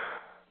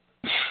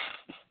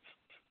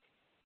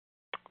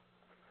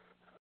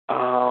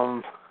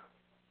 And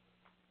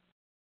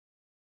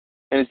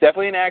it's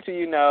definitely an actor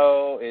you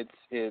know.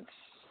 It's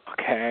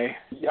okay.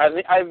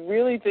 I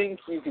really think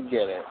you could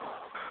get it.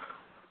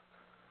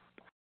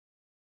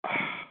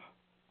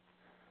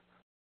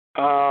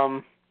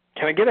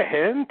 Can I get a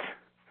hint?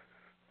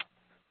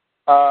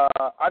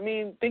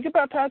 Think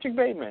about Patrick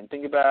Bateman.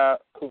 Think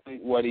about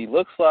what he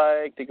looks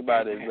like. Think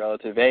about his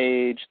relative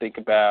age. Think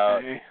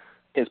about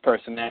his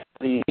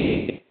personality.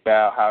 Think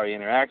about how he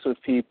interacts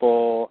with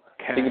people.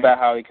 Okay. Think about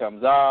how he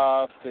comes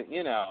off.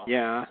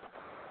 Yeah.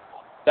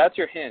 That's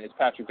your hint. It's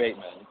Patrick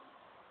Bateman.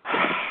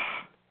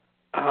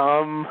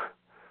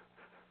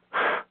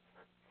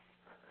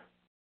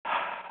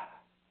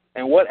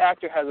 And what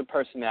actor has a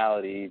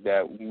personality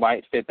that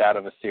might fit that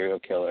of a serial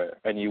killer,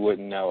 and you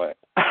wouldn't know it?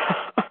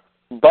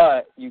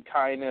 But you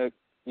kind of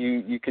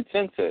you could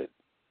sense it.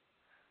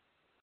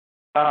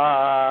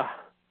 I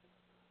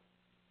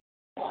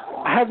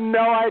have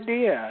no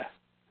idea.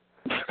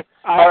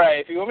 All right,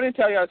 if you want me to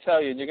tell you, I'll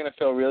tell you, and you're going to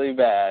feel really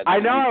bad. I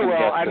know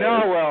I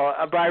will,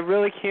 but I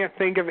really can't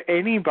think of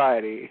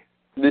anybody.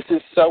 This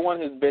is someone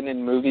who's been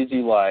in movies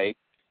you like.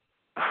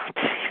 Oh,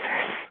 Jesus.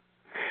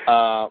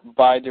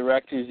 By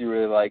directors you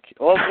really like.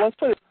 Well, let's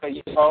put it this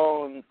way. You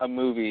own a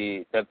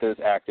movie that this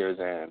actor is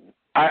in.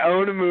 I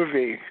own a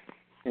movie.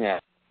 Yeah.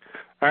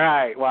 All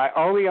right. Well, I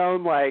only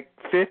own like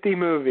 50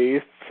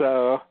 movies,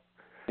 so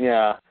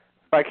yeah.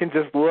 If I can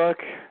just look.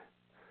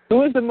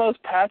 Who is the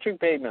most Patrick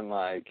Bateman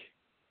like?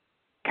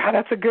 God,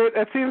 that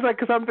seems like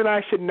something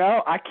I should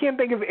know. I can't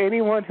think of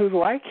anyone who's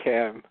like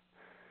him.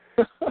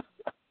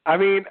 I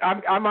mean,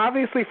 I'm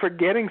obviously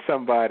forgetting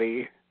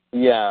somebody.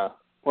 Yeah.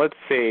 Let's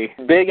see.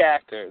 Big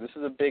actor. This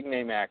is a big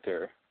name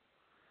actor.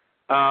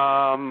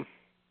 Damn.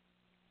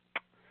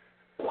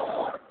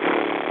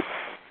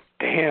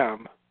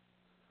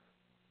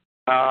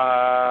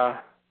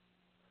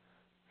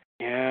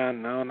 Yeah,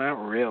 no, not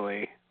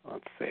really.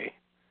 Let's see.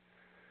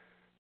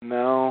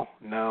 No.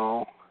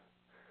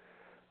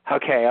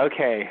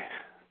 Okay.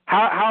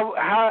 How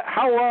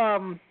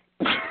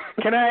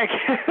can I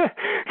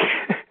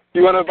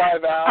You want to buy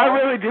Val? I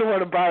really do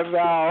want to buy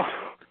Val.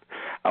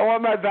 I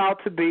want my Val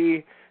to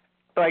be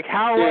like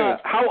how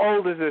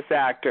old is this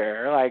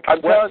actor? Like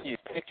I'm telling you,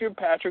 picture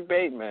Patrick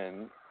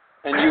Bateman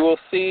and you will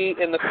see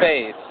in the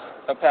face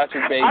of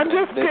Patrick Bateman. I'm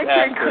just picturing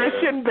actor.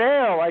 Christian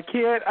Bale. I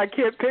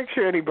can't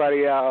picture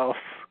anybody else.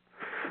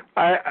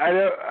 I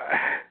don't.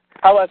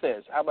 How about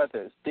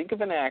this? Think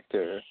of an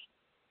actor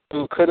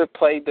who could have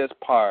played this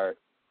part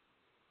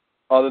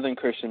other than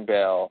Christian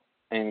Bale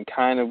and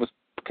kind of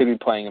could be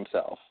playing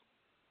himself.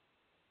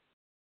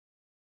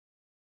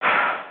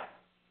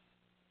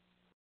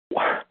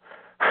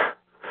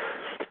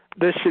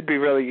 This should be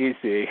really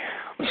easy.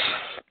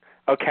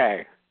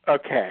 Okay.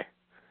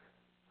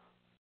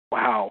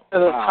 Wow. They're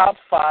the top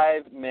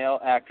 5 male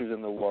actors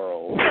in the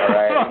world. All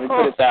right, let me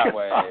put it that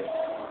way.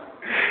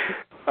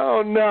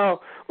 Oh no.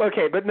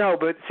 Okay, but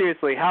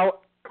seriously, how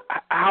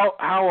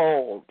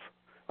old?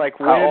 Like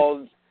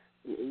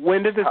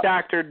when did this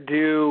actor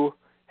do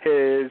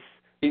his?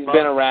 He's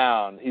been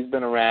around. He's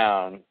been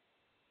around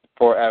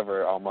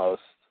forever,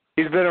 almost.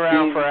 He's been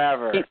around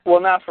forever.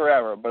 Well, not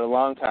forever, but a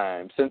long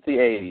time, since the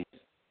 80s.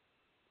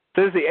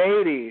 Since the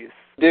 80s.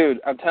 Dude,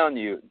 I'm telling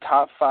you,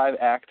 top 5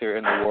 actor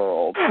in the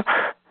world.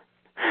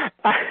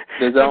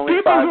 There's The only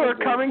people 5 who are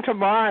movies. coming to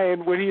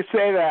mind when you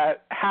say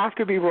that have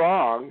to be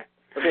wrong.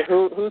 Okay,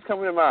 who's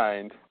coming to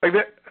mind? Like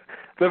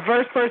the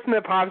first person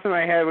that pops in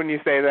my head when you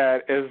say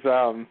that is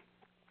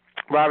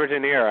Robert De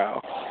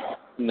Niro,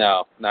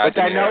 No, not which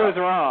De I know Niro. is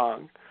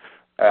wrong.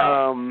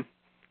 Oh.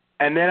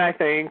 And then I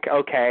think,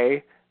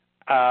 okay,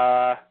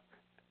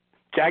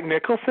 Jack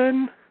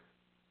Nicholson?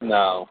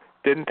 No.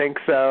 Didn't think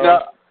so.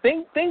 No,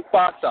 think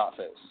box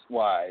office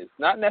wise,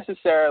 not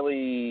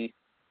necessarily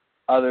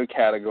other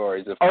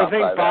categories of top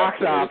think 5 box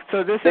actors. office.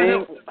 So this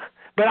Think- isn't.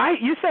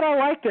 But you said I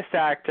like this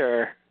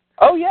actor.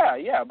 Oh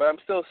yeah, but I'm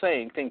still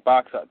saying think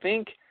box office.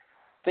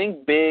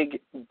 Think big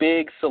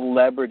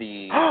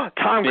celebrity.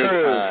 Tom big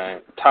Cruise.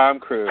 time. Tom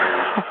Cruise.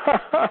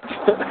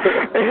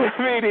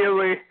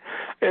 It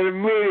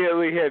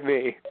immediately hit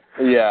me.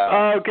 Yeah.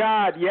 Oh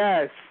God,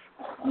 yes.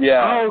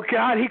 Yeah. Oh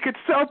God, he could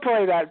so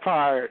play that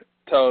part.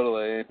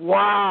 Totally.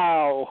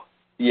 Wow.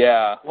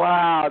 Yeah.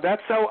 Wow,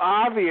 that's so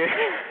obvious.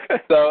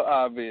 So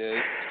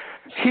obvious.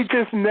 He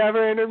just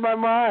never entered my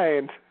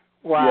mind.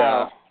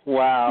 Wow. Yeah.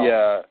 Wow.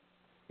 Yeah.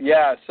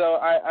 Yeah, so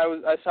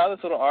I saw this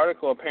little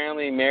article.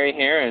 Apparently, Mary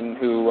Herron,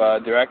 who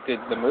directed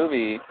the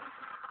movie,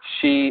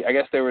 I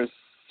guess there was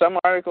some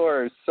article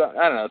or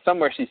I don't know,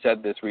 somewhere she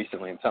said this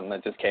recently, something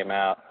that just came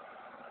out,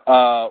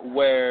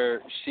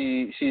 where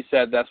she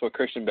said that's what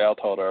Christian Bale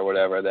told her or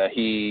whatever, that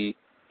he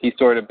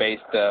sort of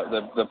based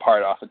the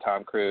part off of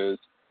Tom Cruise.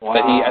 Wow.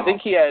 That I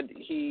think he had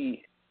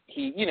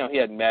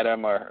met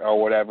him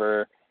or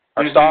whatever,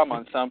 or saw him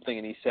on something,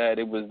 and he said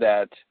it was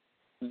that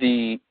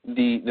the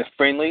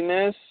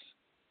friendliness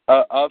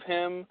of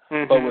him,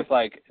 but with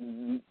like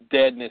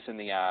deadness in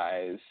the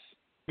eyes.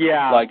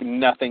 Yeah. Like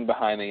nothing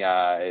behind the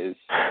eyes.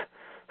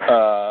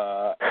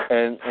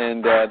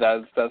 And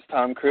that's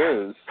Tom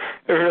Cruise.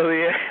 It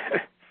really is.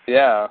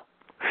 Yeah.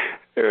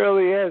 It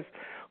really is.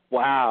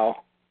 Wow.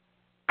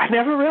 I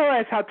never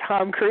realized how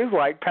Tom Cruise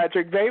like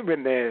Patrick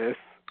Bateman is.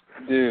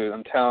 Dude,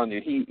 I'm telling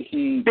you,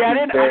 he. Yeah, I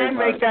didn't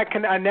much make that.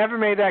 I never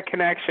made that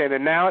connection,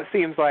 and now it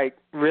seems like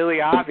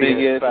really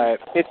obvious. But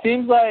it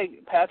seems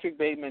like Patrick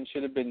Bateman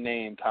should have been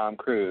named Tom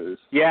Cruise.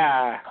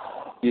 yeah,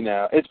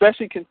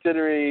 Especially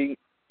considering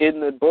in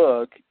the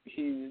book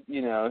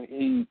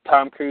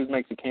Tom Cruise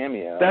makes a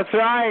cameo. that's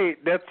right.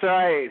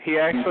 He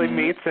actually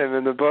meets him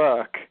in the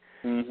book,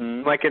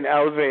 like an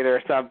elevator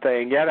or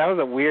something. Yeah, that was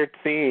a weird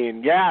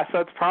scene. Yeah, so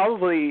it's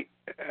probably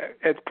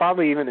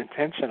even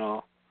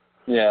intentional.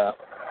 Yeah.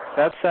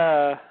 That's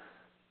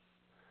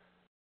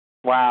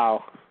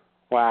wow.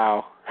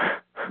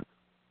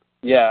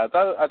 Yeah, I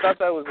thought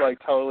that was like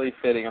totally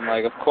fitting. I'm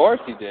like, of course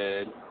he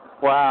did.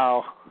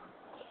 Wow.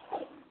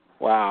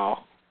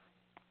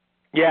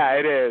 Yeah,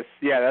 it is.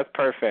 Yeah, that's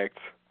perfect.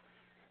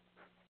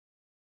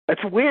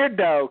 It's weird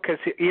though, because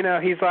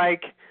he's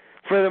like,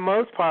 for the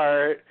most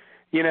part,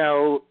 he's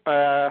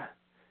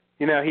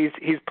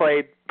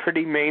played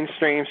pretty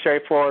mainstream,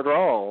 straightforward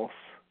roles.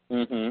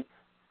 And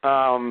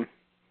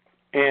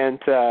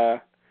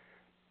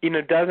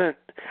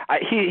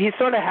he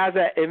sort of has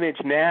that image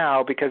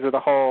now because of the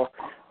whole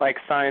like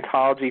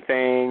Scientology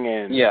thing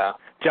and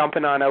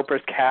jumping on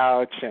Oprah's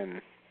couch,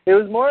 and it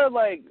was more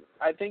like,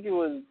 I think it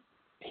was,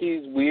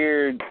 he's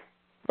weird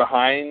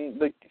behind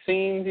the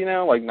scenes,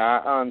 like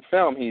not on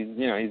film. He's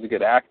a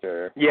good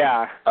actor.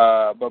 Yeah.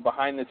 But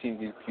behind the scenes,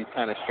 he's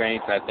kind of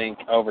strange. And I think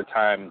over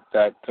time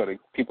that sort of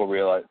people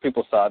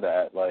saw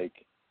that, like.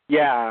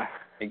 Yeah.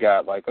 It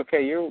got like,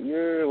 okay,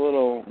 you're a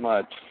little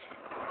much.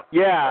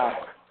 Yeah.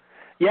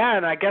 Yeah,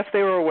 and I guess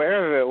they were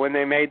aware of it when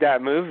they made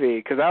that movie,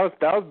 because that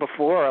was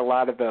before a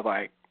lot of the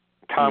like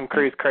Tom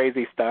Cruise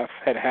crazy stuff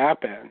had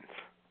happened.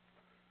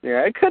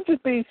 Yeah, it could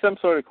just be some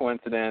sort of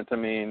coincidence. I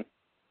mean,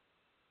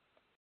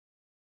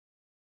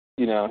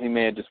 he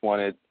may have just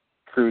wanted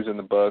Cruise in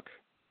the book.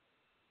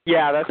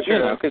 Yeah, that's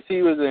true. Because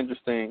he was an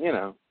interesting,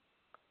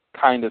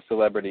 kind of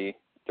celebrity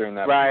during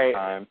that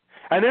time.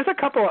 And there's a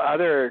couple of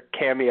other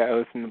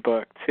cameos in the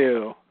book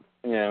too.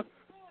 Yeah.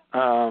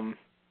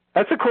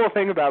 That's the cool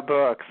thing about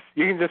books.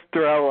 You can just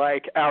throw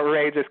like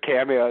outrageous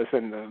cameos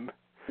in them,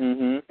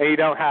 and you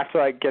don't have to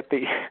like get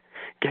the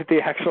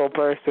actual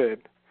person.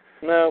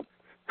 No.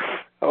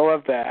 I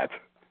love that.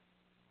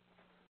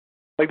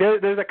 Like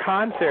there's a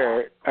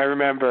concert I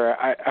remember.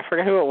 I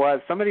forget who it was.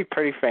 Somebody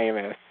pretty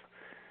famous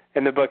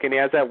in the book, and he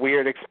has that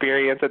weird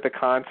experience at the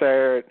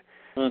concert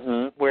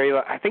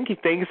where I think he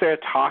thinks they're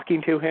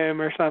talking to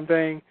him or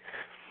something,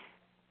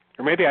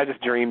 or maybe I just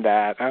dreamed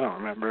that. I don't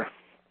remember.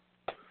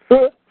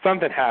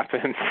 Something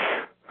happens.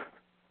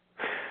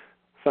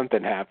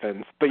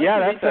 But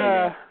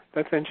yeah,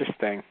 that's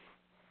interesting.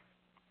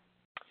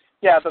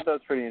 Yeah, I thought that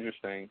was pretty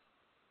interesting.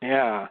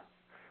 Yeah.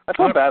 I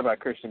feel bad about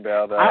Christian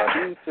Bale though.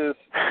 He's just.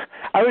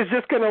 I was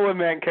just gonna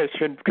lament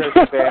Christian Bale.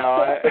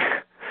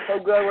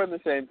 I'm glad we're on the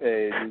same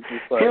page. It's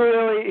just like,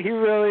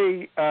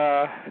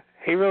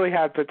 he really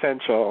had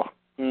potential.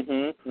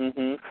 And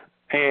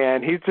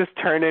he's just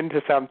turned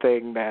into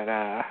something that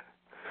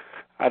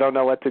I don't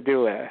know what to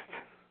do with.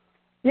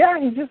 Yeah,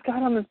 he just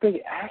got on this big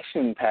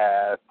action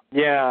path.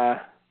 Yeah.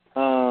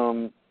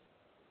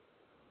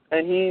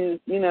 And he's,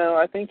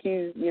 I think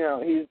he's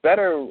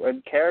better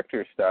at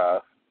character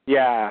stuff.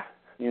 Yeah.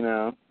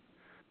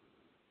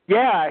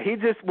 Yeah, he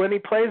just, when he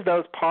plays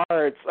those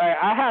parts,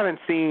 I haven't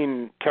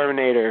seen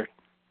Terminator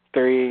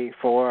 3,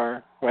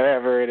 4,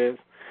 whatever it is.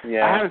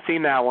 Yeah. I haven't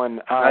seen that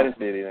one. I didn't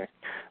see it either.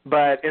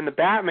 But in the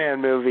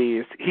Batman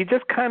movies, he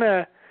just kind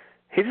of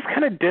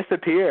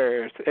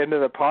disappears into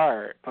the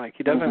part. Like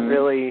he doesn't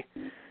really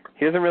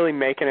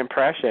make an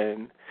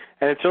impression.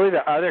 And it's really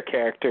the other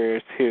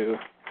characters who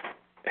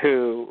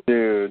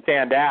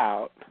stand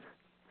out.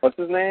 What's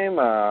his name?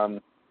 I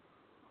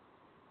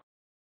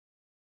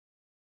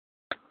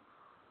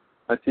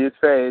see his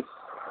face.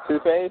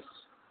 Two-Face?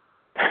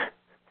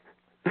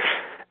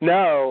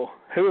 No.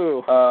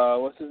 Who?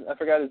 I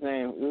forgot his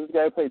name. Who's the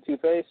guy who played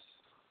Two-Face?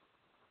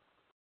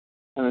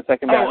 And the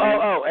second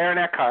Batman? Aaron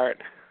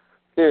Eckhart.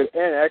 Dude,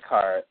 Aaron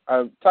Eckhart.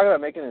 Talking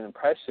about making an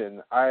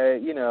impression.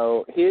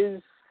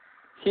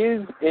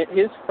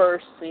 His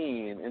first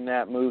scene in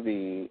that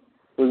movie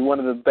was one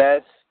of the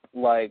best,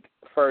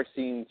 first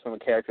scenes from a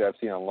character I've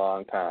seen in a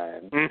long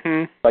time.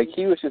 Mm-hmm.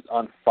 He was just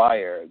on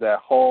fire. That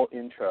whole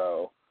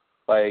intro,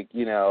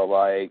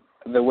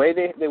 the way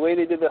they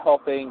did the whole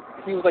thing.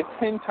 He was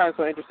 10 times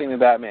more interesting than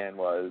Batman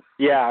was.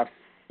 Yeah.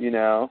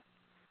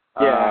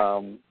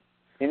 Yeah.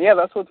 And yeah,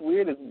 that's what's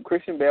weird is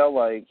Christian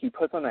Bale, he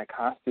puts on that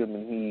costume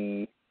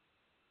and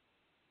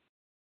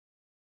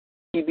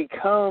he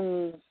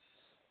becomes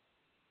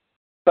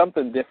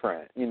something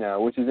different,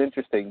 which is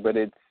interesting, but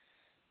it's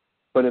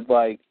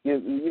like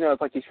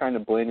it's like he's trying to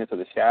blend into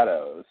the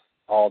shadows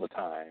all the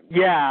time.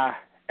 Yeah,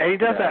 and he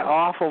does that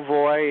awful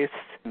voice,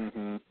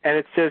 and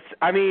it's just,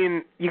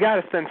 you got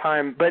to spend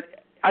time,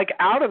 but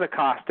out of the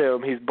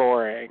costume, he's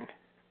boring.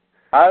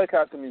 Out of the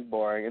costume, he's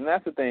boring, and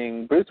that's the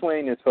thing. Bruce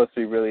Wayne is supposed to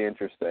be really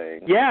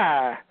interesting.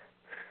 Yeah,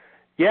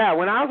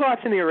 when I was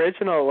watching the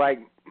original,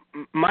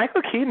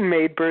 Michael Keaton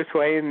made Bruce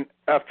Wayne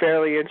a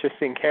fairly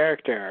interesting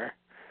character.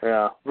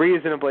 Yeah.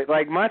 Reasonably,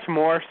 much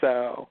more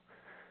so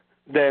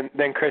than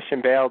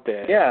Christian Bale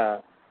did. Yeah.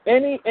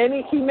 And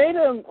he made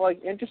him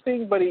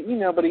interesting, but he's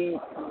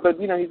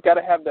got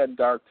to have that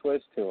dark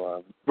twist to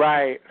him.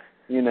 Right.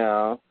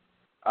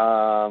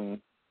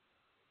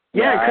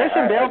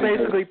 Christian Bale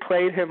basically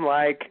played him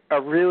like a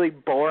really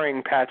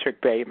boring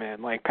Patrick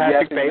Bateman,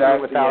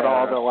 Bateman without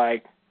all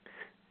the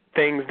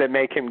things that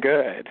make him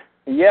good.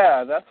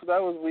 Yeah, that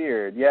was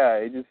weird. Yeah,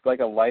 it's just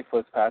a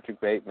lifeless Patrick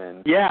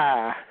Bateman.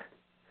 Yeah.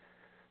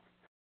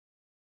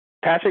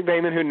 Patrick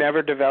Bateman who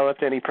never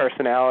developed any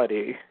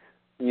personality.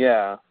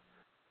 Yeah.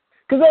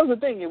 Because that was the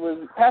thing. It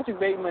was Patrick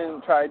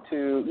Bateman tried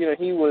to,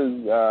 he was,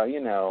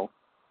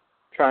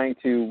 trying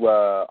to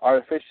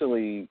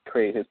artificially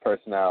create his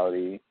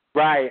personality.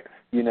 Right.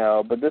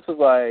 But this was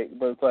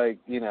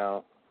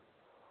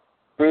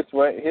Bruce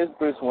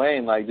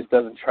Wayne, just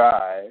doesn't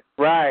try.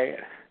 Right.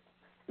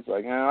 It's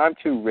I'm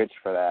too rich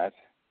for that.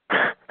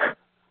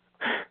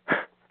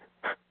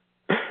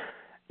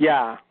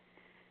 Yeah.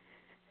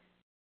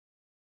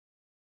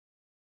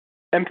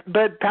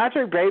 But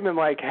Patrick Bateman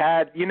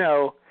had,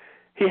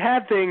 he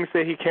had things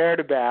that he cared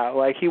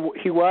about. He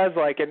was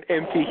an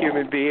empty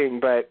human being,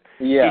 but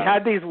he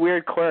had these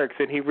weird quirks,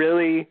 and he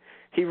really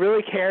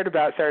cared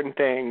about certain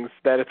things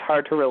that it's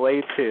hard to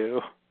relate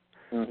to.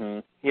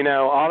 Mm-hmm.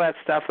 All that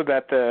stuff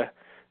about the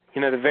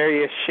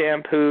various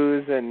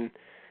shampoos and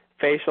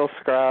facial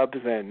scrubs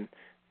and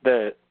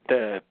the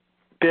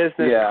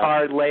business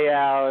card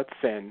layouts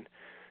and.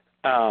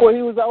 Well,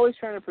 he was always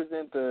trying to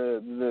present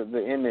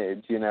the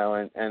image,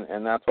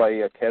 and that's why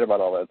he cared about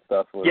all that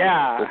stuff.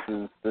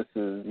 This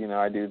is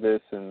I do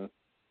this, and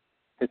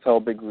his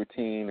whole big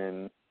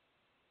routine,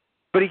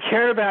 But he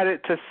cared about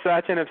it to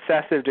such an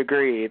obsessive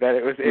degree that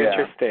it was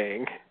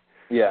interesting.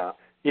 Yeah.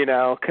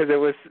 Because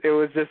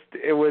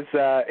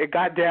it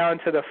got down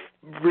to the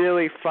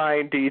really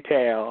fine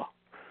detail.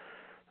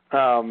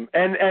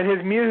 And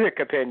his music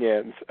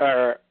opinions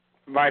are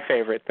my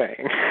favorite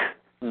thing.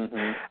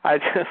 Mm-hmm. I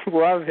just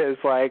love his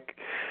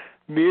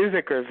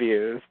music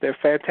reviews. They're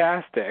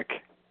fantastic.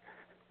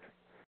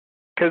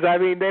 Because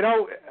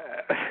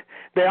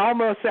they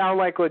almost sound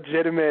like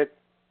legitimate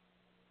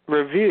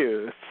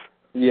reviews.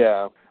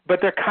 Yeah. But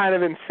they're kind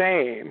of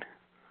insane.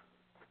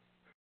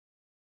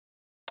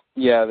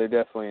 Yeah, they're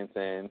definitely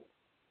insane.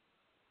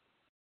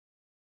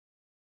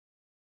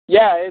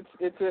 Yeah,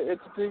 it's a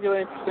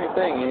particularly interesting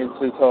thing.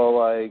 It's his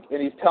whole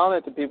and he's telling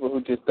it to people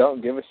who just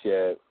don't give a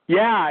shit.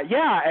 Yeah,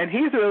 and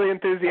he's really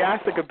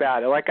enthusiastic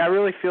about it. I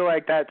really feel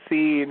like that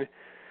scene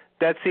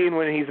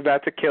when he's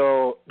about to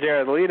kill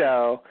Jared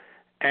Leto,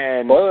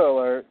 and spoiler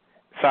alert.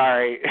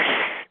 Sorry.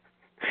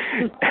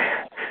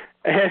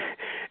 It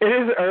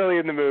is early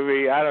in the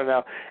movie. I don't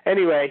know.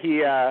 Anyway,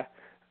 he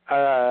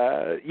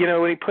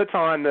when he puts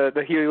on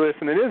the Huey Lewis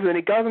and the News, and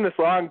he goes in this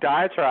long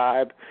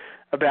diatribe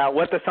about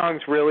what the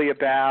song's really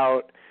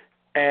about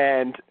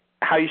and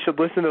how you should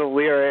listen to the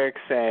lyrics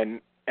and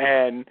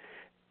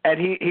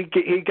he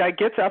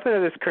gets up into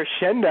this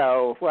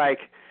crescendo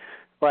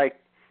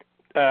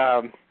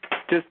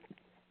just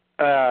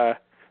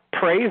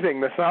praising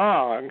the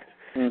song,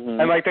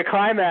 And, like, the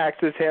climax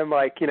is him,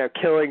 like, you know,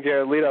 killing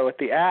Jared Leto with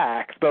the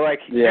axe. But, like,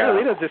 Jared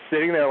Leto's just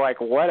sitting there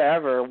like,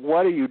 whatever,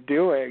 what are you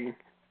doing?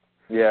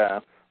 Yeah.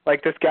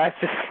 Like, this guy's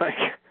just, like,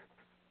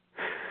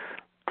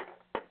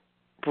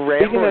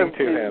 rambling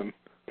to him.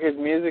 His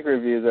music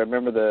reviews, I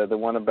remember the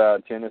one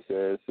about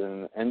Genesis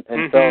and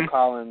Phil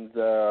Collins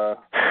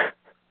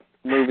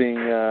moving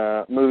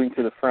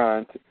to the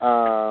front.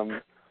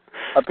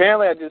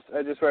 Apparently, I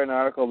just read an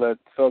article that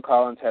Phil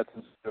Collins had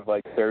some sort of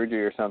like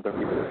surgery or something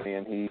recently,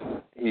 and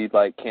he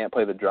like can't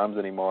play the drums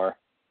anymore.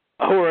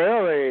 Oh,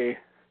 really?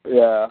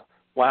 Yeah.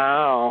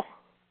 Wow.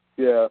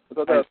 Yeah, I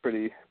thought that was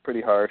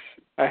pretty harsh.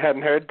 I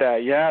hadn't heard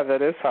that. Yeah,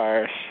 that is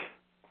harsh.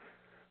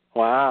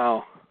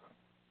 Wow.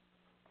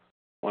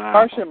 Wow.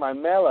 Harsh and my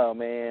mellow,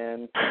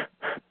 man.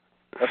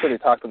 That's what they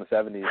talked in the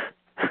 70s.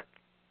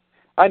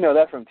 I know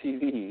that from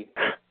TV.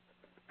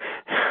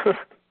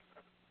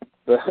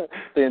 The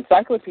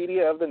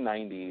Encyclopedia of the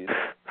 90s.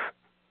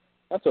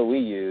 That's what we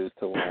use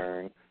to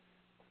learn.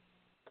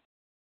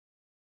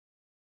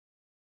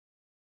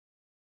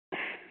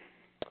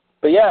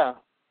 But yeah.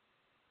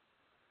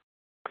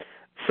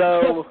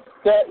 So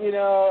that, you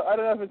know, I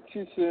don't know if it's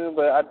too soon,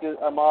 but there's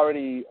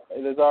already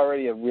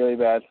a really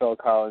bad Phil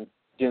Collins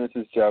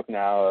Genesis joke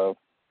now of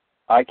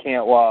I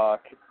can't walk,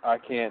 I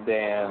can't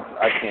dance,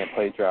 I can't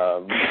play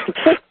drums.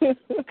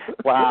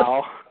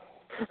 Wow.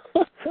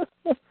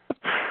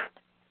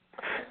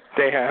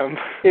 Damn.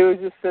 It was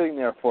just sitting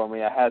there for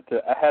me. I had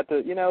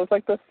to, you know, it was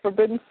like the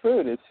forbidden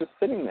fruit. It's just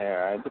sitting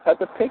there. I just had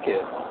to pick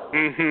it.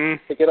 Mhm.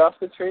 Pick it off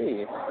the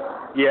tree.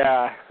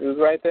 Yeah. It was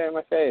right there in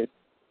my face.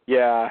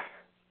 Yeah.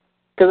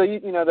 Because,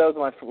 you know, that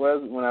was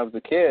when I was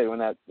a kid, when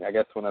that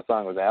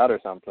song was out or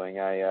something.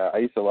 I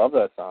used to love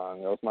that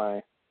song. That was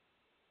my,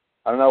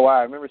 I don't know why.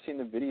 I remember seeing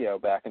the video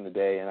back in the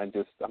day, and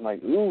I'm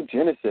like, ooh,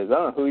 Genesis. I don't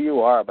know who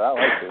you are, but I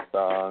like this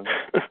song.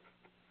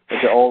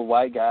 Like the old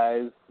white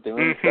guys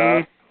doing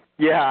stuff.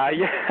 Yeah,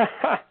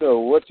 yeah. So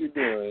what you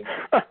doing?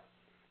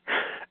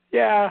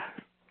 Yeah,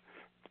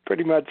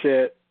 pretty much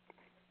it.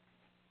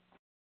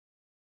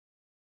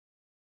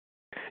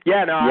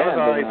 Yeah, no, I was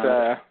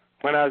always,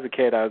 when I was a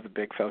kid, I was a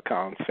big Phil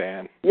Collins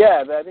fan.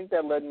 Yeah, I think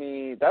that led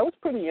me, that was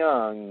pretty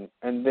young,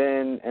 and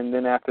then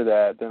after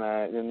that, then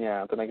I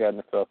got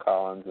into Phil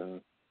Collins, and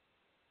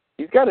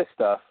he's got his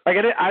stuff. Like,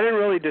 I didn't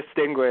really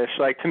distinguish.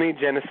 Like, to me,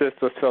 Genesis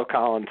was Phil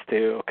Collins,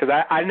 too, because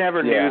I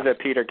never knew the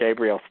Peter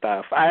Gabriel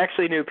stuff. I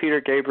actually knew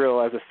Peter Gabriel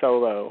as a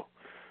solo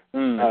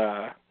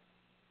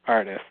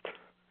artist.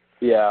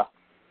 Yeah.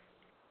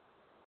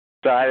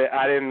 So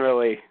I didn't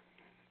really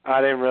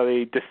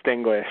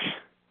distinguish.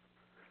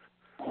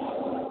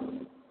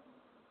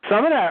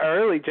 Some of that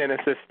early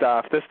Genesis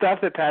stuff, the stuff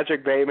that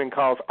Patrick Bateman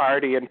calls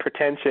arty and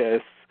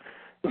pretentious,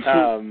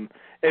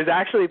 is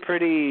actually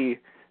pretty.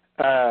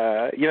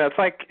 You know, it's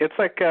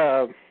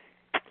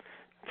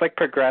like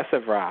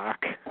progressive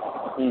rock.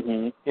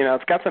 Mm-hmm. You know,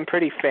 it's got some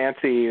pretty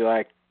fancy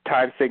like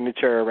time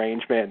signature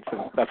arrangements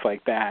and stuff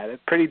like that.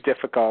 It's pretty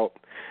difficult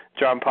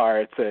drum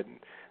parts, and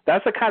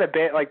that's the kind of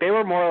band. Like they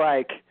were more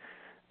like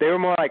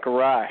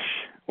Rush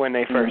when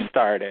they first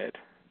started.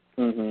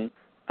 Mm-hmm.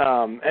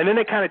 And then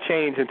it kind of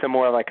changed into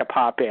more like a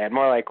pop band,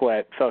 more like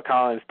what Phil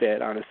Collins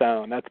did on his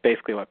own. That's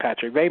basically what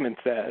Patrick Bateman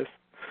says.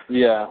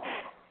 Yeah.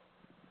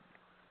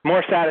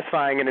 More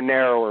satisfying in a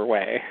narrower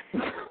way.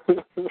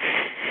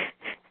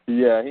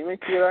 Yeah, he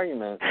makes a good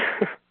argument.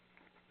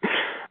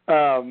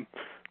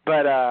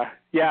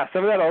 Yeah,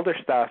 some of that older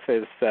stuff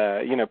is,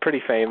 you know,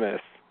 pretty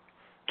famous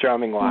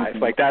drumming-wise.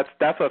 Mm-hmm. Like,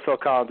 that's what Phil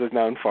Collins is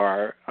known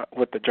for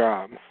with the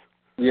drums.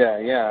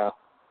 Yeah.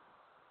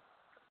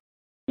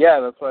 Yeah,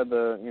 that's why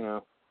the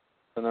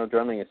no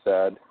drumming is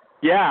sad.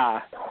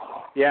 Yeah.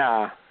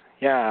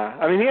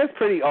 I mean, he is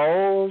pretty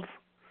old,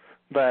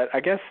 but I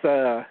guess,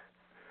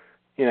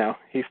 you know,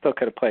 he still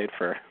could have played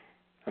for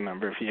a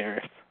number of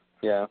years.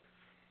 Yeah.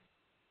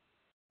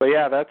 But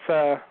yeah, that's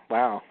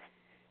wow.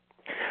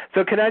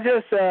 So can I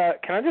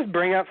just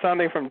bring up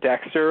something from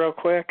Dexter real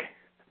quick?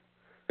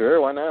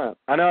 Sure, why not?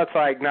 I know it's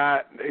like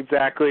not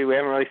exactly, we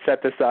haven't really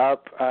set this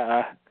up.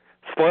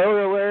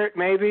 Spoiler alert,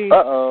 maybe?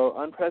 Uh-oh,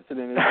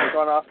 unprecedented. We're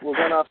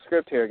going off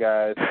script here,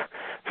 guys.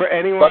 For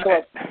anyone,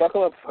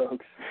 buckle up,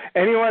 folks.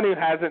 Anyone who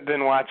hasn't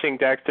been watching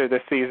Dexter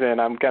this season,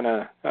 I'm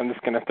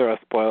just gonna throw a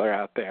spoiler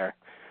out there.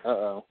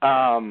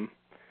 Uh-oh.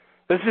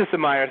 This is just a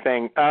minor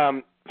thing.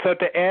 So at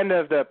the end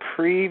of the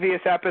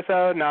previous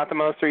episode, not the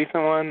most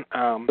recent one.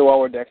 The one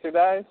where Dexter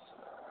dies?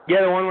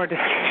 Yeah, the one where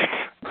Dexter.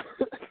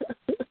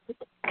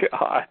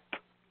 God.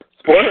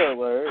 Spoiler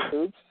alert.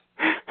 Oops.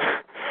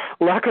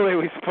 Luckily,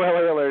 we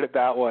spoiler alerted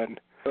that one.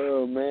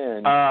 Oh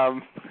man.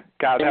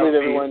 God, that would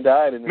everyone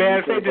died. Man,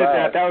 if they did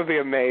that would be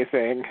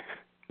amazing.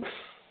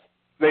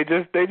 They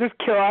just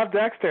kill off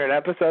Dexter in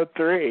episode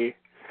 3.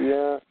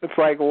 Yeah. It's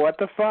like, what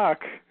the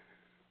fuck?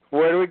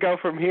 Where do we go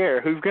from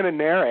here? Who's gonna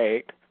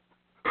narrate?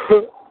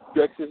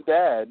 Dexter's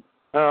dad.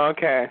 Oh,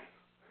 okay.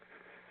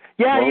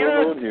 Yeah,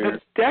 well,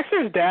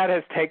 Dexter's dad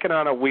has taken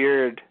on a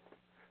weird.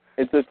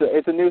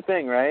 It's a new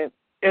thing, right?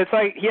 it's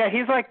like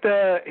he's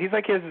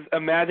like his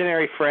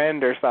imaginary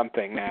friend or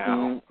something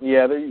now.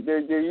 Yeah, they're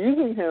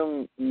using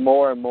him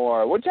more and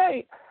more, which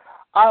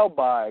I'll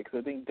buy because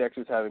I think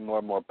Dexter's having more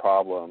and more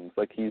problems.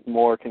 Like he's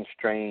more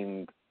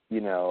constrained,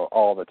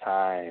 all the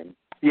time.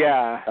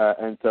 Yeah.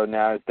 And so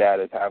now his dad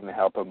is having to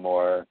help him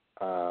more.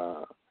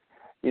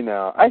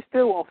 I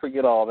still won't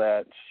forget all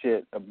that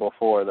shit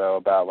before though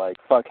about like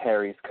fuck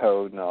Harry's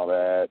code and all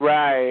that.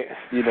 Right.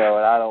 And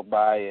I don't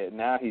buy it.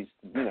 Now he's,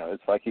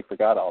 it's like he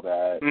forgot all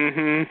that.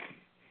 Mhm.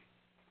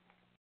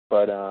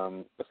 But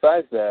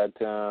besides that,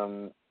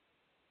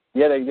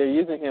 they're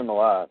using him a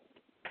lot.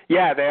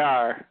 Yeah, they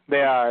are.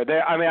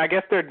 I mean, I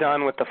guess they're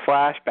done with the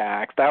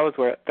flashbacks. That was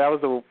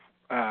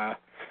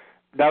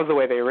the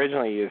way they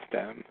originally used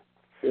him.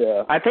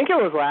 Yeah. I think it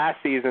was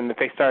last season that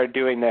they started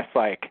doing this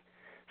like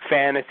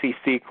fantasy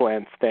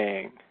sequence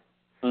thing,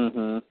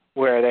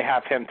 where they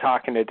have him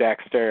talking to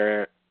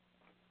Dexter,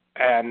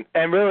 and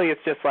really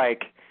it's just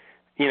like,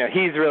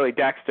 he's really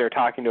Dexter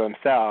talking to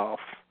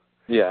himself.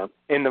 Yeah.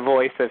 In the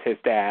voice of his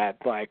dad,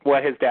 like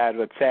what his dad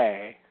would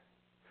say.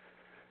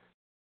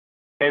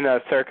 In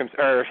those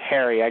or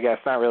Harry, I guess,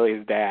 not really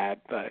his dad,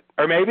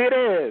 or maybe it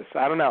is.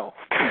 I don't know.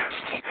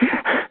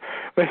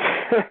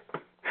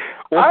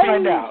 We'll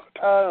find out.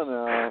 I don't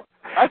know.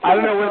 I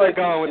don't know where they're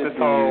going with this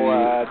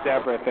whole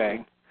Deborah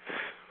thing.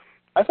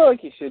 I feel like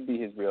he should be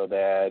his real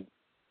dad.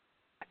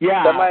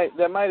 Yeah.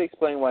 That might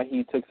explain why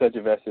he took such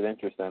a vested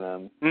interest in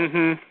him.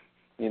 Mhm.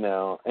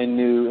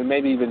 And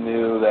maybe even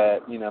knew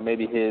that,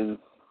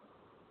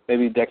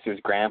 maybe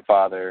Dexter's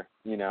grandfather,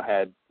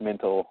 had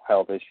mental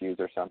health issues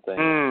or something.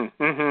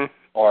 Mhm.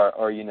 Or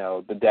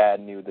the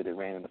dad knew that it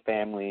ran in the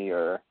family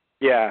or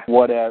yeah.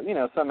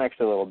 Whatever, some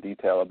extra little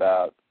detail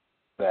about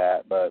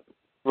that, but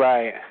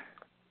right.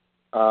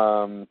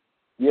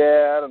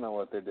 Yeah, I don't know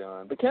what they're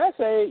doing. But can I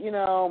say,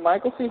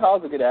 Michael C.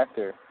 Hall's a good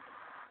actor.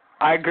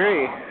 I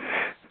agree.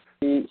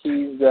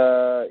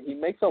 He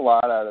makes a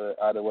lot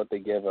out of what they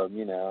give him,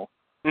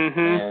 Mhm.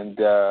 And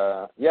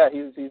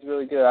he's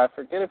really good. I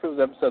forget if it was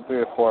episode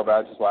 3 or 4, but I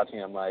was just watching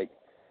him like,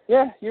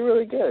 yeah, you're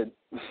really good.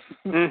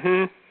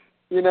 Mhm.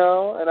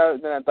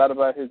 And then I thought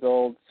about his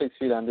old 6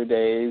 Feet Under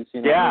days,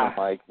 Yeah. And I'm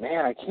like,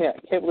 man, I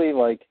can't believe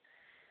like,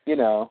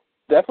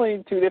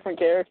 definitely two different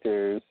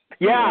characters.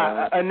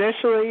 Yeah,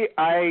 initially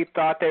I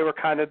thought they were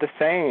kind of the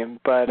same,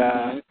 but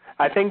I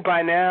think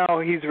by now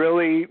he's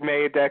really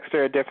made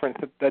Dexter a different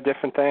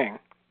thing.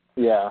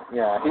 Yeah,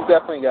 he's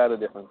definitely got a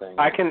different thing.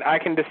 I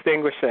can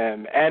distinguish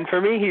him, and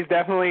for me, he's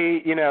definitely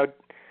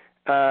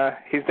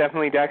he's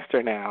definitely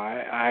Dexter now.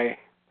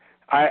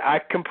 I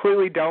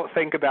completely don't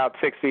think about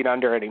 6 Feet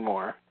Under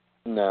anymore.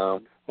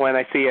 No. When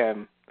I see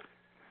him,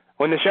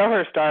 when the show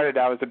first started,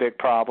 that was a big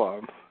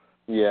problem.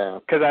 Yeah.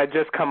 Because I'd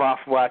just come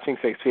off watching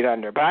 6 Feet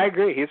Under. But I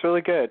agree, he's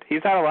really good.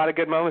 He's had a lot of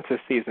good moments this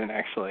season,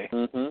 actually.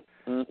 I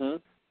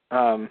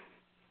mean,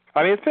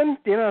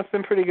 it's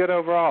been pretty good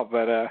overall.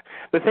 But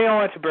the thing I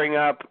wanted to bring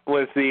up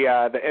was the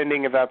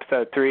ending of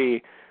episode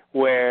 3,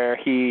 where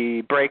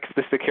he breaks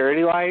the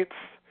security lights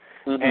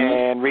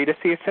and Rita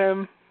sees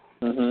him.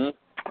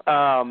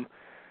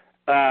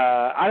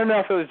 I don't know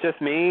if it was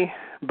just me,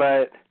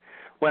 but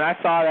when I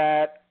saw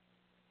that,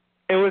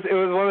 it was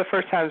one of the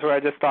first times where I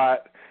just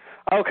thought,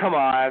 oh, come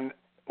on,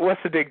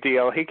 what's the big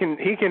deal? He can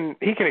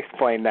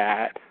explain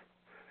that.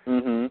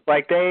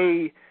 Like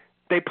they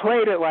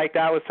played it like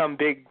that was some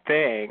big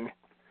thing,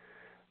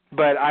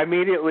 but I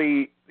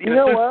immediately,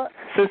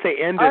 since they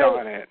ended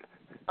on it.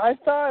 I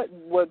thought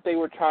what they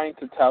were trying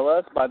to tell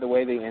us by the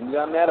way they ended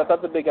on that, I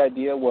thought the big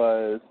idea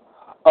was,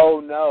 oh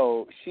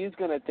no, she's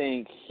going to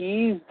think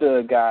he's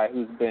the guy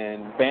who's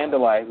been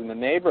vandalizing the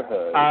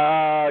neighborhood.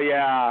 Oh,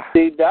 yeah.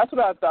 See, that's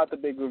what I thought the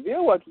big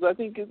reveal was, because I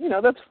think,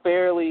 that's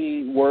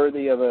fairly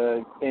worthy of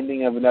a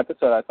ending of an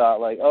episode. I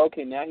thought, like,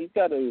 okay, now he's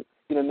got to,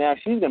 now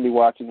she's going to be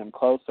watching him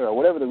closer, or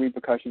whatever the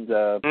repercussions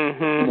of,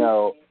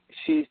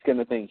 she's going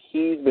to think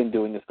he's been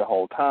doing this the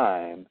whole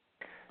time.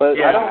 But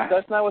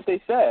that's not what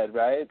they said,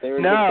 right? They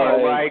were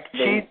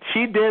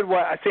she did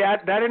what. See,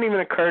 that didn't even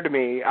occur to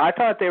me. I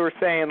thought they were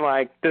saying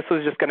like this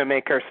was just going to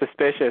make her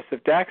suspicious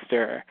of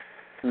Dexter.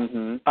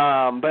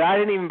 But I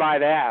didn't even buy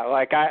that.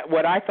 Like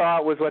what I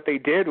thought was what they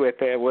did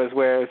with it was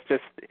where it's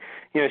just,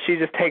 she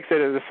just takes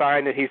it as a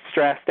sign that he's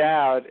stressed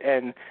out,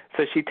 and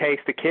so she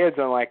takes the kids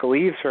and like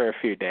leaves for a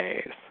few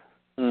days.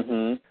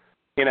 Like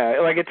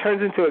it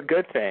turns into a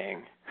good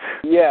thing.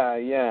 Yeah,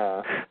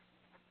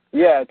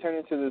 it turned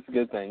into this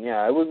good thing.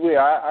 Yeah, it was weird.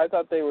 I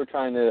thought they were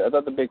trying to. I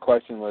thought the big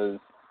thing was,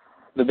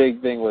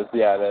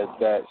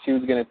 that she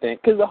was going to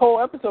think, because the whole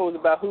episode was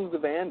about who's the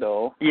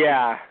vandal.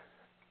 Yeah.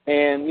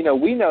 And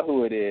we know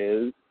who it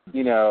is.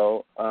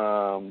 Actually,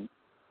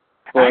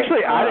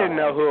 I didn't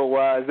know who it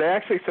was. They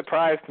actually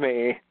surprised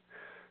me.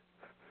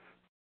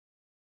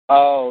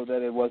 Oh,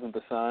 that it wasn't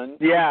the son?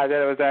 Yeah,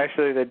 that it was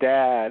actually the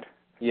dad.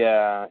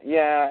 Yeah.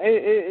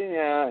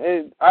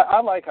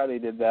 I like how they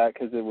did that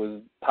because it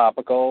was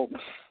topical.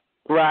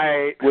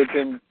 Right. With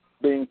him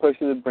being pushed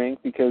to the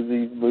brink because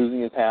he's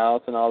losing his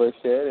house and all this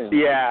shit. And,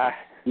 yeah.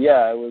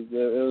 Yeah, it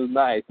was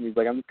nice. And he's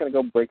like, I'm just gonna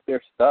go break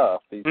their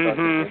stuff. These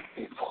fucking rich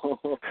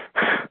people.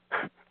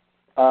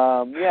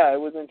 Yeah, it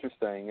was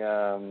interesting.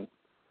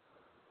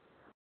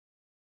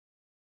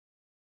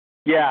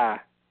 Yeah.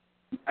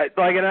 I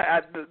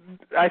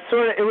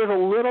sort of, it was a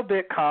little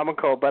bit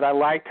comical, but I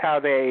liked how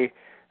they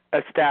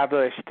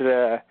established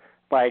the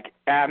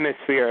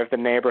atmosphere of the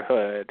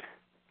neighborhood,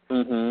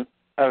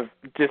 of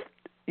just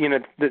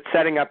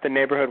setting up the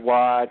neighborhood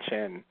watch,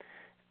 and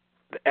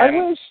I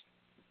wish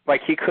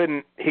he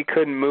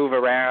couldn't move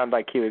around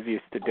like he was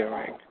used to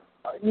doing.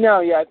 No,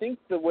 yeah, I think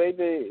the way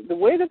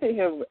that they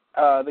have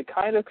the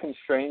kind of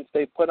constraints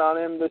they put on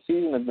him this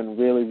season have been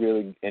really,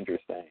 really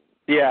interesting.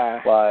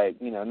 Yeah.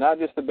 Not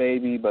just the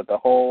baby, but the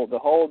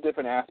whole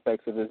different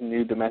aspects of his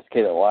new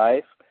domesticated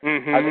life.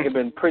 I think have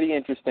been pretty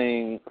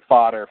interesting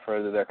fodder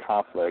for their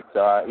conflict.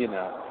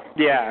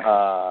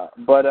 Yeah.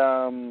 But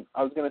I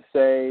was gonna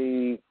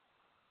say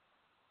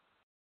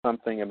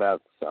something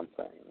about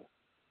something.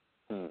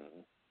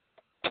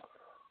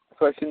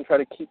 So I shouldn't try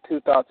to keep two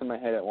thoughts in my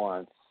head at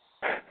once.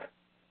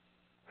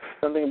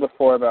 Something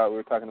before we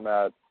were talking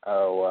about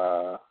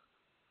the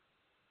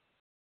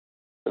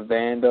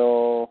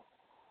vandal.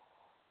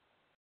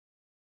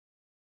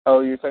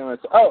 Oh, you're talking about.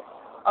 Oh,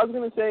 I was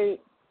gonna say.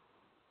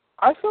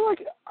 I feel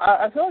like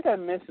I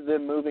missed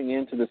them moving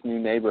into this new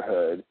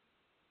neighborhood.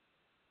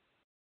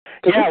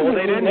 Yeah, well,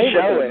 they didn't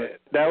show it.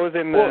 That was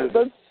in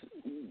the.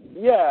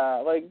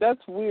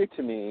 That's weird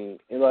to me.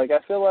 I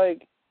feel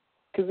like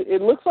because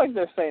it looks like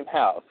their same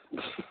house.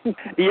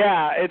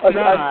 Yeah, it's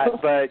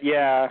not, but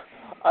yeah.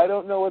 I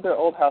don't know what their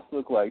old house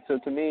looked like, so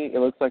to me, it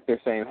looks like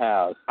their same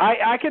house.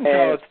 I can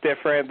tell it's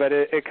different, but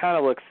it kind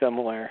of looks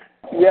similar.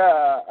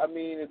 Yeah, I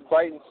mean, it's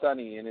bright and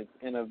sunny, and it's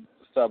in a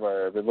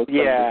suburb. It looks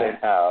like the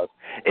same house.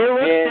 It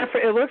looks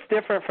different. It looks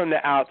different from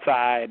the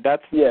outside.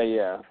 That's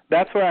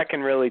That's where I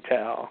can really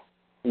tell.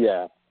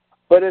 Yeah,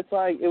 but it's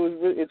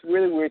it's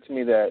really weird to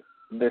me that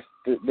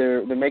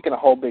they're making a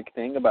whole big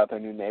thing about their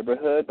new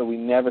neighborhood, but we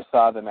never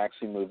saw them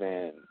actually move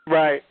in.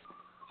 Right.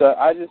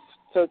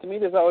 So to me,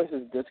 there's always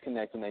this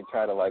disconnect when they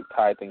try to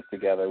tie things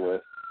together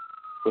with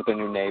their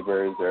new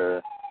neighbors,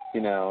 or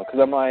because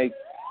I'm like,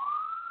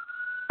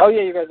 oh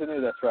yeah, you guys are new.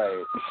 That's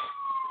right.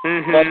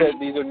 Not that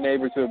these are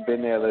neighbors who have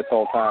been there this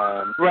whole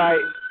time.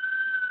 Right.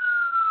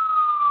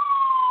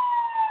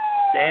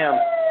 Damn.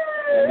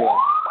 Yeah.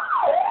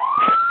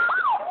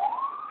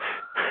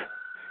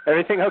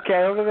 Everything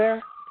okay over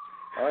there?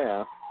 Oh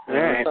yeah.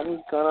 Right.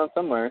 Something's going on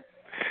somewhere.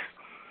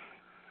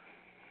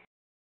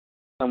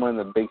 Somewhere in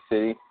the big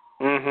city.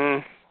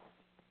 The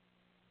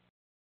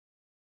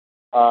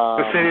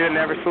city that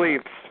never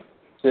sleeps.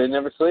 City that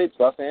never sleeps,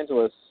 Los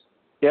Angeles.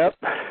 Yep.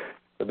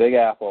 The Big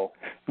Apple.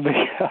 The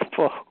Big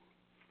Apple.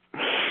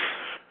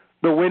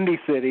 The Windy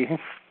City.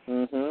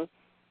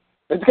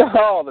 It's got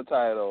all the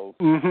titles.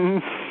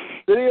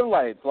 City of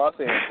Lights, Los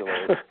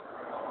Angeles.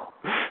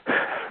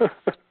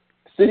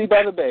 City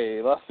by the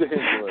Bay, Los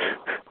Angeles.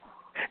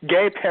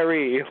 Gay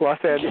Paris, Los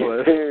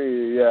Angeles. Gay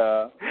Paris,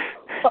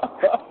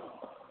 yeah.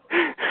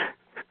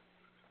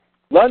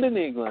 London,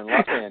 England,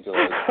 Los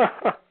Angeles.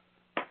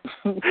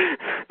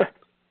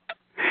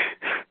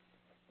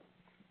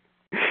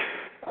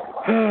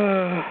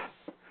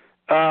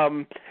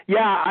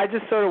 Yeah, I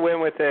just sort of went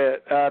with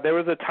it. There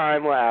was a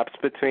time lapse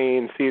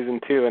between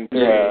season 2 and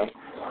 3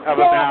 of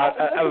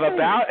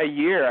about a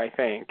year, I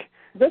think.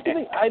 That's the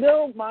thing. I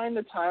don't mind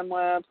the time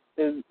lapse,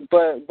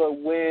 but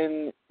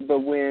when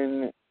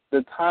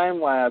the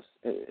time lapse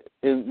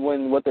is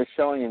when what they're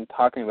showing and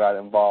talking about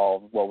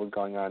involves what was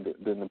going on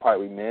in the part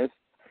we missed,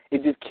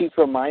 it just keeps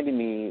reminding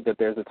me that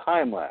there's a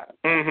time lapse.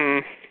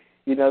 Same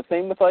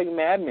with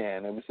Mad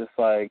Men. It was just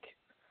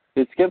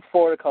it skipped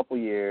forward a couple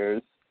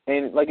years,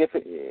 and if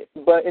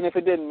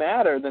it didn't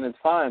matter, then it's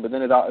fine. But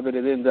then it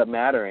ends up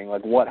mattering,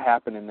 what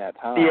happened in that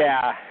time.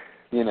 Yeah.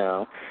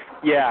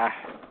 Yeah.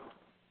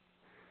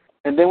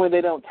 And then when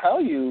they don't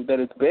tell you that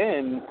it's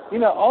been,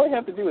 all they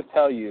have to do is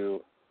tell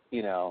you,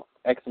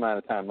 X amount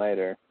of time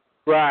later.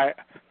 Right.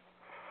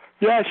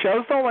 Yeah,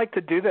 shows don't like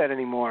to do that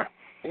anymore.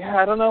 Yeah,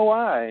 I don't know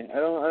why. I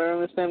don't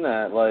understand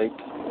that.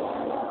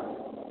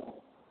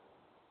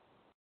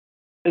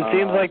 It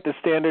seems like the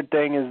standard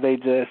thing is they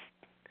just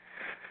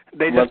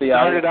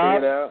start it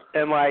up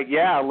and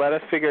let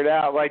us figure it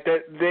out.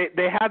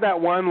 They had that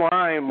one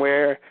line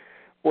where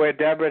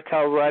Deborah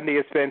tells Lundy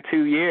it's been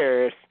 2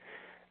 years,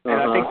 and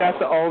I think that's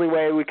the only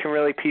way we can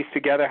really piece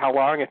together how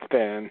long it's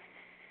been.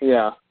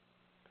 Yeah.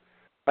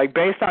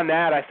 Based on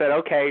that, I said,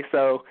 okay,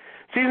 so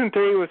season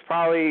 3 was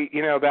probably,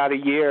 about a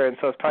year, and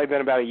so it's probably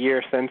been about a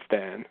year since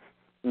then.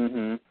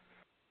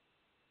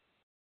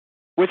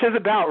 Which is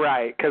about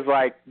right, because,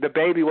 the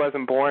baby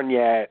wasn't born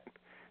yet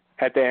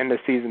at the end of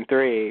season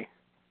 3.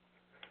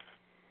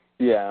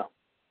 Yeah.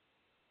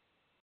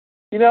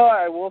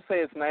 I will say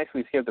it's nice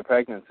we skipped the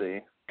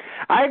pregnancy.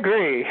 I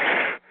agree.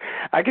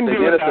 I can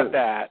do without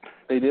that.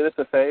 They did us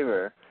a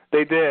favor.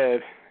 They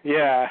did,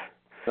 yeah.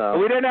 So.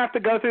 We didn't have to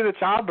go through the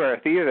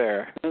childbirth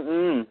either.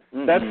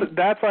 That's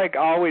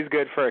always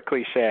good for a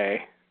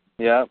cliche.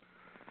 Yep.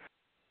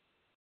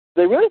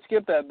 They really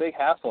skipped that big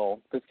hassle.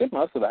 They skipped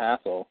most of the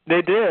hassle.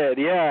 They did,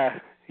 yeah.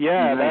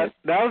 Yeah, Nice.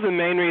 that was the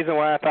main reason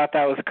why I thought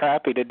that was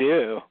crappy to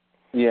do.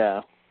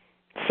 Yeah.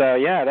 So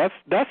yeah,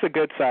 that's a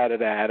good side of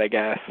that, I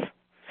guess.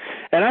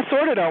 And I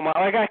sort of don't mind.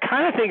 Like, I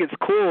kind of think it's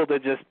cool to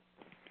just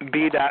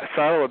be that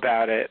subtle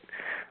about it,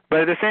 but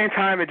at the same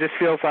time, it just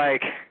feels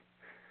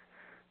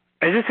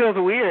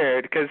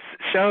weird because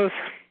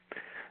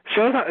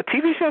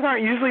TV shows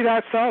aren't usually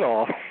that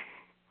subtle.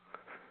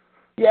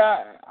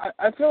 Yeah,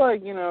 I feel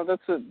like,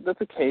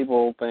 that's a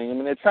cable thing. I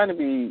mean, they're trying to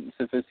be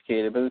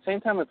sophisticated, but at the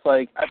same time, it's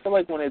like, I feel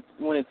like when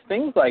it's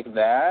things like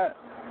that,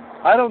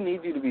 I don't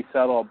need you to be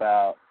subtle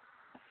about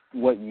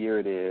what year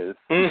it is.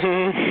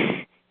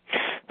 Mhm.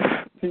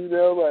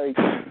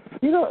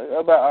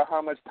 About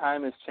how much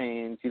time has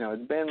changed.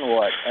 It's been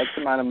X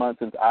amount of months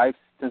since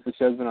the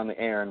show's been on the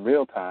air in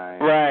real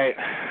time. Right.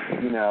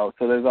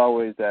 So there's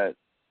always that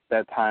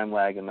time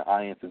lag in the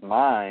audience's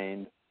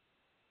mind.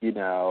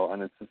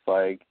 And it's just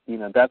like,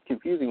 that's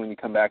confusing when you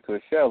come back to a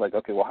show. Like,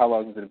 okay, well, how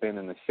long has it been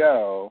in the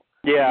show?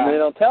 Yeah. And they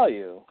don't tell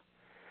you.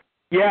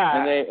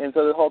 Yeah. And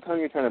so the whole time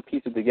you're trying to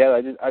piece it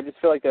together, I just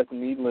feel like that's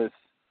needless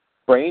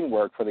brain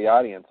work for the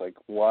audience. Like,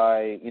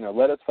 why,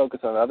 let us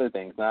focus on other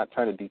things, not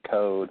trying to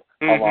decode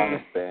how long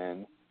it's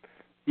been.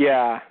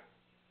 Yeah.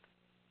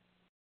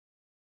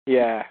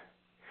 Yeah.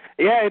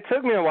 Yeah, it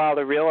took me a while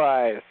to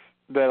realize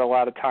that a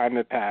lot of time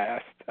had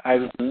passed.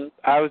 I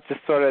was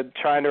just sort of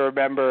trying to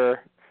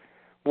remember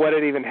what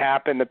had even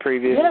happened the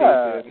previous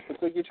season.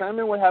 It's like you're trying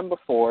to remember what happened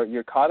before.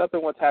 You're caught up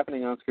in what's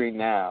happening on screen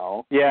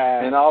now.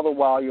 Yeah. And all the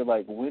while you're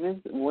like,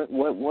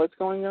 what's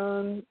going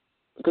on?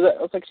 Because it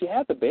was like she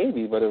had the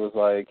baby, but it was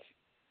like,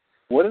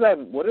 what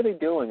are they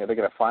doing? Are they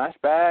going to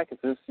flashback? Is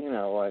this,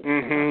 what's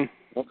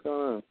going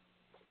on?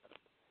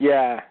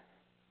 Yeah.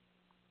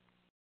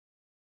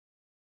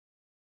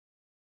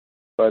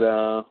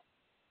 But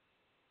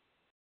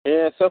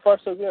yeah, so far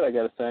so good, I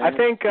gotta say. I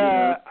think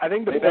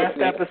the best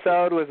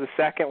episode was the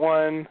second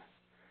one,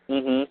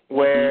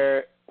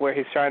 where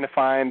he's trying to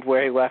find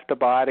where he left the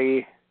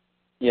body.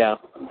 Yeah,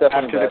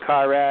 definitely after the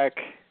car wreck.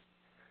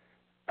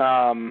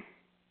 But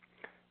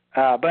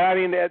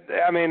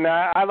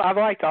I've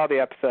liked all the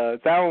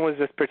episodes. That one was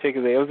just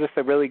particularly. It was just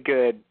a really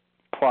good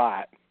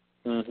plot.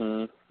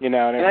 Mhm. And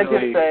I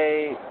just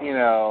say,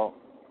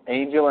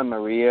 Angel and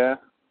Maria.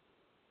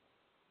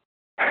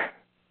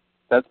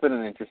 That's been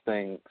an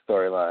interesting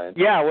storyline.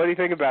 Yeah, what do you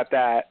think about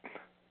that?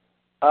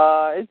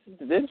 It's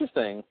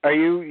interesting. Are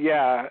you?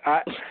 Yeah,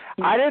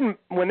 I didn't.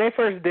 When they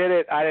first did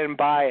it, I didn't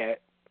buy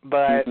it,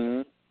 but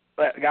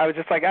I was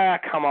just like,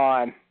 come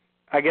on.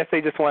 I guess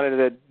they just wanted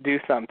to do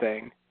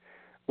something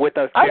with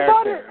those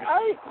characters.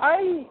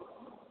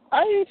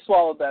 I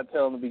swallowed that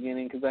pill in the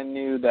beginning because I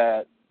knew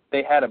that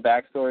they had a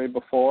backstory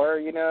before,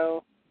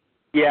 Yeah.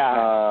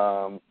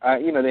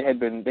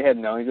 They had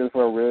known each other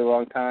for a really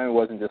long time. It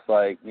wasn't just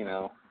like,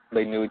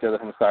 they knew each other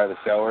from the start of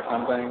the show or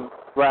something.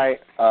 Right.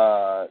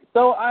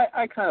 So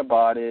I kind of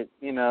bought it,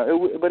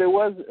 but it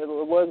was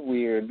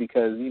weird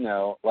because,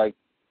 like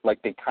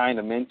they kind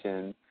of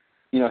mentioned,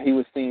 he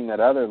was seeing that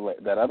other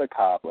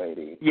cop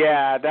lady.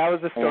 Yeah, that was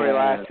the story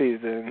last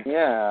season.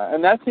 Yeah,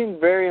 and that seemed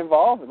very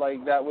involved.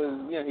 Like that was,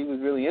 he was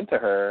really into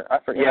her. I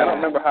forget. Yeah. I don't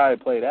remember how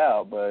it played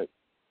out, but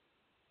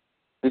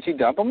did she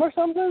dump him or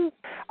something?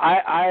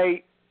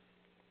 I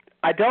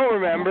don't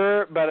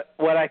remember, but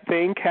what I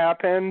think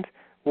happened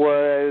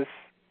was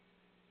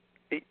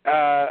they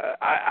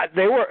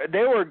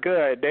were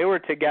good. They were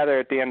together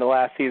at the end of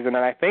last season, and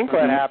I think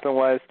what happened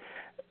was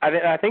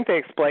I think they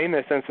explained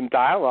this in some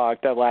dialogue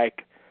that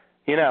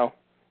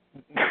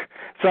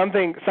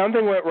something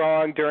went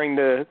wrong during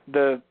the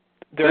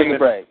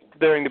break.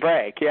 During the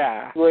break,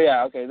 yeah. Well,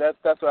 yeah, okay, that's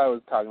what I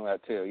was talking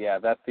about too. Yeah,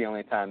 that's the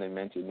only time they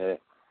mentioned it.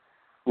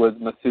 Was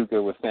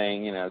Masuka was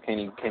saying, can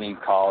you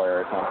call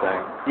her or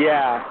something?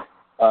 Yeah.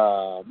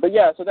 But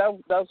yeah, so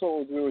that's what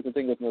was weird with the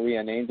thing with Maria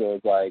and Angel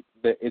is like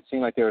it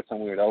seemed like there was some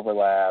weird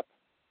overlap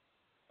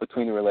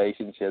between the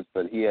relationships,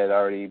 but he had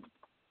already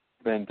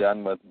been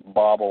done with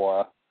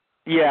Babala.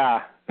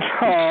 Yeah.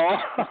 Oh.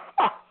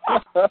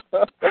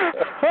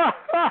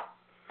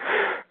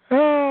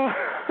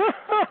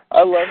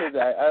 I love his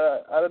act.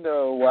 I don't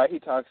know why he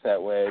talks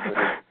that way, but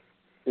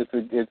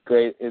it's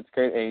great. It's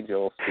great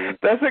Angel speak.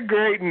 That's a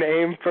great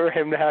name for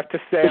him to have to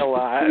say a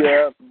lot.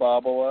 Yeah,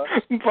 Babala.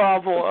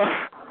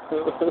 Babala.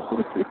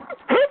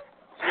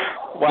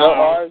 Wow. No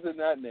R's in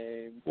that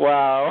name.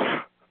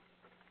 Wow.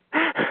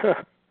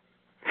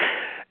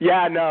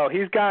 Yeah, no,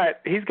 he's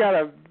got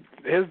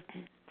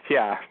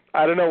yeah.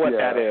 I don't know what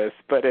that is,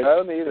 but it's I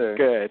don't either.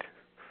 Good.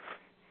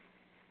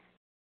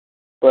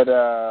 But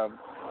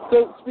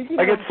so speaking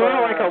like of, it's sort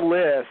of like a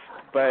list,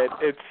 but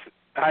it's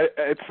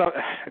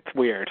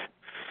weird.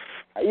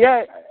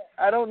 Yeah,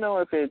 I don't know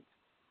if it's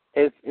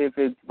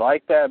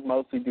like that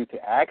mostly due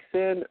to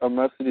accent or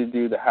mostly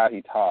due to how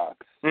he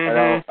talks.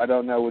 I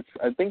don't know which.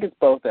 I think it's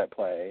both at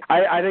play.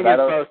 I think it's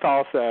both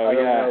also. I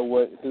don't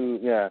know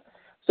Yeah.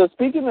 So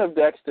speaking of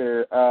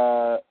Dexter,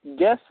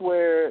 guess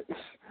where?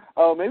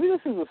 Oh, maybe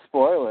this is a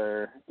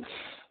spoiler.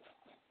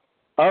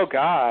 Oh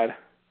God.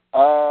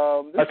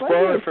 This A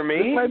spoiler for me?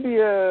 This might be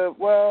a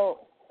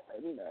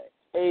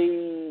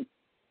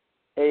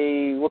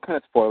what kind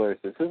of spoiler is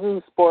this? This is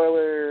a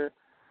spoiler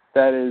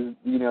that is,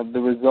 the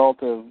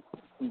result of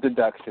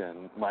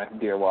deduction, my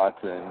dear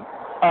Watson.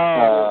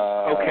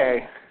 Oh,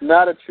 okay.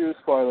 Not a true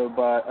spoiler,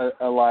 but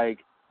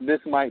this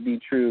might be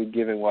true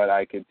given what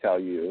I could tell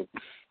you.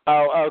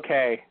 Oh,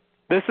 okay.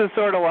 This is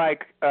sort of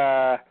like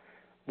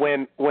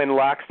when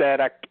Locke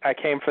said I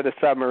came for the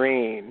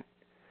submarine,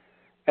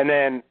 and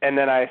then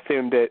I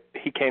assumed that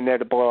he came there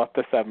to blow up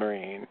the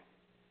submarine.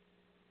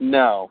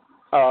 No.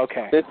 Oh,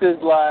 okay. This is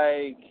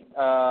like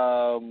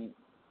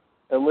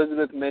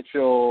Elizabeth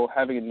Mitchell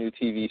having a new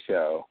TV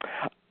show.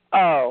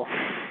 Oh.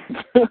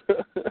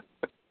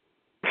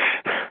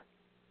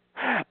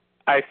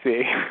 I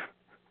see.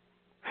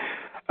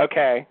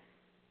 Okay.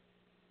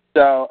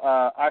 So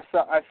I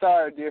saw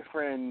our dear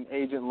friend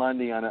Agent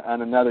Lundy on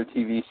another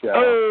TV show.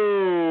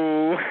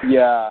 Oh.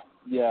 Yeah.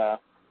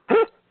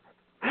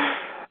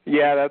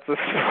 Yeah, that's a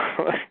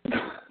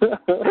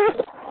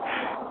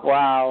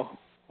Wow.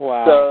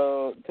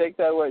 So take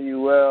that what you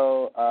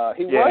will.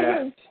 He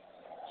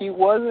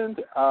wasn't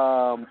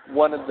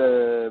one of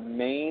the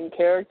main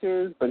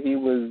characters, but he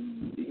was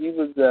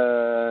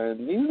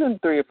in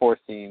 3 or 4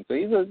 scenes, so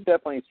he's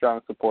definitely a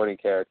strong supporting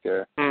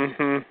character.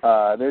 Mhm.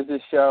 There's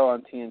this show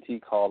on TNT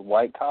called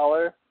White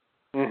Collar.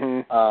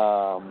 Mhm.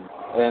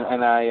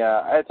 And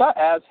I saw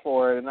ads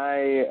for it, and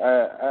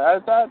I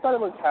thought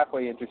it looked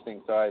halfway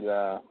interesting,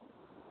 so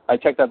I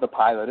checked out the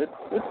pilot.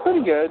 It's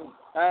pretty good.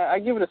 I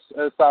give it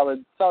a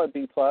solid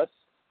B+.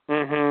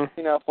 Mhm.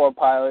 For a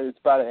pilot. It's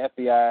about an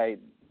FBI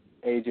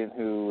agent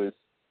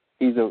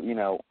he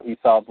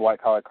solves white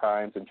collar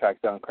crimes and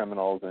tracks down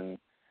criminals. And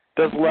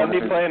does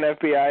Lundy play an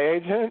FBI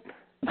agent?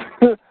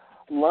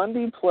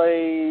 Lundy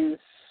plays.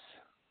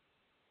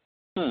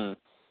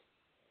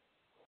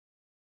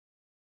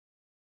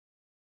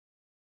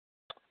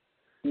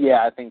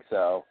 Yeah, I think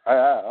so.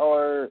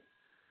 I'm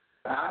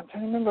trying to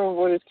remember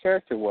what his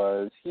character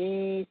was.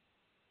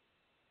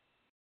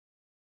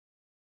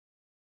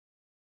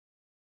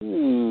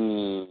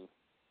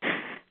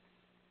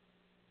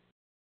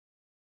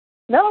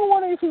 Now I'm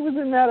wondering if he was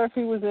in that or if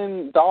he was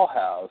in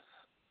Dollhouse.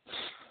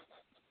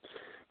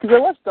 Because I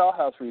watched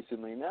Dollhouse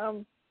recently.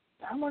 Now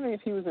I'm wondering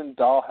if he was in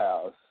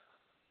Dollhouse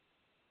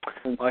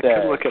instead. Well, I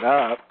could look it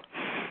up.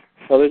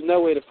 Well, there's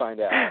no way to find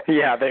out.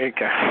 Yeah, there you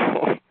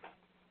go.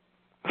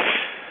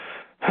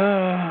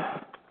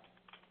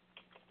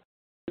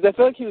 Because I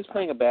feel like he was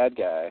playing a bad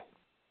guy.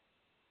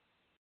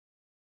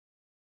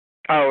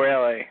 Oh,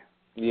 really?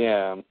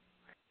 Yeah.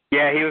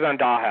 Yeah, he was on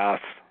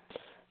Dollhouse.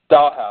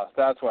 Dollhouse,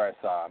 that's where I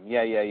saw him.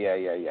 Yeah. Yeah,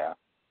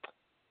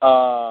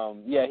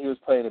 he was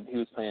playing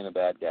a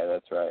bad guy.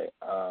 That's right.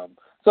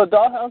 So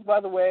Dollhouse, by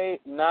the way,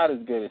 not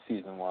as good as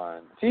season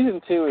 1. Season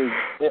 2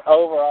 is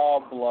overall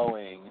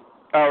blowing.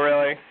 Oh,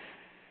 really?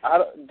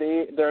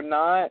 They're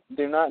not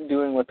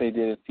doing what they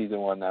did in season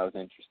 1. That was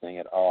interesting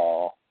at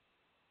all.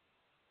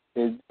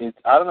 It's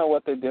I don't know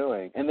what they're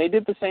doing, and they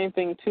did the same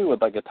thing too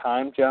with like a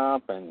time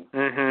jump and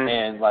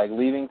and like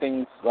leaving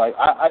things like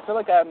I feel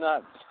like I'm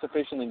not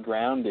sufficiently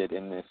grounded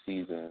in this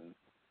season.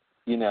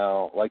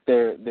 Like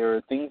there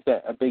are things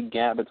that a big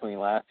gap between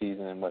last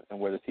season and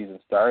where the season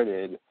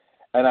started,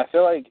 and I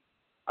feel like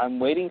I'm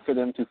waiting for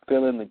them to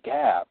fill in the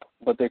gap,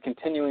 but they're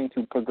continuing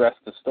to progress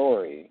the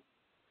story,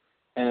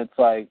 and it's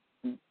like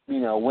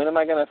when am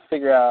I going to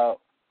figure out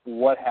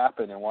what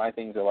happened and why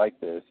things are like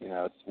this?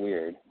 It's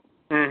weird.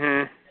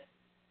 Mhm.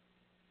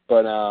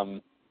 But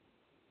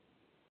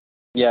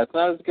yeah, it's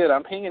not as good.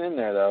 I'm hanging in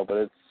there though,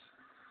 but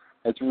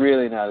it's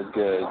really not as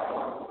good.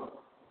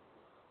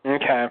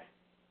 Okay.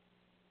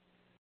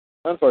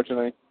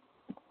 Unfortunately.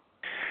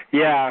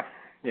 Yeah,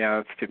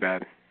 that's too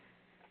bad.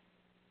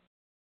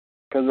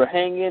 Because we're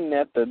hanging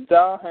at the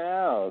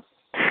Dollhouse.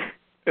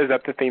 Is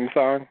that the theme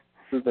song?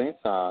 It's the theme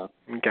song.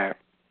 Okay.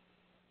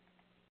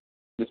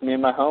 Just me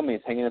and my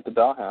homies hanging at the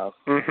Dollhouse.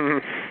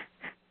 Mhm.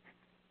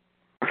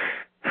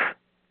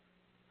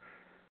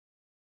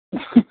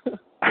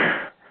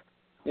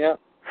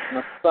 Yep,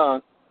 that's the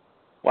song.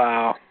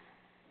 Wow.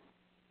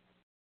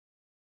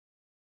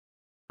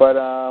 But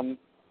I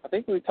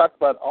think we talked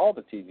about all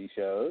the TV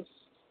shows.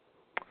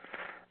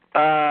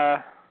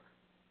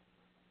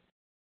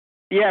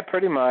 Yeah,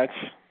 pretty much.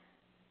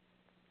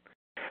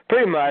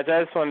 I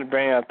just wanted to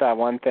bring up that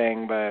one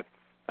thing, but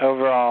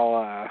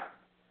overall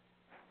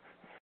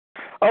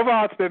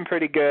it's been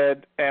pretty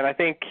good, and I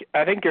think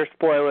your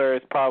spoiler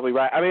is probably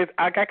right. I mean,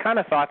 I kind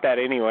of thought that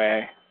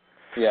anyway.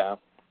 Yeah.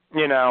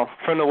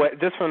 From the way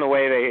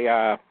they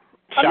shot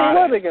what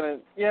are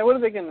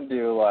they gonna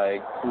do?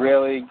 Like,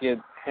 really get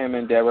him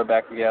and Deborah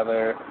back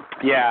together?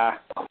 Yeah.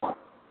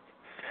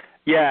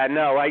 Yeah,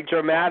 no, like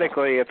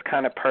dramatically, it's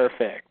kind of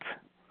perfect.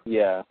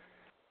 Yeah.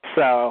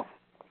 So,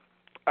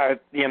 and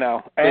just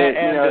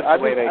the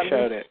way they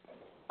showed it.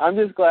 I'm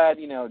just glad,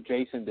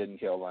 Jason didn't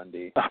kill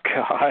Lundy. Oh,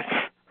 God.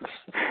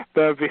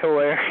 That would be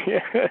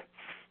hilarious.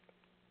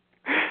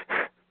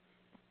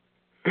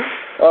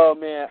 Oh,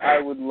 man,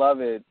 I would love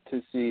it to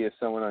see if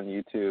someone on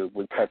YouTube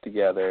would cut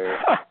together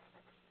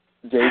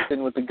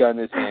Jason with the gun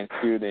in his hand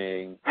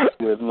shooting,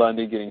 with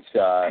Lundy getting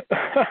shot.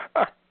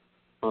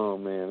 Oh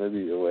man, that'd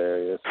be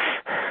hilarious.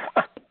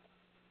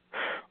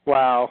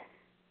 Wow.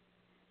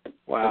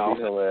 That'd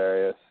be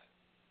hilarious.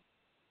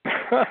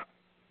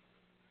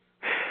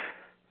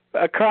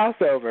 A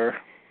crossover.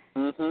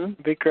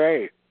 Mhm. Be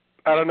great.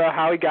 I don't know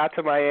how he got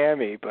to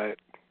Miami, but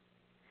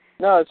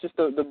no, it's just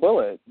the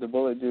bullet. The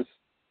bullet just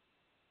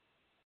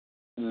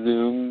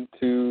zoomed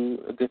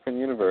to a different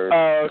universe.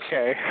 oh,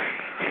 okay.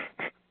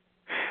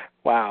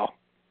 Wow.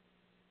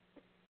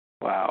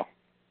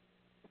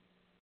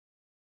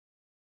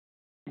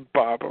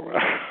 Barbara.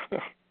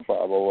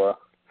 Barbara.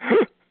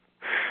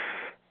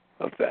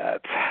 Love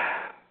that.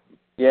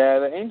 Yeah,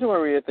 the Angel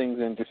Maria thing's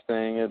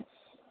interesting. It's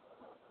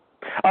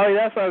Oh,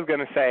 that's what I was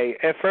gonna say.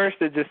 At first,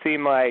 it just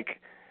seemed like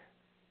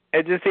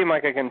a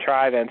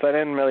contrivance. I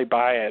didn't really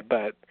buy it,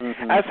 but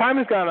as time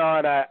has gone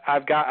on, I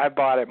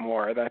bought it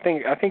more. I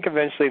think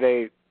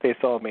eventually they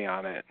sold me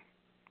on it.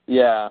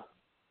 yeah.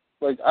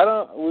 Like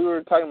we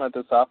were talking about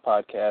this off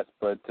podcast,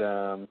 but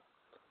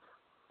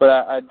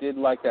I did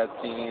like that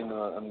scene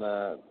on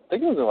the I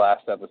think it was the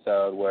last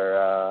episode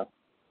where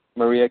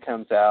Maria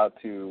comes out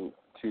to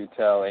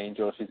tell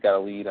Angel she's got a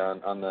lead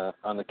on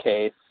the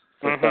case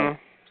for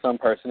some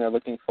person they're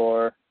looking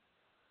for.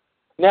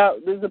 Now,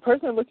 is the person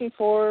they're looking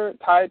for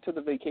tied to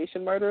the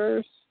vacation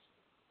murderers?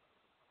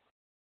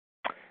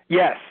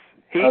 Yes.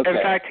 Okay. In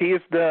fact, he's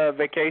the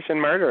vacation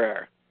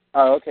murderer.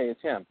 Oh, okay, it's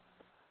him.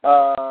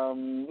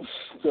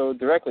 So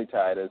directly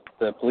tied, as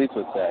the police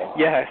would say.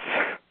 Yes.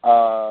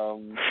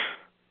 And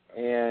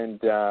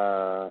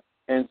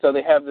so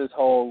they have this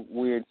whole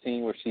weird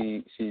scene where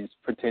she's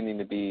pretending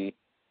to be,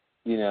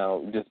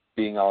 just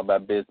being all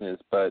about business,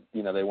 but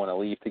they want to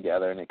leave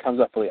together, and it comes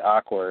off really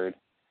awkward.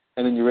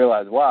 And then you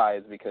realize why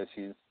is because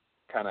she's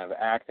kind of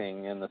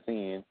acting in the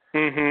scene.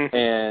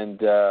 And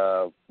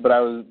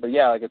but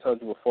yeah, like I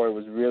told you before, it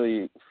was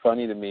really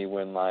funny to me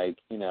when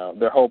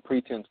their whole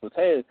pretense was,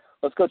 hey,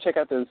 let's go check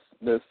out this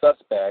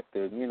suspect,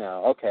 and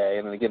okay,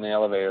 and then they get in the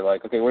elevator,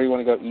 like, okay, where do you want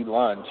to go eat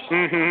lunch?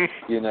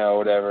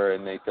 Whatever,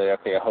 and they say,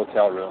 okay, a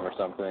hotel room or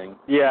something.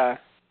 Yeah.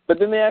 But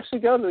then they actually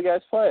go to the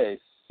guy's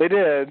place. They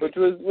did, which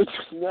was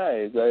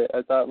nice.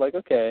 I thought, like,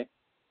 okay,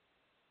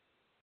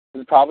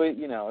 it's probably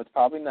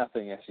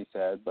nothing, as she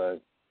said, but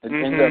it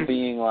ends up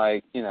being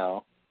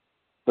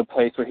the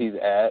place where he's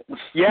at.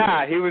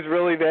 Yeah, he was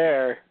really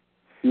there.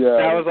 Yeah,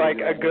 that was like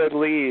a good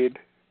lead.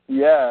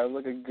 Yeah, it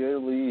was like a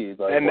good lead.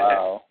 Like,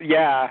 wow.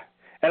 Yeah,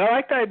 and I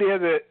like the idea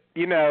that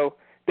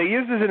they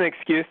used it as an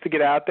excuse to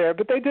get out there,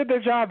 but they did their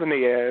job in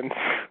the end.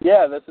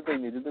 Yeah, that's the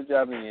thing. They did their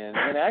job in the end,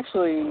 and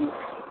actually,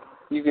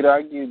 you could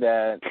argue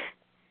that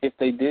if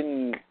they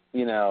didn't,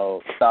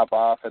 stop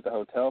off at the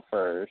hotel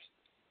first,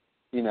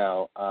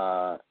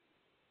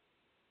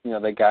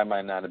 that guy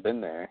might not have been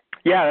there.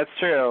 Yeah, that's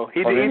true.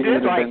 He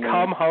did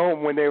come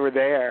home when they were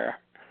there.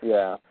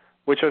 Yeah.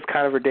 Which was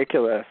kind of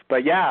ridiculous.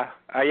 But yeah,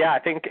 I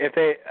think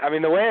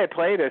the way they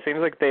played it seems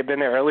like if they'd been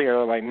there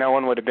earlier, like no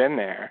one would have been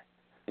there.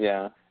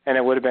 Yeah. And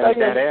it would have been a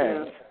dead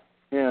end.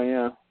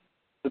 Yeah.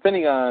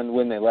 Depending on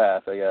when they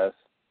left, I guess.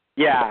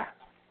 Yeah.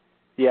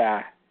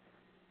 Yeah.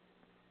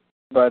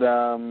 But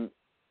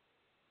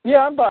yeah,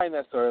 I'm buying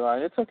that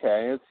storyline. It's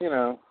okay. It's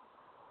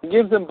it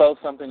gives them both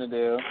something to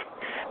do.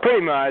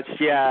 Pretty much,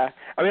 yeah.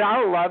 I mean, I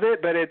don't love it,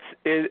 but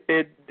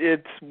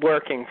it's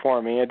working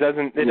for me. It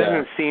doesn't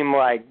seem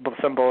like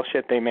some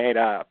bullshit they made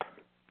up.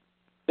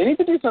 They need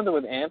to do something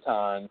with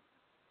Anton.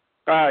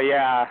 Oh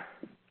yeah.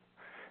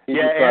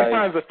 Yeah,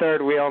 Anton's the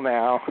third wheel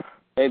now.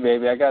 Hey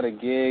baby, I got a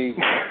gig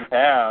in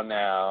town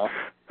now.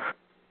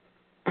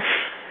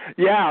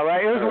 Yeah,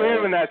 right. It was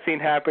weird when that scene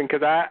happened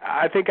because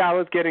I think I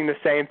was getting the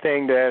same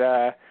thing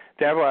that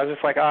Deborah. I was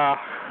just like, oh,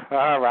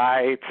 all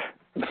right.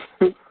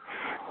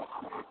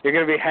 You're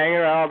going to be hanging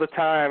around all the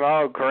time.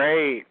 Oh,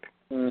 great.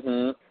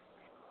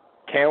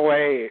 Can't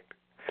wait.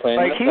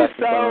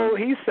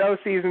 He's so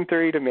season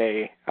 3 to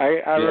me.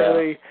 I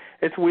really,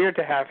 it's weird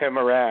to have him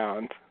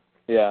around.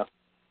 Yeah.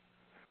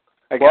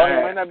 He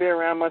might not be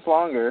around much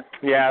longer.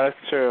 Yeah,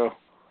 that's true.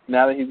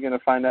 Now that he's going to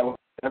find out what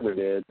he ever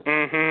did.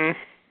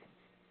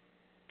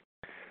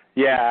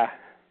 Yeah.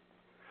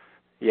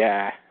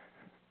 Yeah.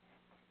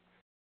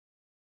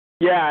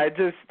 Yeah, it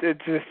just,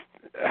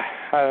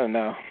 I don't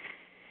know.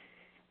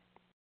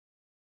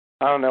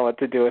 I don't know what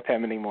to do with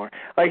him anymore.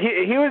 Like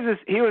he was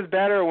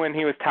better when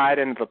he was tied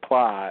into the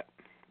plot.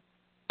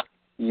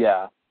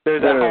 Yeah.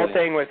 There's that whole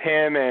thing with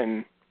him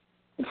and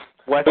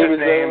what's his name?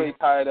 He was really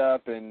tied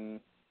up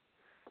and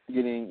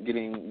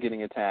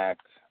getting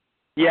attacked.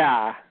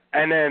 Yeah,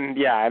 and then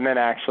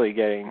actually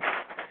getting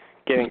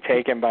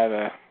taken by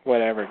the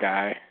whatever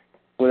guy.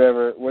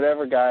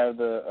 Whatever guy of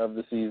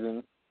the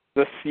season.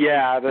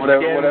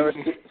 Whatever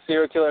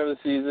serial killer of the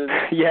season.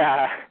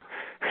 Yeah.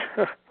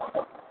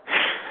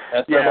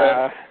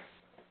 Yeah.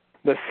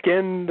 The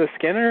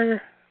Skinner? Is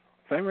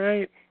that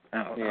right?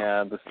 I don't know.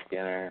 Yeah, the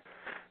Skinner.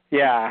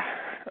 Yeah.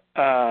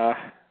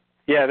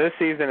 Yeah, this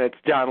season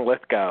it's John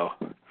Lithgow.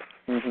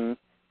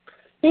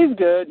 He's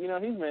good.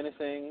 He's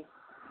menacing.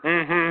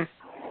 He's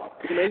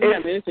amazing how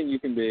menacing you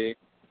can be.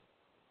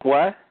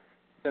 What?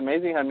 It's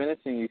amazing how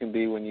menacing you can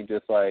be when you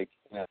just like,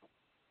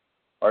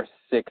 are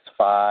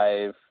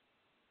 6'5",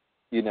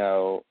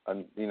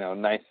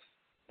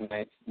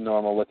 nice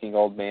normal looking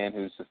old man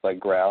who's just like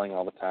growling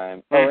all the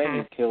time. Oh, and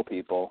you kill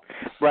people.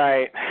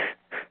 Right.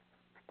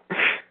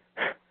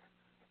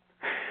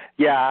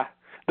 Yeah.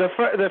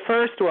 The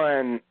first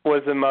one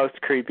was the most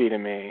creepy to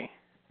me.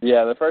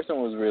 Yeah, the first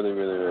one was really,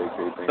 really, really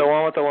creepy. The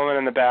one with the woman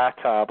in the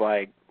bathtub,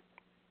 like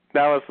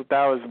that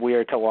was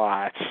weird to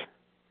watch.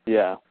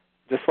 Yeah.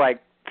 Just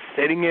like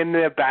sitting in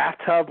the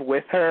bathtub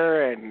with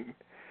her and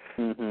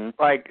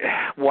like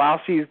while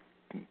she's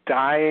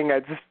dying,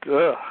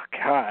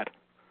 God.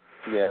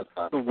 Yeah, it's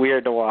not. It's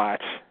weird to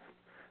watch.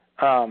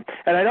 And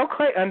I don't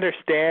quite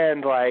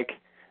understand, like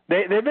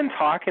they've been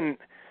talking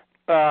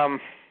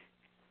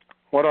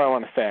what do I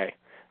want to say?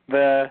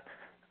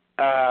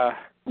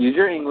 Use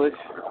your English.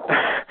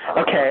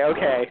 Okay.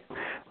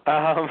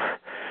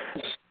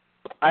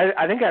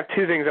 I think I have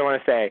two things I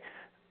want to say.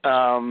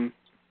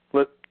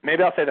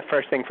 Maybe I'll say the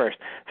first thing first.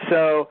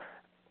 So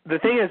the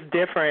thing that's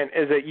different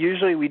is that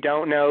usually we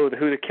don't know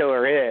who the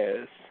killer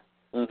is,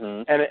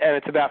 and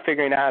it's about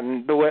figuring out.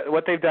 And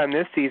what they've done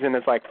this season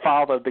is like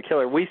followed the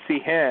killer. We see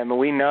him, and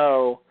we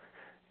know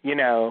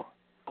who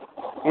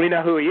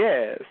he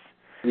is.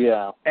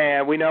 Yeah.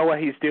 And we know what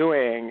he's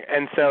doing,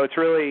 and so it's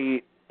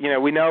really,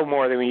 we know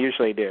more than we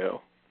usually do.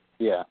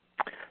 Yeah.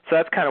 So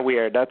that's kind of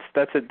weird. That's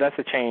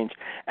a change.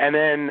 And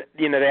then,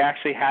 they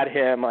actually had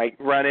him like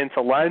run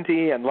into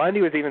Lundy, and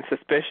Lundy was even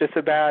suspicious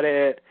about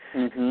it.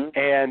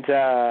 And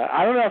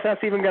I don't know if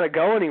that's even going to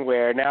go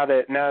anywhere now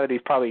that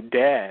he's probably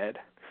dead.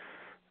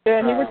 Yeah,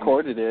 and he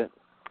recorded it.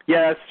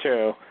 Yeah, that's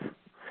true.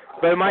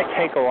 But it might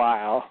take a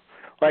while.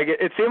 Like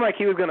it seemed like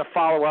he was going to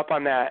follow up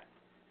on that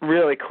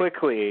really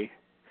quickly.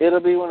 It'll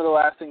be one of the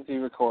last things he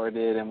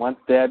recorded, and once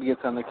Deb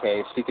gets on the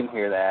case, she can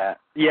hear that.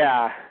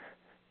 Yeah.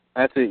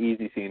 That's an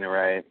easy scene to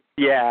write.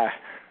 Yeah.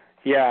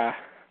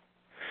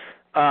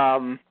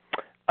 But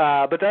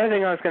the other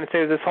thing I was going to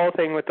say is this whole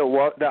thing with the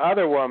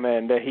other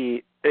woman that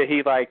he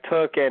like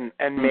took and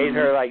made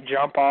her like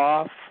jump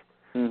off.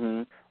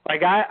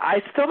 Like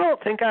I still don't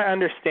think I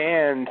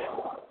understand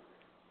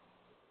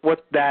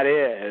what that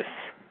is.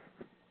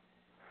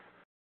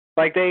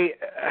 Like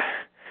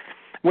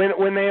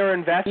when they were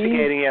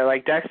investigating it,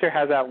 like Dexter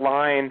has that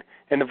line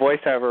in the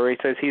voiceover where he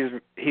says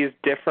he's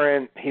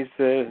different.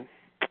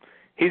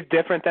 He's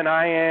different than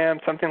I am,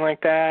 something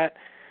like that.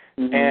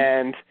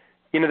 And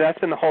that's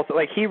been the whole thing.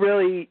 Like he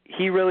really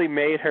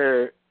made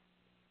her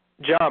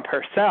jump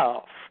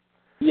herself.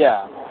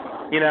 Yeah.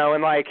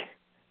 And like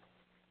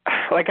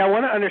I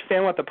want to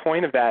understand what the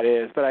point of that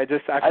is, but I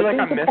feel like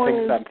I'm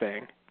missing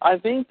something. I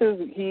think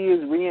he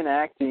is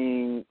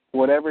reenacting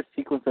whatever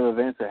sequence of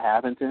events that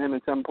happened to him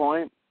at some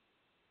point.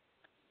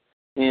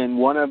 And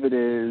one of it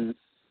is,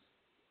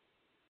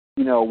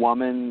 a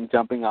woman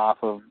jumping off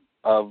of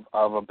a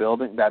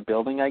building,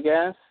 I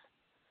guess.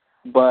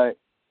 But,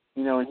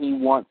 and he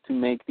wants to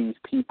make these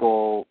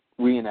people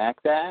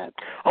reenact that.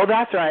 Oh,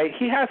 that's right.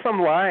 He has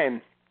some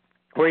line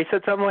where he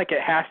said something like,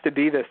 it has to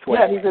be this way.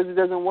 Yeah, he says it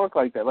doesn't work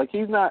like that. Like,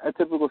 he's not a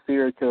typical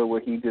serial killer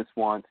where he just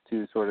wants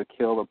to sort of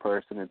kill the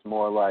person. It's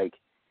more like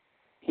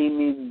he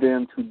needs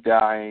them to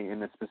die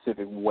in a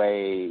specific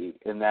way,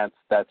 and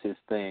that's his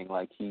thing.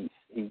 Like, he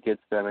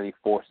gets them and he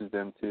forces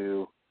them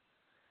to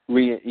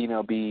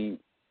reenact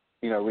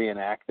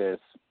this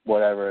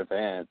whatever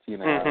event,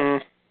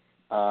 and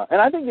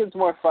I think it's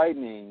more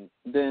frightening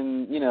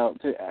than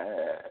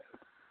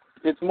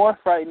it's more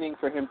frightening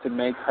for him to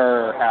make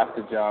her have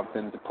to jump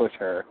than to push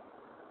her.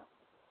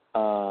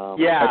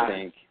 I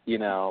think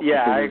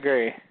I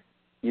agree.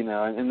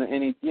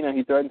 And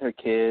he threatened her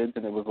kids,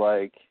 and it was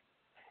like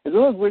it's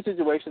one of those weird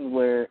situations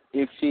where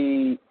if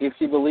she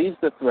believes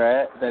the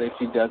threat that if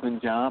she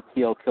doesn't jump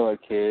he'll kill her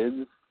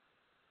kids,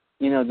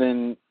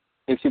 then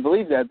if she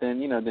believes that, then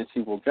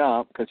she will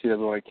jump because she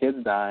doesn't want her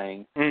kids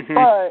dying.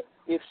 But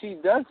if she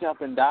does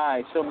jump and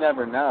die, she'll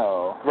never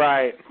know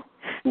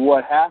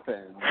what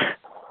happened.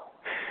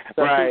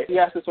 So she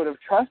has to sort of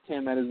trust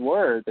him at his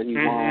word that he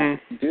won't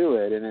do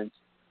it, and it's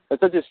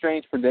such a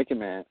strange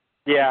predicament.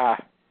 Yeah.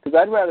 Because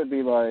I'd rather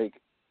be like,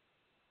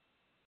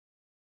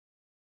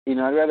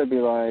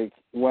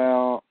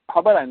 well, how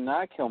about I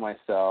not kill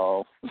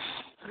myself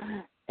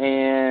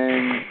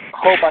and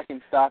hope I can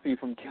stop you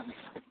from killing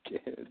my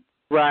kids.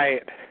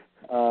 Right.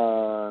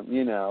 But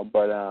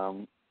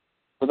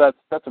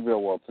that's a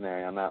real world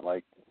scenario, not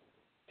like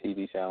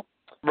TV show.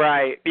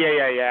 Right.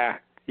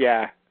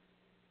 Yeah.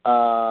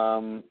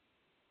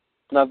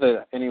 Not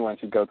that anyone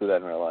should go through that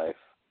in real life.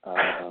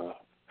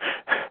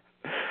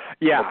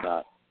 Yeah. Hope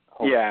not.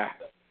 Yeah.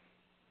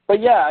 But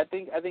yeah, I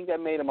think that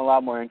made him a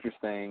lot more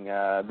interesting.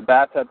 The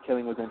bathtub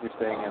killing was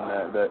interesting,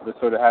 and the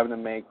sort of having to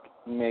make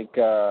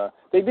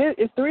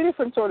it's three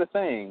different sort of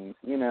things,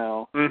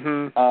 And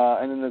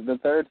then the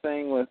third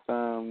thing with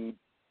the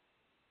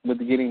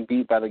getting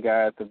beat by the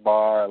guy at the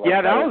bar. Like,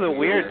 that was a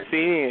weird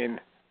scene.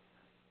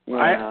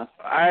 Yeah.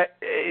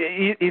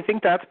 You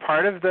think that's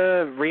part of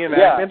the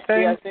reenactment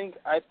thing? Yeah,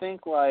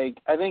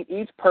 I think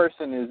each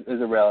person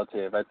is a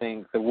relative. I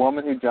think the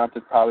woman who jumped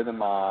is probably the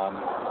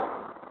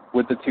mom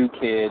with the 2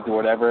 kids or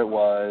whatever it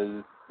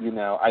was.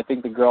 I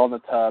think the girl in the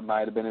tub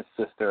might have been his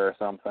sister or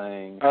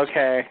something.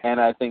 Okay. And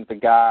I think the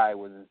guy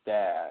was his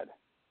dad.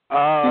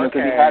 Oh, okay.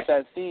 Because he had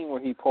that scene where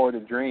he poured a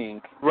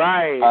drink.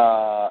 Right.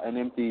 An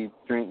empty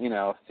drink,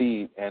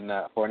 seat, and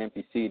for an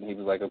empty seat, and he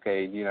was like,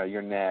 okay,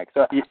 you're next.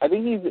 So I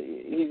think he's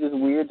this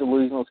weird,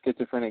 delusional,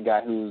 schizophrenic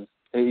guy who's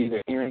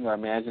either hearing or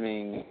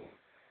imagining,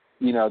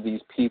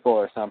 these people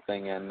or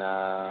something, and,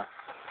 I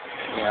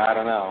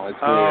don't know. It's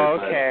weird. Oh,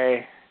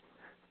 okay.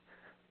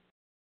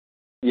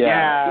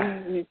 Yeah.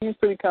 He seems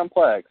pretty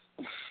complex.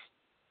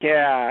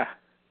 Yeah.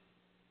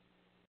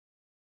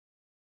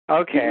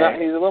 Okay.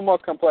 He's a little more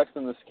complex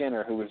than the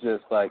Skinner, who was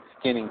just like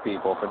skinning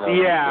people for no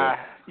reason.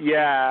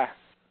 Yeah.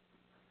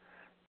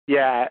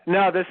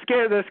 No, the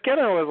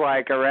Skinner was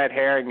like a red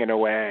herring in a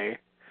way.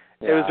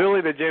 Yeah. It was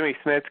really the Jimmy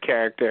Smits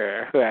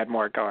character who had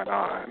more going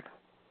on.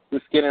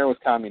 The Skinner was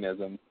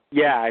communism.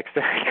 Yeah,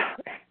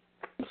 exactly.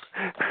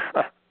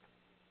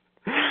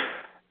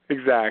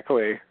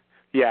 Exactly.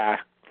 Yeah.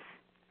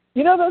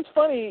 That's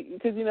funny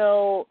because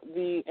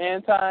the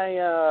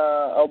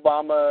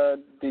anti-Obama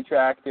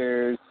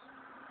detractors.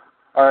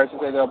 Or I should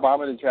say the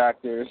Obama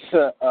detractors.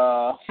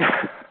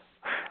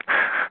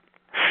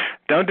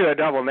 Don't do a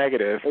double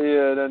negative.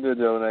 Yeah, don't do a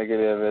double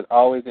negative. It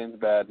always ends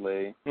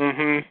badly.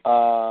 Mhm.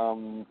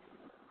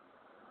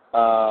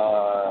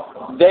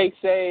 They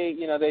say,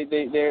 they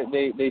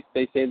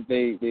say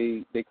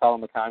they call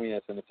them a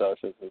communist and a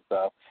socialist and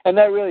stuff, and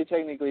that really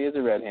technically is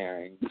a red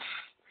herring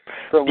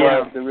from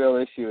what the real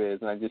issue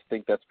is, and I just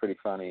think that's pretty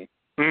funny.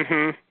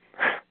 Mhm.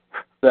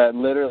 That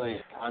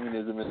literally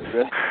communism is a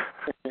red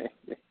herring.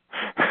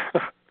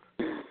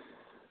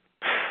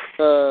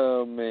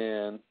 Oh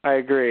man, I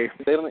agree.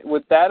 They don't,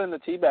 with that and the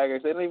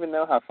teabaggers, they don't even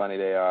know how funny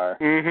they are.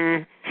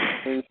 Mhm.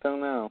 They just don't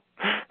know.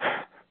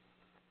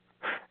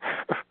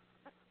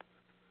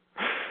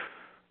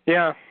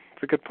 Yeah,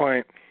 it's a good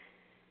point.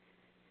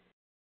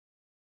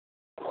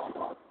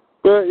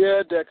 But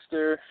yeah,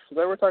 Dexter. Is that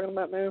what we're talking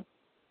about now?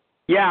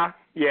 Yeah.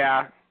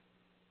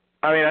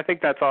 I mean, I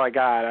think that's all I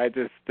got. I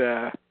just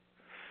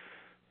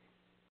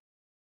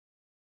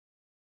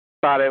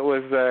thought it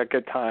was a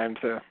good time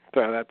to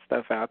throw that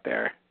stuff out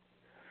there.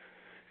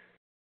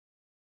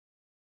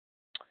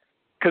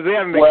 Because we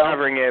haven't been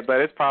covering it, but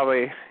it's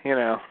probably,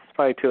 it's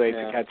probably too late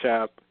to catch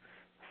up.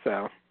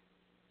 So.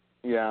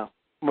 Yeah.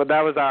 Well,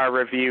 that was our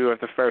review of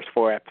the first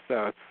 4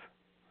 episodes.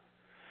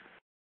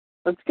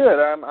 That's good.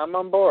 I'm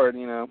on board,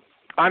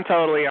 I'm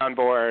totally on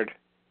board.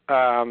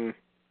 I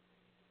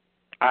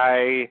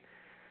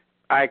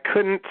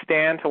couldn't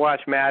stand to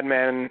watch Mad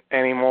Men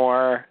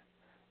anymore.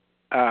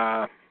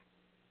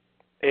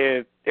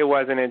 It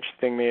wasn't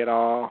interesting me at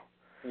all.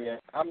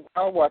 Yeah,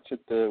 I'll watch it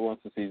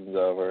once the season's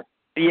over.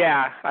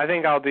 Yeah, I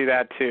think I'll do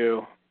that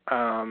too.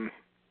 I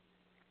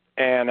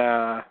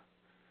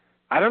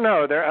don't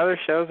know. Are there other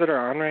shows that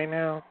are on right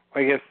now?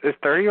 Like, is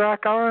 30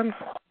 Rock on?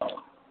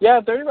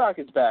 Yeah, 30 Rock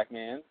is back,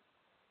 man.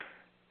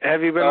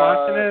 Have you been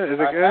watching it? Is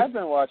it good? I have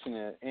been watching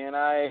it, and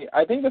I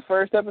think the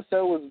first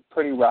episode was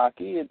pretty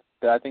rocky.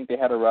 I think they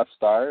had a rough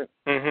start.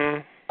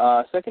 Mhm.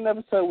 Second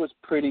episode was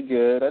pretty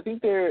good. I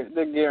think they're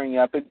gearing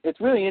up.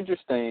 It's really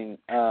interesting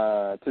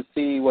to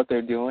see what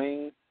they're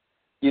doing.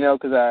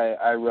 Because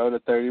I wrote a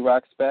 30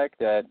 Rock spec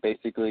that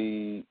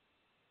basically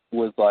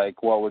was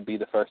like what would be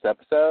the first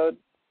episode.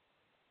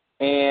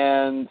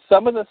 And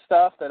some of the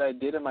stuff that I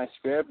did in my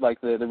script,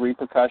 like the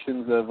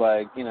repercussions of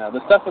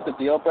the stuff with the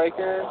deal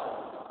breaker,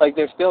 like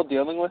they're still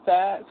dealing with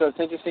that. So it's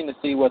interesting to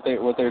see what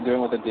they're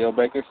doing with the deal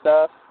breaker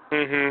stuff.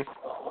 Mhm.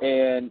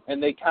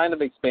 And they kind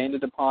of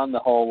expanded upon the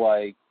whole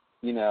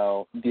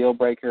deal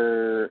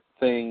breaker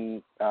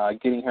thing,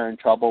 getting her in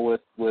trouble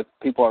with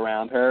people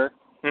around her.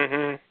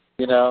 Mhm.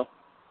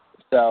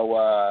 So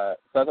I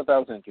thought that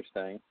was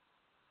interesting.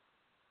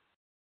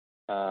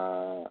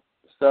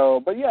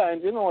 But yeah,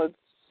 in general,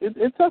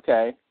 it's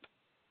okay.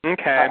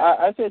 Okay.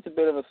 I'd say it's a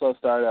bit of a slow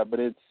startup, but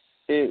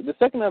the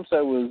second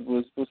episode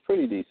was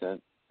pretty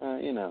decent.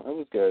 It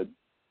was good.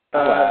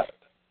 I laughed.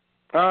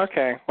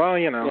 Okay. Well,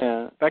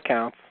 that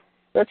counts.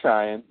 They're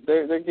trying.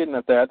 They're getting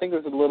up there. I think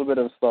it was a little bit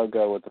of a slow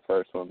go with the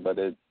first one, but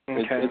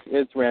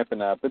it's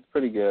ramping up. It's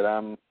pretty good.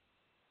 I'm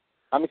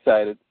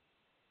excited.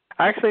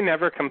 I actually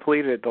never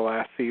completed the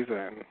last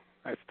season.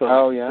 There's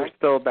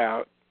still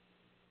about,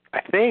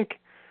 I think,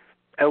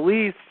 at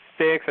least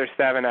 6 or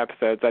 7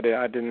 episodes I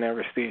didn't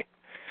ever see.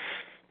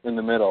 In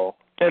the middle,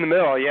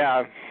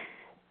 yeah.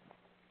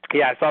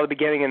 Yeah, I saw the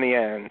beginning and the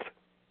end.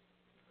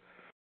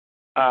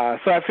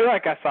 So I feel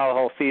like I saw the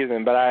whole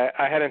season, but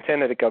I had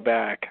intended to go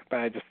back, but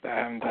I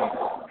haven't done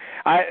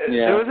it.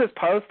 There was this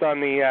post on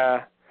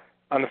the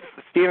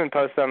Steven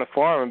posted on the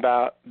forum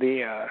about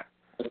I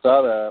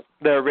saw that.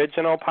 The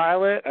original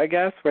pilot, I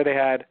guess, where they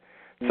had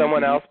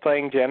someone else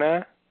playing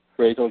Jenna.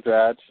 Rachel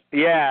Dratch.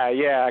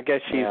 Yeah, I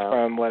guess she's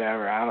from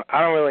whatever. I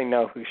don't really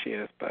know who she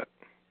is, but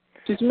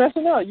she's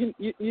messing up.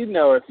 You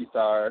know her if you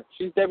saw her.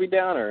 She's Debbie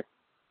Downer.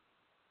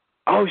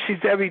 Oh, she's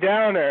Debbie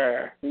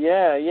Downer.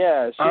 Yeah.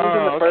 She was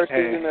in the first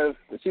okay. season of.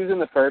 She was in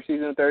the first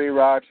season of 30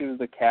 Rock. She was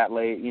the cat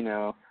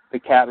the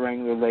cat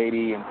wrangler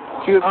lady, and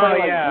she was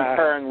playing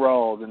recurring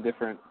roles in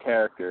different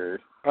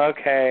characters.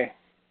 Okay.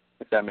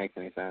 If that makes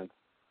any sense.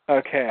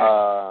 Okay.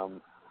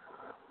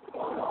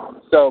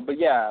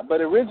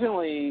 But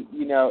originally,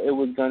 it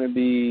was going to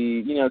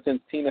be,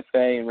 since Tina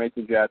Fey and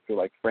Rachel Dratch were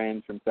like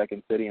friends from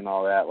Second City and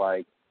all that,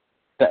 like,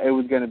 that it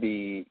was going to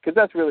be, because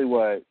that's really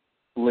what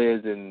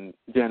Liz and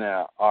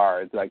Jenna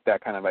are. It's like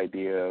that kind of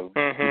idea of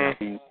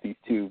these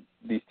two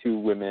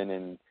women,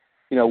 and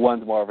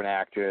one's more of an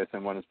actress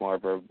and one is more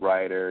of a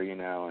writer,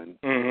 and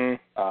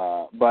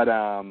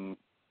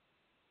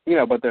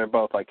but they're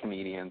both like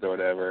comedians or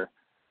whatever,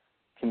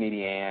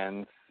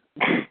 comedians.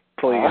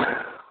 Please.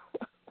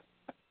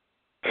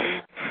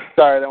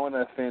 Sorry, I don't want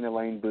to offend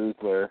Elaine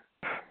Boozler.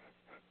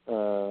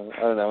 I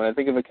don't know. When I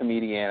think of a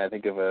comedian, I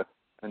think of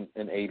an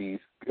 80s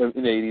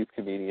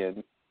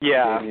comedian.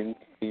 Yeah. Canadian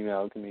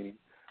female comedian.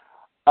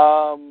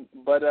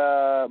 But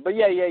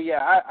yeah.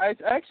 I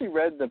actually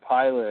read the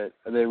pilot,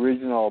 the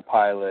original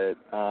pilot.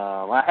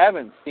 I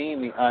haven't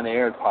seen the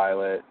unaired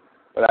pilot,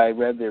 but I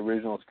read the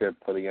original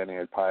script for the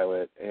unaired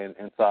pilot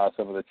and saw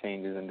some of the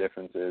changes and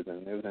differences,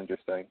 and it was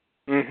interesting.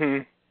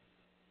 Mhm.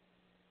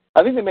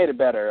 I think they made it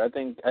better. I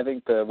think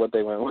what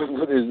they went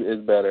with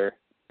is better.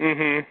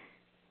 Mhm.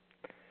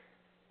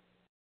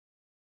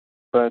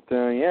 But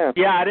yeah.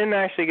 Yeah, I didn't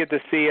actually get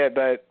to see it,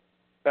 but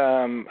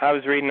I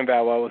was reading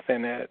about what was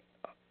in it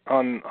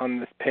on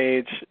this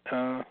page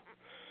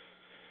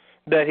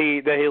that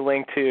he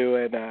linked to,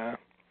 and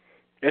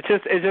it's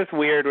just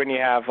weird when you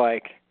have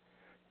like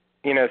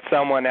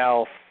someone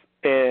else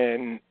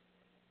in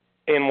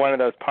one of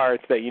those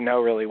parts that you know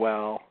really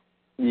well.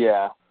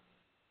 Yeah.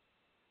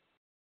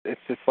 It's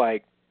just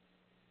like,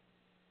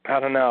 I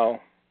don't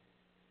know.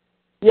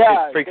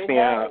 Yeah, it freaks me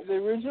out. The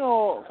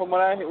original, from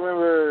what I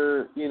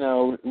remember,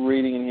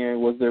 reading in here,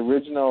 was the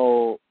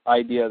original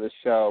idea of the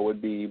show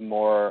would be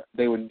more.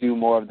 They would do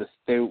more of the.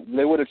 They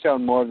would have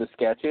shown more of the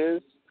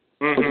sketches,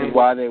 which is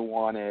why they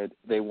wanted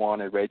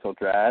Rachel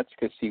Dratch,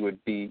 because she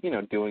would be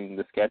doing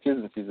the sketches,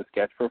 and she's a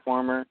sketch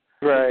performer.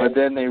 Right. But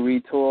then they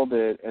retooled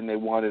it, and they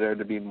wanted her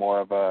to be more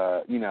of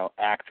a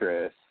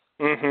actress.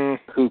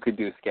 Who could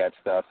do sketch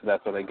stuff, so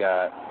that's what they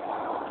got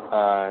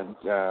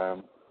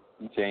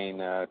Jane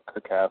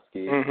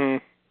Krakowski.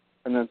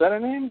 And is that her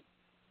name?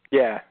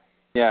 Yeah.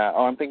 Yeah.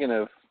 Oh, I'm thinking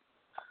of,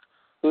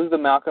 who's the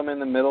Malcolm in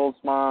the Middle's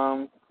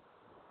mom?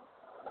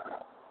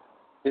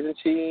 Isn't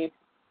she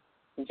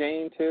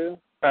Jane too?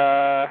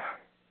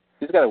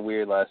 She's got a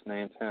weird last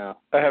name too.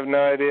 I have no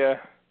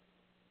idea.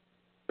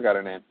 Forgot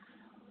her name.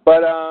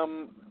 But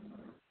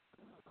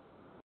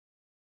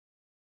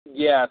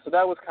yeah, so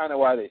that was kind of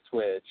why they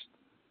switched.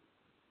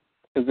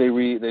 Because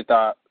they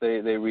thought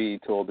they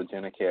retooled the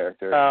Jenna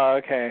character. Oh,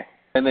 okay.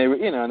 And they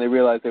and they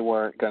realized they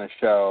weren't going to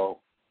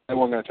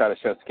try to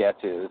show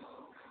sketches.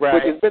 Right.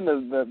 Which has been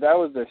that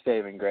was their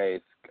saving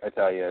grace, I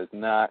tell you, is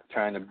not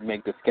trying to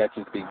make the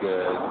sketches be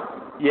good.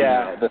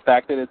 Yeah. The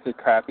fact that it's a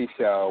crappy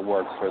show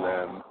works for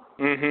them.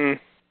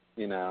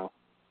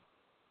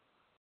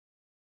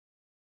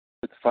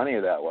 It's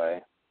funnier that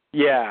way.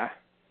 Yeah.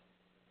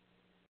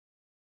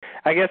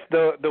 I guess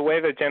the way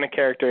the Jenna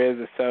character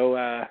is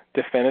so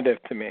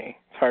definitive to me.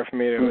 It's hard for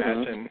me to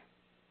imagine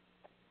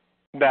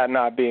that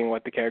not being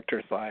what the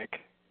character's like.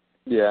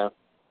 Yeah.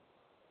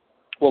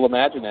 Well,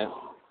 imagine it.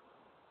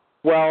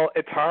 Well,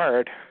 it's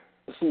hard.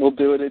 We'll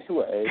do it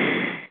anyway.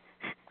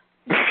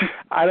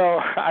 I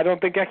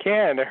don't think I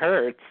can. It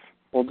hurts.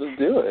 Well, just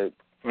do it.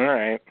 All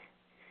right.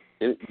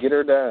 Get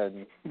her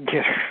done.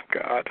 Get her.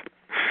 God.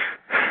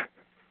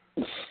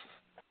 As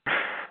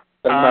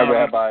my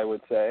rabbi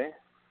would say.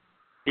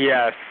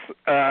 Yes.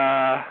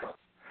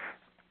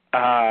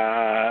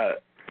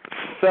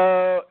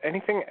 So,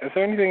 is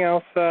there anything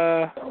else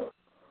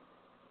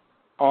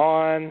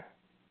on?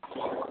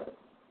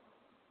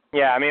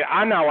 Yeah, I mean,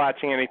 I'm not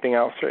watching anything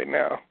else right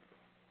now.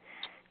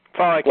 That's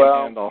all I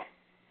can handle.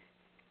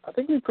 I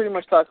think we pretty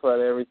much talked about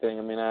everything.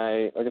 I mean,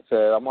 like I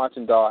said, I'm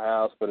watching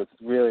Dollhouse, but it's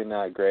really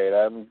not great.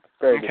 I'm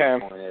very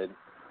disappointed.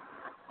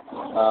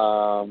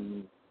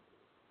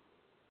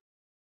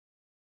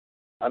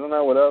 I don't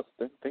know what else.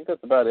 I think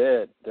that's about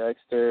it.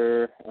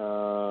 Dexter,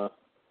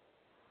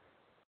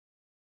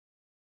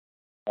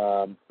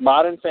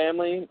 Modern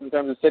Family, in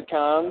terms of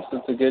sitcoms.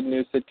 It's a good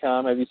new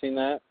sitcom. Have you seen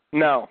that?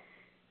 No.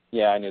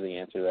 Yeah, I knew the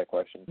answer to that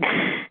question.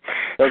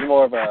 That was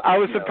more of a. I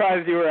was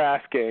surprised you were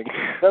asking.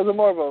 That was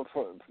more of a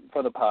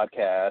for the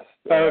podcast.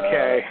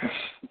 Okay.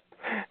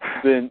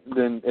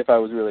 Than if I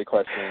was really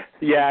questioning.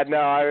 Yeah,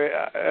 no,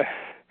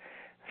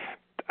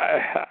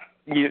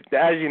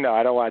 as you know,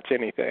 I don't watch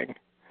anything.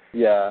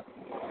 Yeah.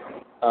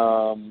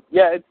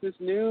 It's this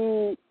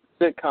new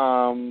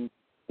sitcom,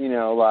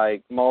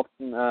 like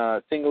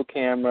single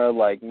camera,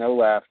 like no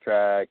laugh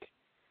track.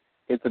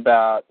 It's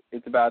about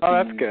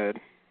that's good.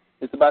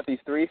 It's about these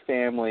three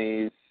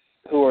families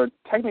who are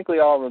technically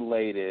all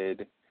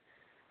related.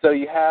 So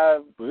you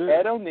have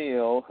Ed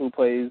O'Neill, who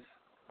plays,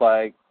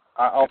 like,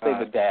 I'll say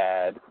the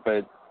dad,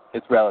 but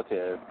it's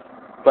relative.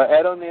 But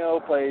Ed O'Neill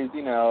plays,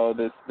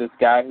 this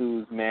guy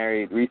who's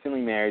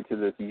recently married to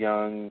this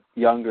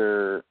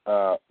younger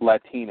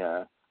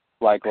Latina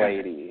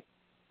lady,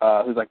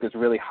 who's like this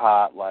really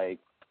hot lady,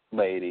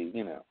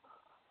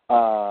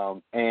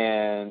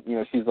 and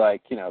she's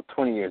like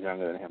 20 years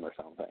younger than him or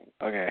something.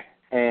 Okay.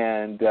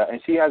 And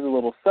she has a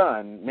little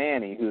son,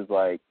 Manny, who's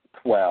like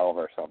 12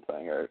 or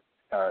something, or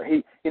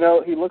he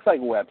looks like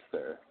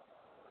Webster.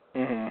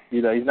 Mm-hmm.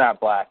 He's not a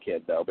black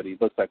kid though, but he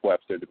looks like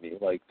Webster to me.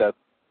 Like that's,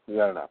 I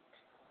don't know.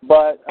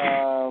 But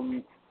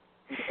and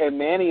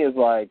Manny is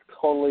like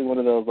totally one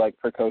of those like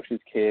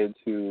precocious kids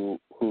who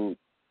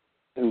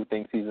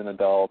thinks he's an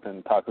adult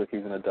and talks like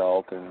he's an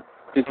adult and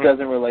just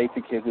doesn't relate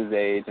to kids his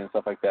age and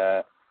stuff like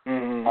that.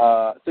 Mm-hmm.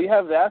 So you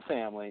have that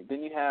family.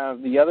 Then you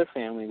have the other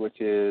family, which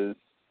is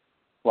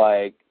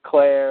like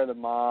Claire, the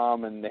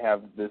mom, and they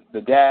have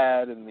the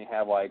dad, and they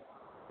have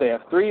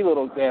three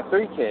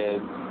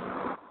kids,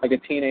 like a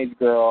teenage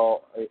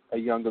girl, a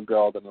younger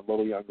girl, then a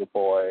little younger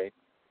boy.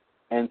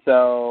 And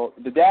so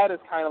the dad is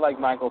kind of like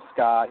Michael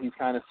Scott. He's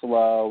kind of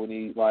slow, and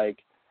he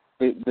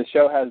the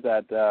show has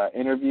that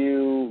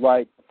interview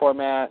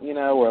format,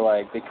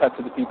 where they cut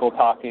to the people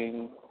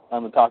talking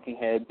on the talking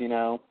heads,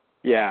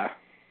 Yeah.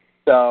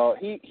 So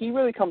he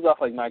really comes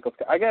off like Michael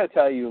Scott. I gotta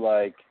tell you,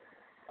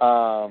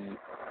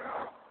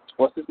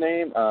 what's his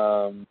name?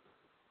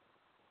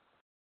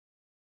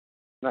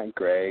 Not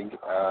Greg.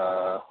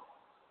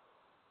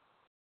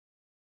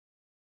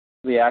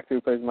 The actor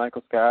who plays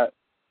Michael Scott.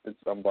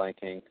 I'm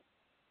blanking.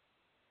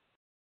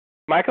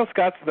 Michael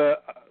Scott's the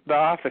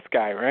Office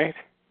guy, right?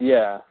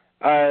 Yeah.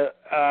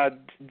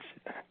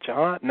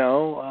 John?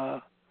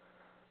 No.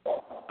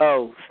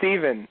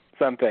 Steven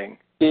something.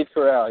 Steve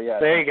Carell, yeah.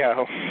 There you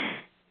go.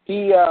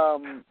 He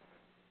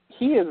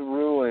has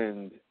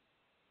ruined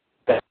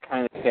that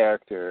kind of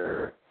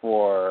character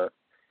for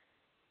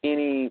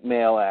any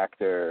male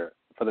actor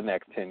for the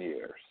next 10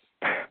 years.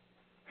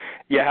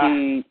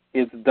 Yeah.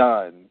 It's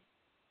done.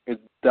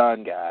 It's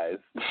done, guys.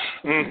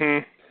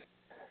 Mhm.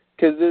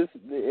 Because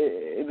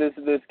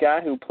this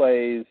guy who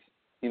plays,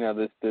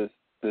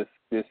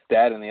 this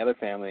dad in the other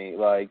family,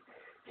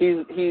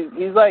 he's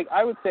like,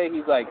 I would say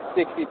he's like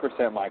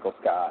 60% Michael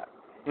Scott.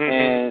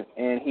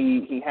 Mm-hmm. And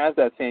he has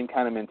that same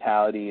kind of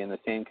mentality and the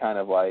same kind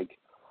of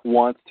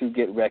wants to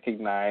get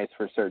recognized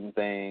for certain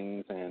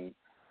things, and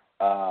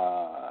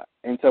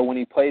so when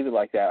he plays it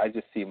like that, I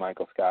just see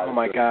Michael Scott. Oh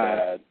my God!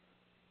 Bad.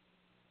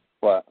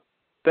 What?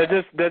 That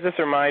just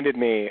reminded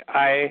me.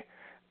 I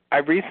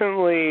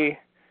recently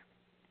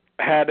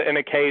had an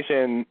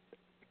occasion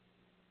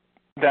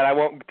that I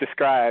won't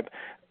describe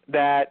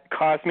that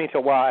caused me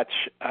to watch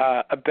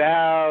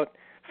about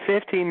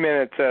 15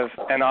 minutes of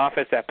an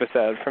Office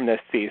episode from this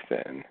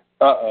season.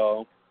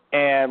 Uh-oh.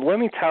 And let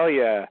me tell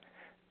you,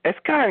 it's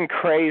gotten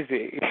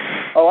crazy.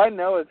 Oh, I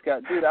know it's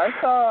got... Dude, I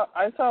saw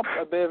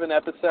a bit of an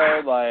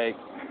episode,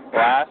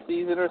 last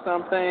season or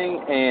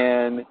something,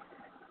 and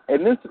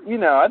this,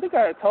 I think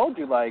I had told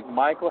you,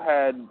 Michael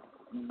had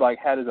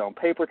his own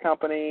paper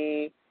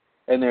company,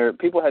 and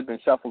people had been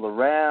shuffled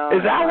around.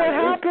 Is that what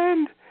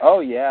happened?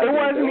 Oh yeah. It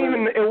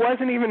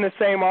wasn't even the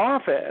same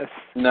office.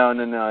 No.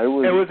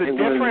 It was a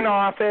different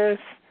office,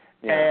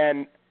 yeah.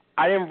 And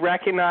I didn't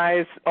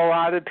recognize a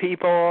lot of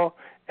people,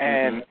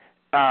 and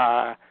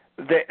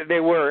they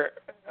were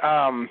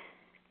I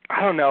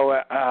don't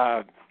know.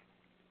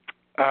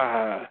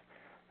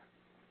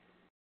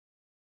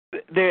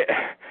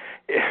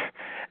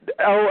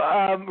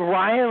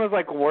 Ryan was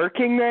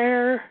working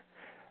there.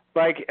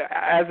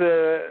 As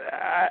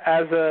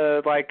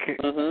a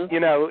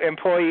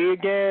employee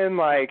again,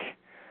 I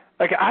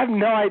have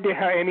no idea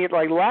how any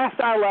last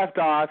I left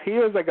off, he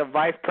was a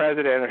vice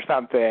president or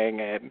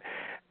something, and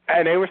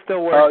they were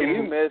still working. Oh,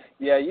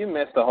 you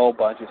missed a whole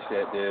bunch of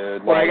shit,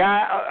 dude. I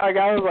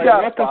was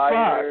what the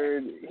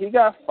fuck? He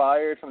got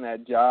fired from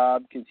that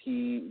job because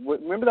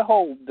remember the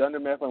whole Dunder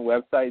Mifflin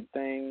website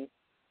thing?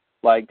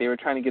 They were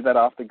trying to get that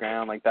off the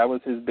ground. That was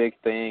his big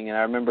thing, and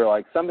I remember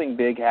something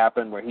big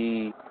happened where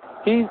he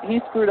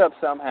screwed up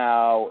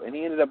somehow, and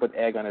he ended up with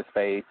egg on his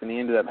face, and he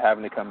ended up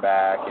having to come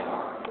back and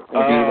be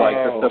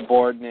the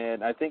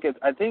subordinate. I think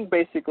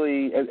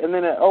basically, and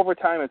then over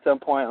time at some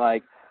point,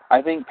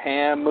 I think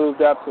Pam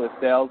moved up to a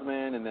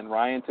salesman, and then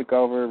Ryan took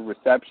over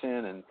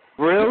reception, and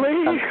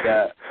really?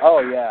 Oh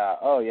yeah,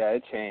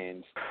 it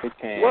changed.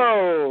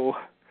 Whoa.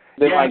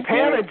 Then,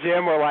 Pam and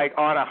Jim were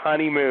on a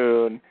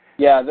honeymoon.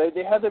 Yeah,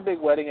 they had their big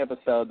wedding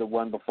episode, the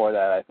one before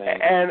that, I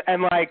think. And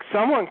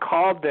someone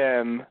called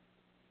them.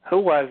 Who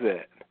was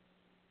it?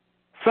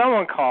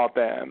 Someone called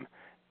them,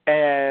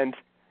 and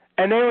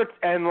they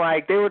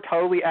were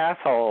totally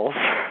assholes.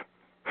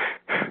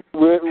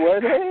 Were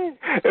they?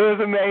 It was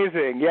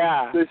amazing.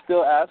 Yeah. They're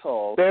still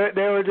assholes. They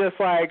were just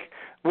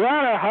we're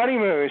on a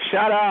honeymoon.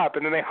 Shut up,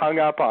 and then they hung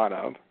up on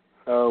them.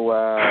 Oh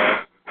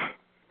wow.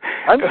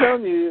 I'm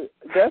telling you,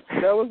 that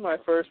was my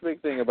first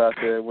big thing about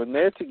them. When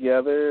they're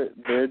together,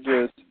 they're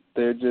just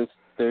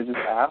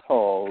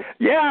assholes.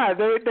 Yeah,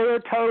 they were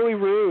totally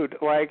rude.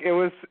 It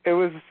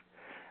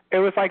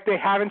was like they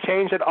haven't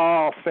changed at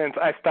all since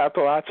I stopped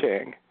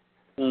watching.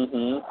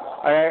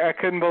 I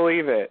couldn't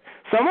believe it.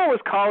 Someone was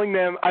calling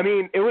them. I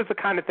mean, it was the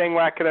kind of thing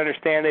where I could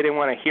understand they didn't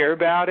want to hear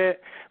about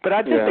it, but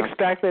I just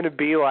expect them to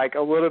be like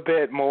a little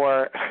bit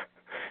more,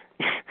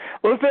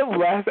 a little bit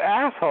less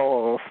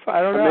assholes.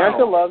 I don't know.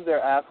 America loves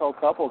their asshole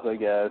couples, I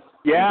guess.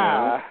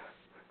 Yeah.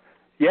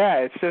 Yeah,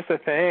 it's just a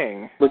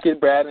thing. Look at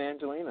Brad and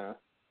Angelina.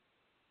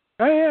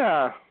 Oh,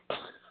 yeah.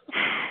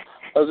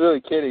 I was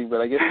really kidding,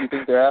 but I guess you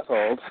think they're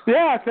assholes.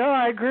 Yeah, no,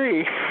 I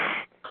agree.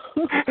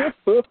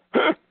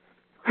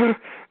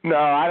 No,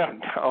 I don't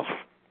know.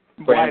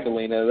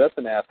 Brangelina, that's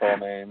an asshole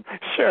name.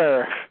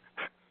 Sure.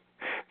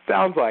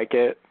 Sounds like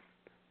it.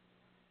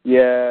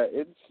 Yeah,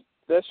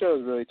 that show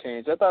has really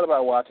changed. I thought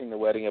about watching the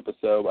wedding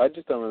episode, but I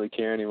just don't really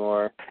care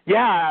anymore.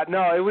 Yeah,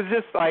 no, it was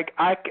just like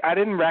I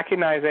didn't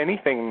recognize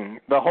anything.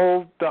 The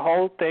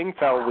whole thing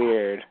felt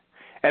weird.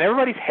 And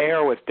everybody's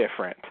hair was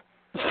different.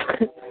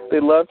 They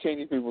love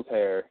changing people's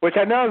hair. Which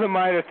I know is a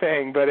minor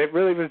thing, but it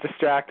really was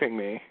distracting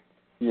me.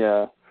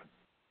 Yeah.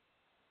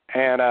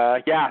 And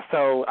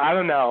so I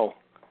don't know.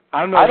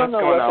 I don't know what's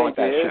going on with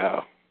that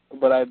show.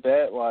 But I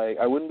bet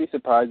I wouldn't be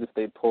surprised if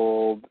they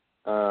pulled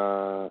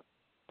a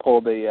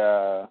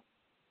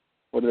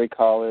what do they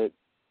call it?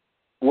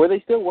 Were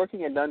they still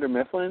working at Dunder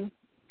Mifflin?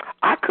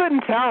 I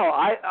couldn't tell.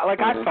 I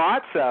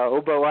thought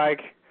so, but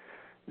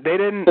they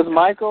didn't. Because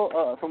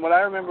Michael, from what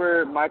I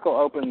remember, Michael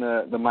opened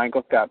the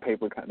Michael Scott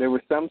paper. There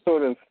was some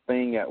sort of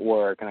thing at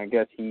work, and I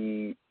guess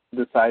he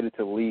decided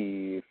to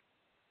leave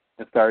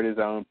and start his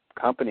own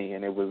company,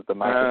 and it was the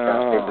Michael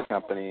Scott Paper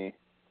Company.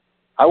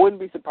 I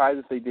wouldn't be surprised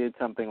if they did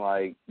something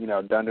like,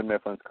 Dunder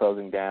Mifflin's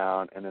closing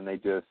down, and then they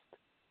just,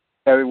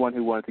 everyone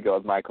who wanted to go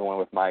with Michael went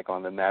with Michael,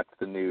 and then that's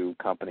the new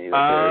company.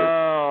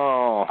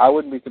 I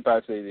wouldn't be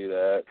surprised if they do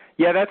that.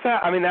 Yeah, that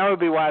would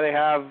be why they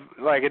have,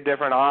 a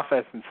different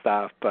office and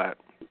stuff, but.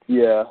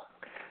 Yeah.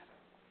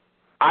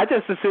 I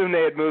just assumed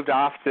they had moved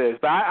offices,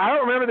 but I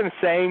don't remember them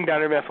saying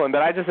Dunder Mifflin,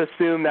 but I just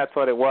assumed that's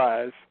what it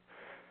was.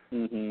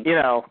 Mm-hmm.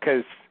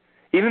 Because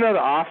even though the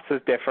office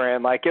was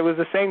different, it was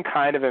the same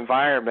kind of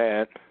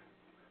environment.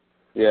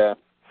 Yeah.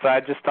 So I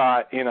just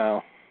thought,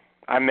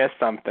 I missed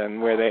something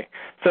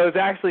so it's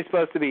actually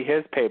supposed to be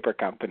his paper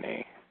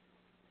company.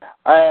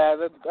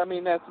 That's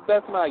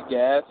my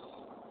guess.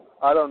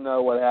 I don't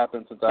know what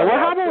happened since I. What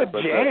happened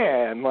with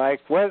Jan?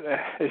 What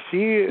is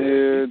she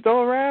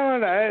still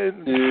around?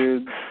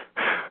 Dude.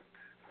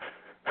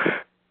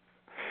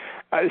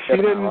 She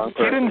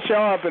didn't show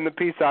up in the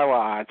piece I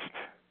watched.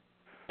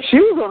 She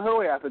was on her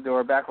way out the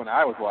door back when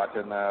I was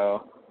watching,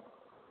 though.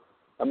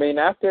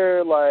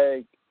 After,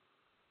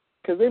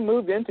 because they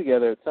moved in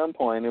together at some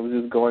point, it was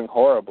just going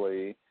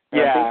horribly.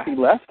 And Yeah. I think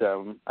she left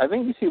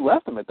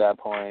him. At that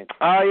point.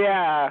 Oh,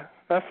 yeah.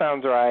 That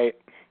sounds right.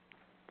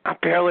 I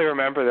barely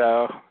remember,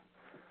 though.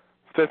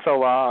 It's been so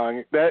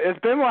long. It's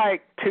been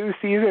 2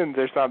 seasons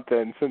or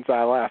something since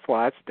I last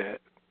watched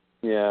it.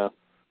 Yeah.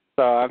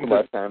 So I'm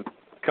just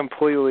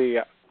completely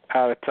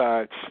out of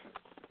touch.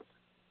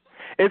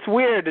 It's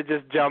weird to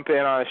just jump in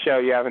on a show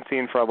you haven't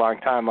seen for a long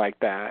time like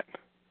that.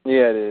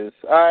 Yeah, it is.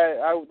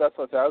 That's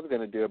what I was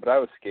going to do it, but I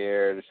was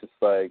scared. It's just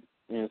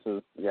this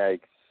is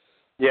yikes.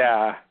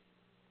 Yeah.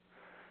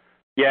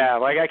 Yeah,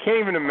 I can't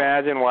even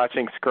imagine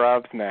watching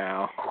Scrubs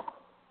now.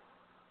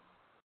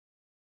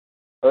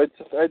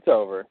 It's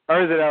over.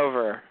 Or is it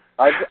over?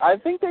 I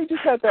think they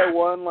just had that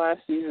one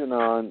last season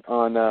on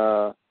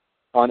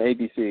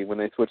ABC when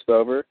they switched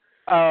over.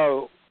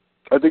 Oh.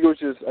 I think it was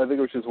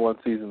just one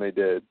season they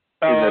did.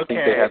 Oh, and I think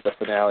they had the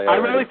finale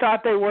already. I really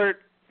thought they weren't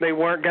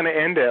going to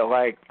end it.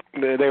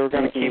 They were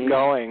going to keep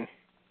going.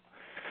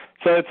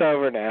 So it's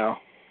over now.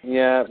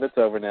 Yeah, it's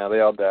over now. They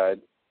all died.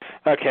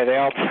 Okay, they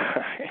all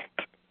died.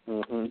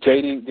 Mm-hmm.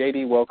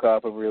 JD woke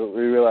up and we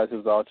realized it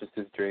was all just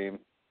his dream.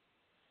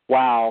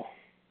 Wow.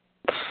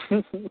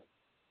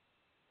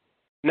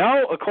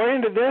 No,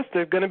 according to this,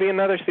 there's going to be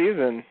another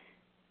season.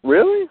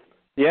 Really?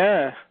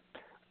 Yeah. I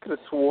could have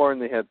sworn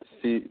they had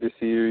the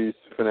series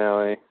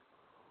finale.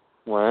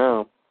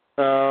 Wow.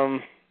 Are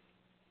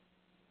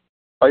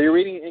you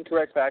reading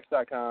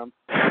IncorrectFacts.com?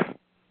 I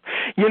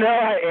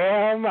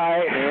am.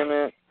 Damn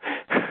it.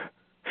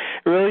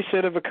 It really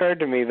should have occurred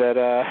to me that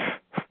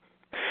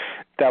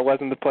that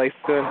wasn't the place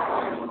to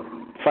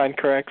find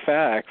correct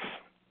facts.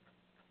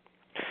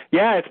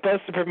 Yeah, it's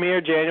supposed to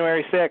premiere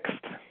January 6th.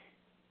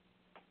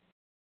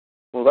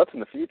 Well, that's in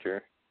the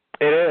future.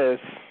 It is.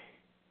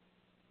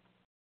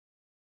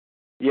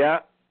 Yeah.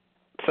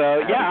 So,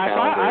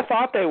 yeah, I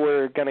thought they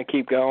were going to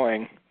keep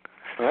going.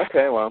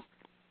 Okay, well.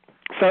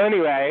 So,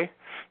 anyway,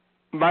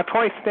 my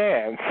point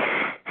stands.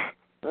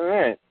 All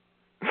right.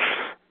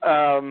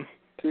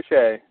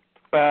 Touché.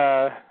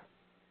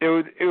 It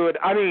would,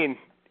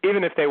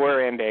 even if they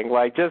were ending,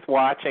 just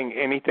watching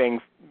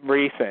anything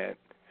recent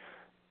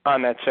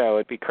on that show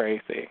would be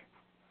crazy.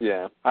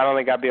 Yeah. I don't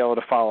think I'd be able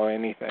to follow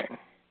anything.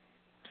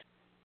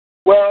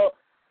 Well,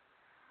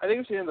 I think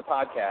we should end the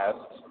podcast.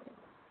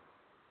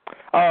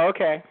 Oh,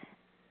 okay.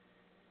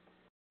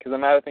 Because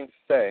I'm out of things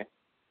to say.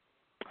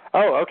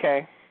 Oh,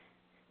 okay.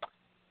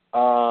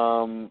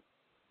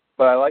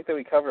 But I like that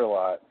we covered a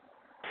lot.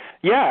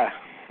 Yeah.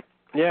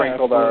 Yeah,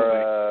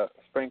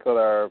 sprinkled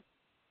our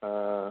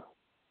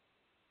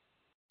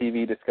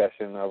TV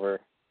discussion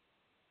over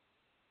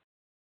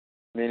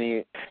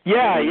many.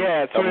 Yeah, many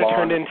it sort of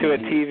turned into a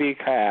TV. TV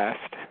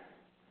cast.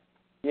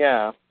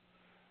 Yeah.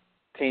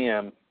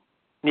 TM.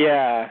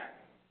 Yeah.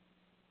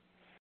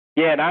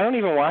 Yeah, and I don't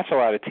even watch a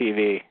lot of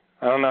TV.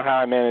 I don't know how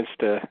I managed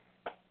to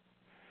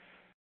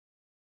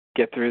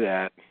get through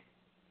that.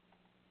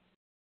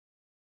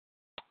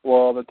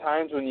 Well, the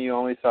times when you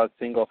only saw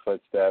single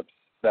footsteps,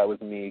 that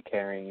was me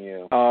carrying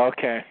you. Oh,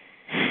 okay.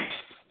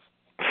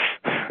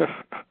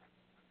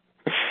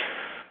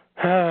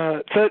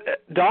 So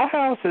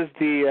Dollhouse is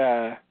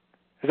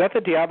that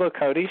the Diablo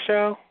Cody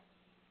show?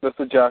 That's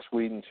the Joss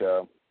Whedon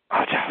show.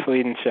 Oh, Joss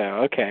Whedon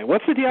show. Okay.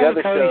 What's the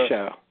Diablo Cody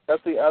show?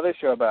 That's the other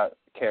show about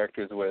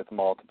characters with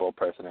multiple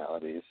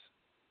personalities.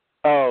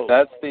 Oh.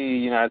 That's the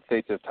United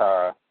States of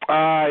Tara.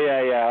 Ah,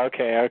 yeah.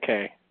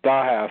 Okay.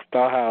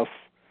 Dollhouse.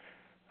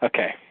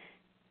 Okay.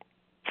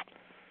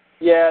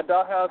 Yeah,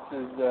 Dollhouse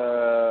is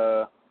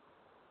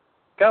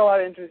got a lot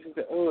of interesting.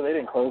 Oh, they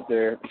didn't close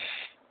their.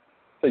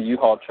 The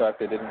U-Haul truck.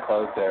 They didn't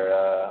close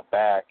their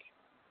back.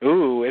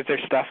 Ooh, is there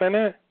stuff in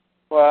it?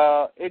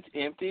 Well, it's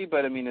empty,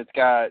 but I mean, it's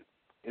got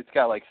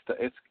like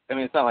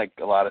it's not like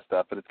a lot of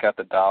stuff, but it's got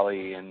the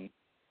dolly and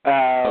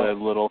other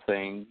little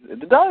things.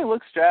 The dolly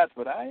looks strapped,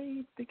 but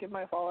I think it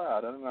might fall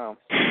out. I don't know.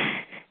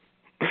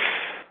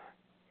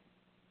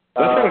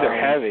 Those things are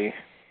heavy.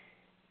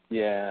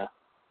 Yeah.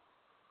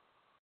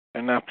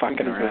 They're not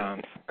fucking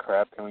around.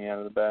 Crap coming out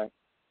of the back.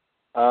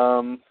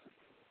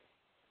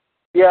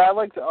 Yeah, I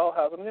like the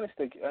Dollhouse. I'm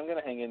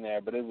gonna hang in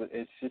there, but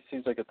it just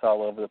seems like it's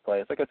all over the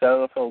place. Like I said, I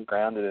don't feel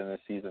grounded in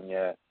this season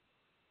yet.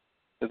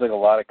 There's like a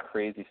lot of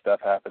crazy stuff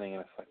happening,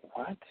 and it's like,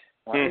 what?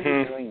 Why are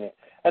you doing it?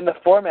 And the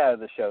format of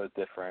the show is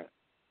different.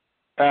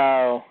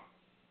 Oh.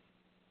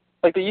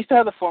 Like they used to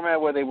have the format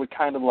where they would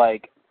kind of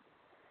like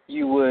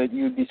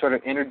you'd be sort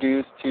of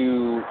introduced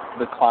to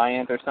the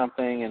client or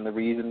something and the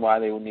reason why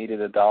they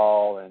needed a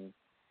doll, and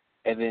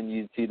then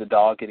you'd see the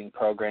doll getting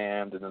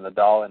programmed and then the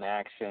doll in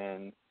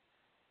action,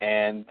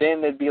 and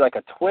then there'd be like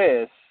a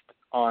twist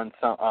on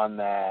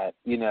that,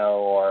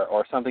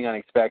 or something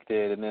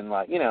unexpected, and then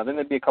then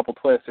there'd be a couple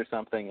twists or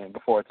something and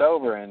before it's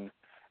over, and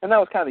that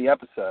was kind of the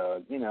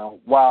episode,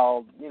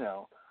 while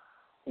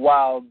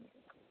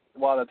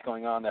that's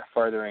going on, they're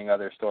furthering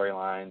other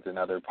storylines and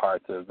other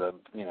parts of the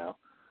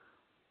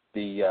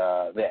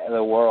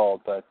the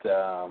world, but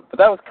that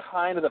was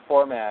kind of the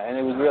format, and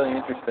it was really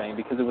interesting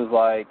because it was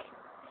like,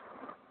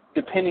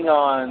 depending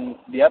on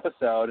the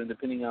episode and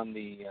depending on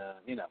the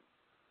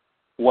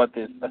what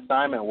this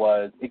assignment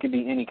was, it could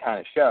be any kind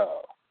of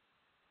show.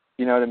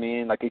 You know what I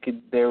mean? Like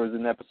there was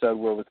an episode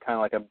where it was kind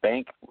of like a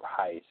bank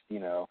heist.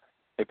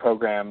 They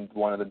programmed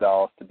one of the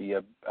dolls to be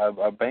a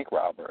bank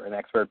robber, an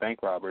expert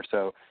bank robber.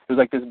 So it was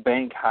like this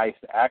bank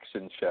heist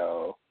action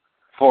show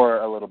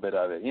for a little bit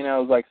of it. It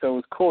was like, so it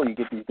was cool. You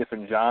get these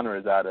different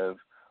genres out of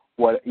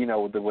what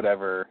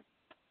whatever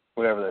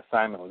the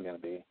assignment was going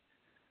to be.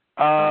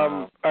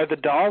 Are the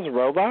dolls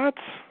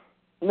robots?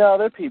 No,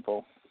 they're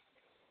people.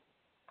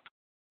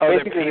 Oh,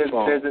 basically, they're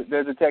people.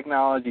 There's a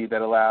technology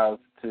that allows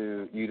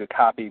you to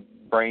copy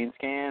brain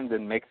scans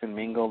and mix and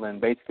mingle and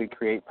basically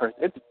create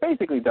it's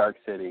basically Dark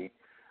City.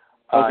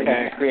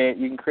 Okay.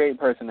 You can create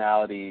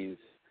personalities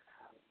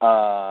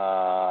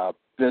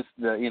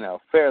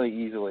fairly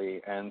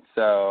easily, and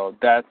so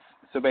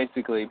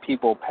basically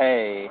people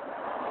pay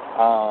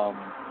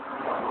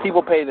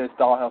this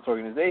dollhouse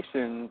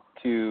organization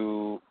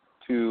to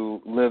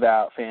live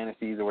out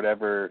fantasies or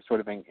whatever sort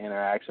of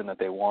interaction that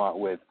they want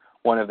with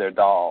one of their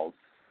dolls.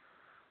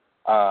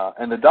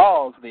 And the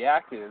dolls, the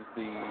actives,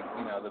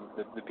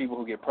 the people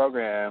who get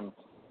programmed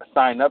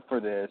sign up for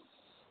this.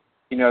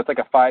 It's like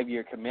a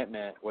 5-year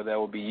commitment where they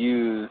will be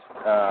used,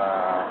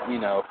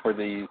 for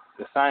these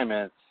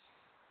assignments.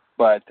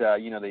 But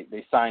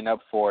they sign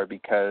up for it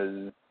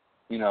because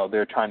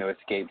they're trying to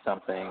escape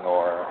something,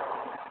 or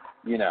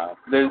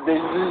there's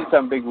usually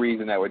some big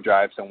reason that would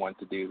drive someone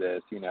to do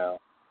this.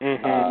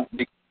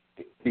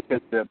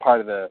 Because the part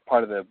of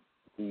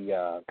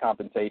the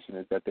compensation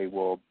is that they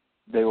will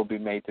be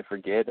made to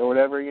forget or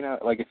whatever.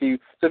 Like if you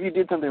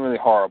did something really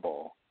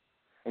horrible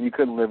and you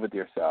couldn't live with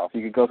yourself,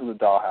 you could go to the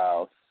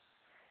dollhouse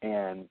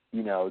and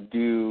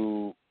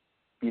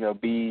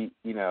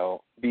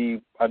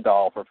be a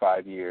doll for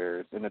 5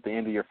 years, and at the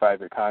end of your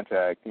 5-year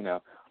contract,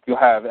 you'll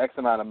have X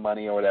amount of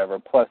money or whatever,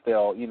 plus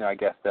they'll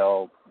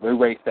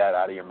erase that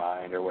out of your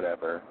mind or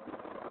whatever.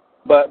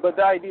 But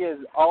the idea is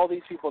all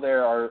these people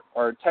there are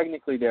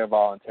technically there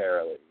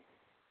voluntarily.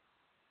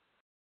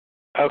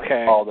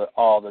 Okay. All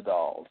the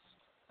dolls.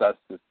 That's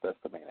the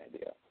main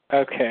idea.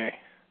 Okay.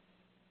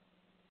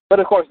 But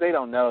of course they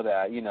don't know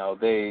that.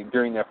 They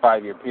during their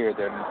 5-year period,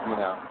 they're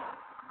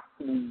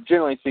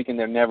generally speaking,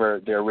 they're never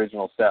their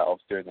original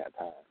selves during that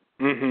time.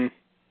 Mhm.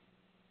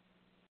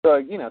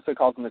 So so it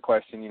calls into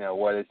question,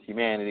 what is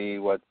humanity?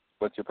 What's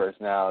your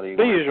personality?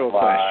 The usual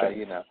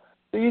questions.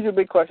 The usual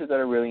big questions that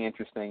are really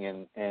interesting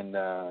and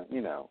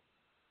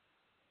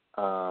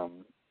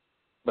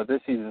but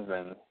this season's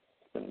been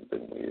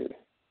weird.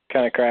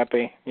 kind of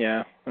crappy.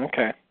 Yeah.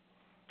 Okay.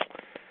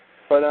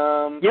 But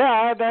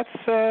Yeah, that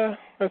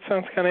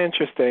sounds kind of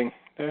interesting.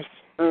 There's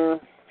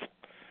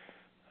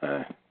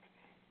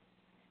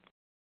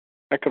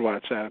I could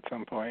watch that at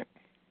some point.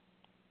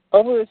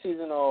 hopefully this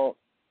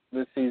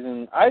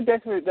season, I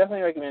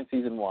definitely recommend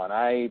season 1.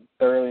 I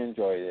thoroughly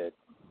enjoyed it.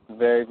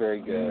 Very, very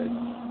good.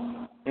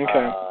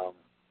 Okay.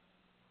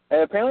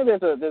 And apparently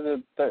there's a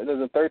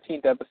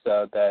 13th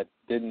episode that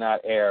did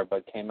not air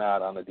but came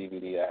out on the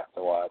DVD I have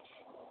to watch.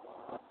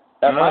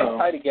 That might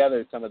tie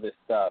together some of this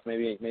stuff.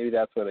 Maybe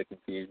that's where the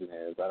confusion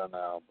is. I don't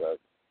know, but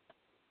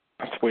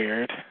that's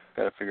weird.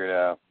 Gotta figure it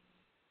out.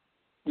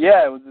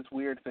 Yeah, it was this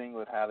weird thing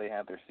with how they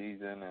had their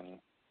season and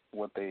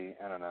what they,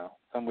 I don't know,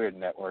 some weird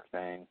network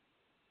thing.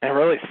 It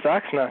really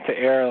sucks not to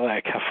air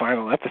like a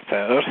final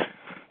episode.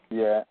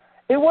 Yeah.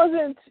 It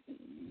wasn't,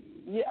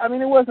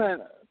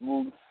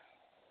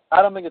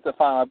 I don't think it's a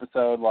final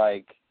episode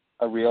like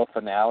a real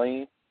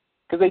finale,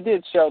 because they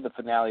did show the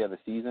finale of the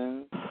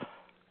season,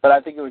 but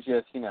I think it was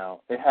just,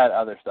 it had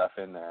other stuff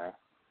in there.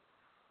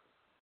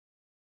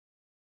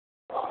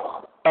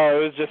 Oh,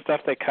 it was just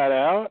stuff they cut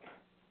out?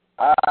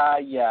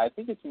 Yeah, I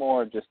think it's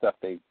more just stuff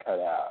they cut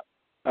out.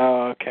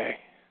 Oh, okay.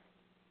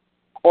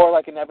 Or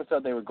like an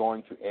episode they were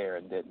going to air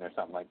and didn't, or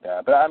something like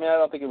that. But I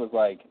don't think it was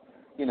like,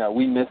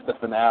 we missed the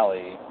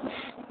finale.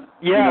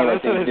 Yeah,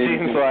 that's what it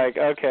seems like.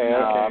 Okay,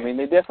 no, okay.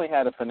 They definitely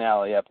had a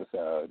finale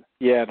episode.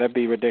 Yeah, that'd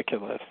be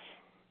ridiculous.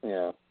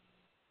 Yeah.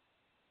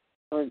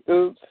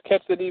 Oops,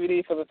 catch the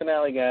DVD for the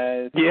finale,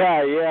 guys.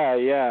 Yeah.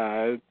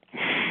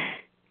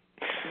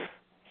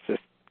 It's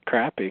just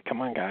crappy.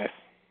 Come on, guys.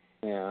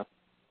 Yeah.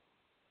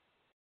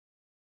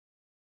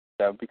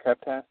 That would be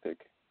craptastic.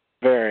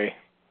 Very.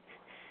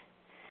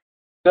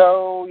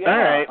 So, yeah. All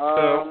right,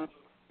 so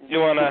you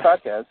wanna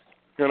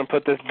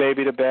put this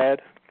baby to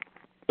bed?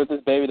 Put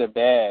this baby to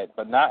bed,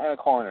 but not in a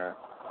corner.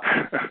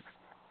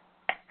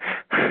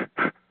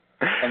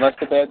 Unless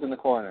the bed's in the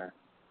corner.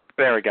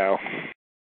 There we go.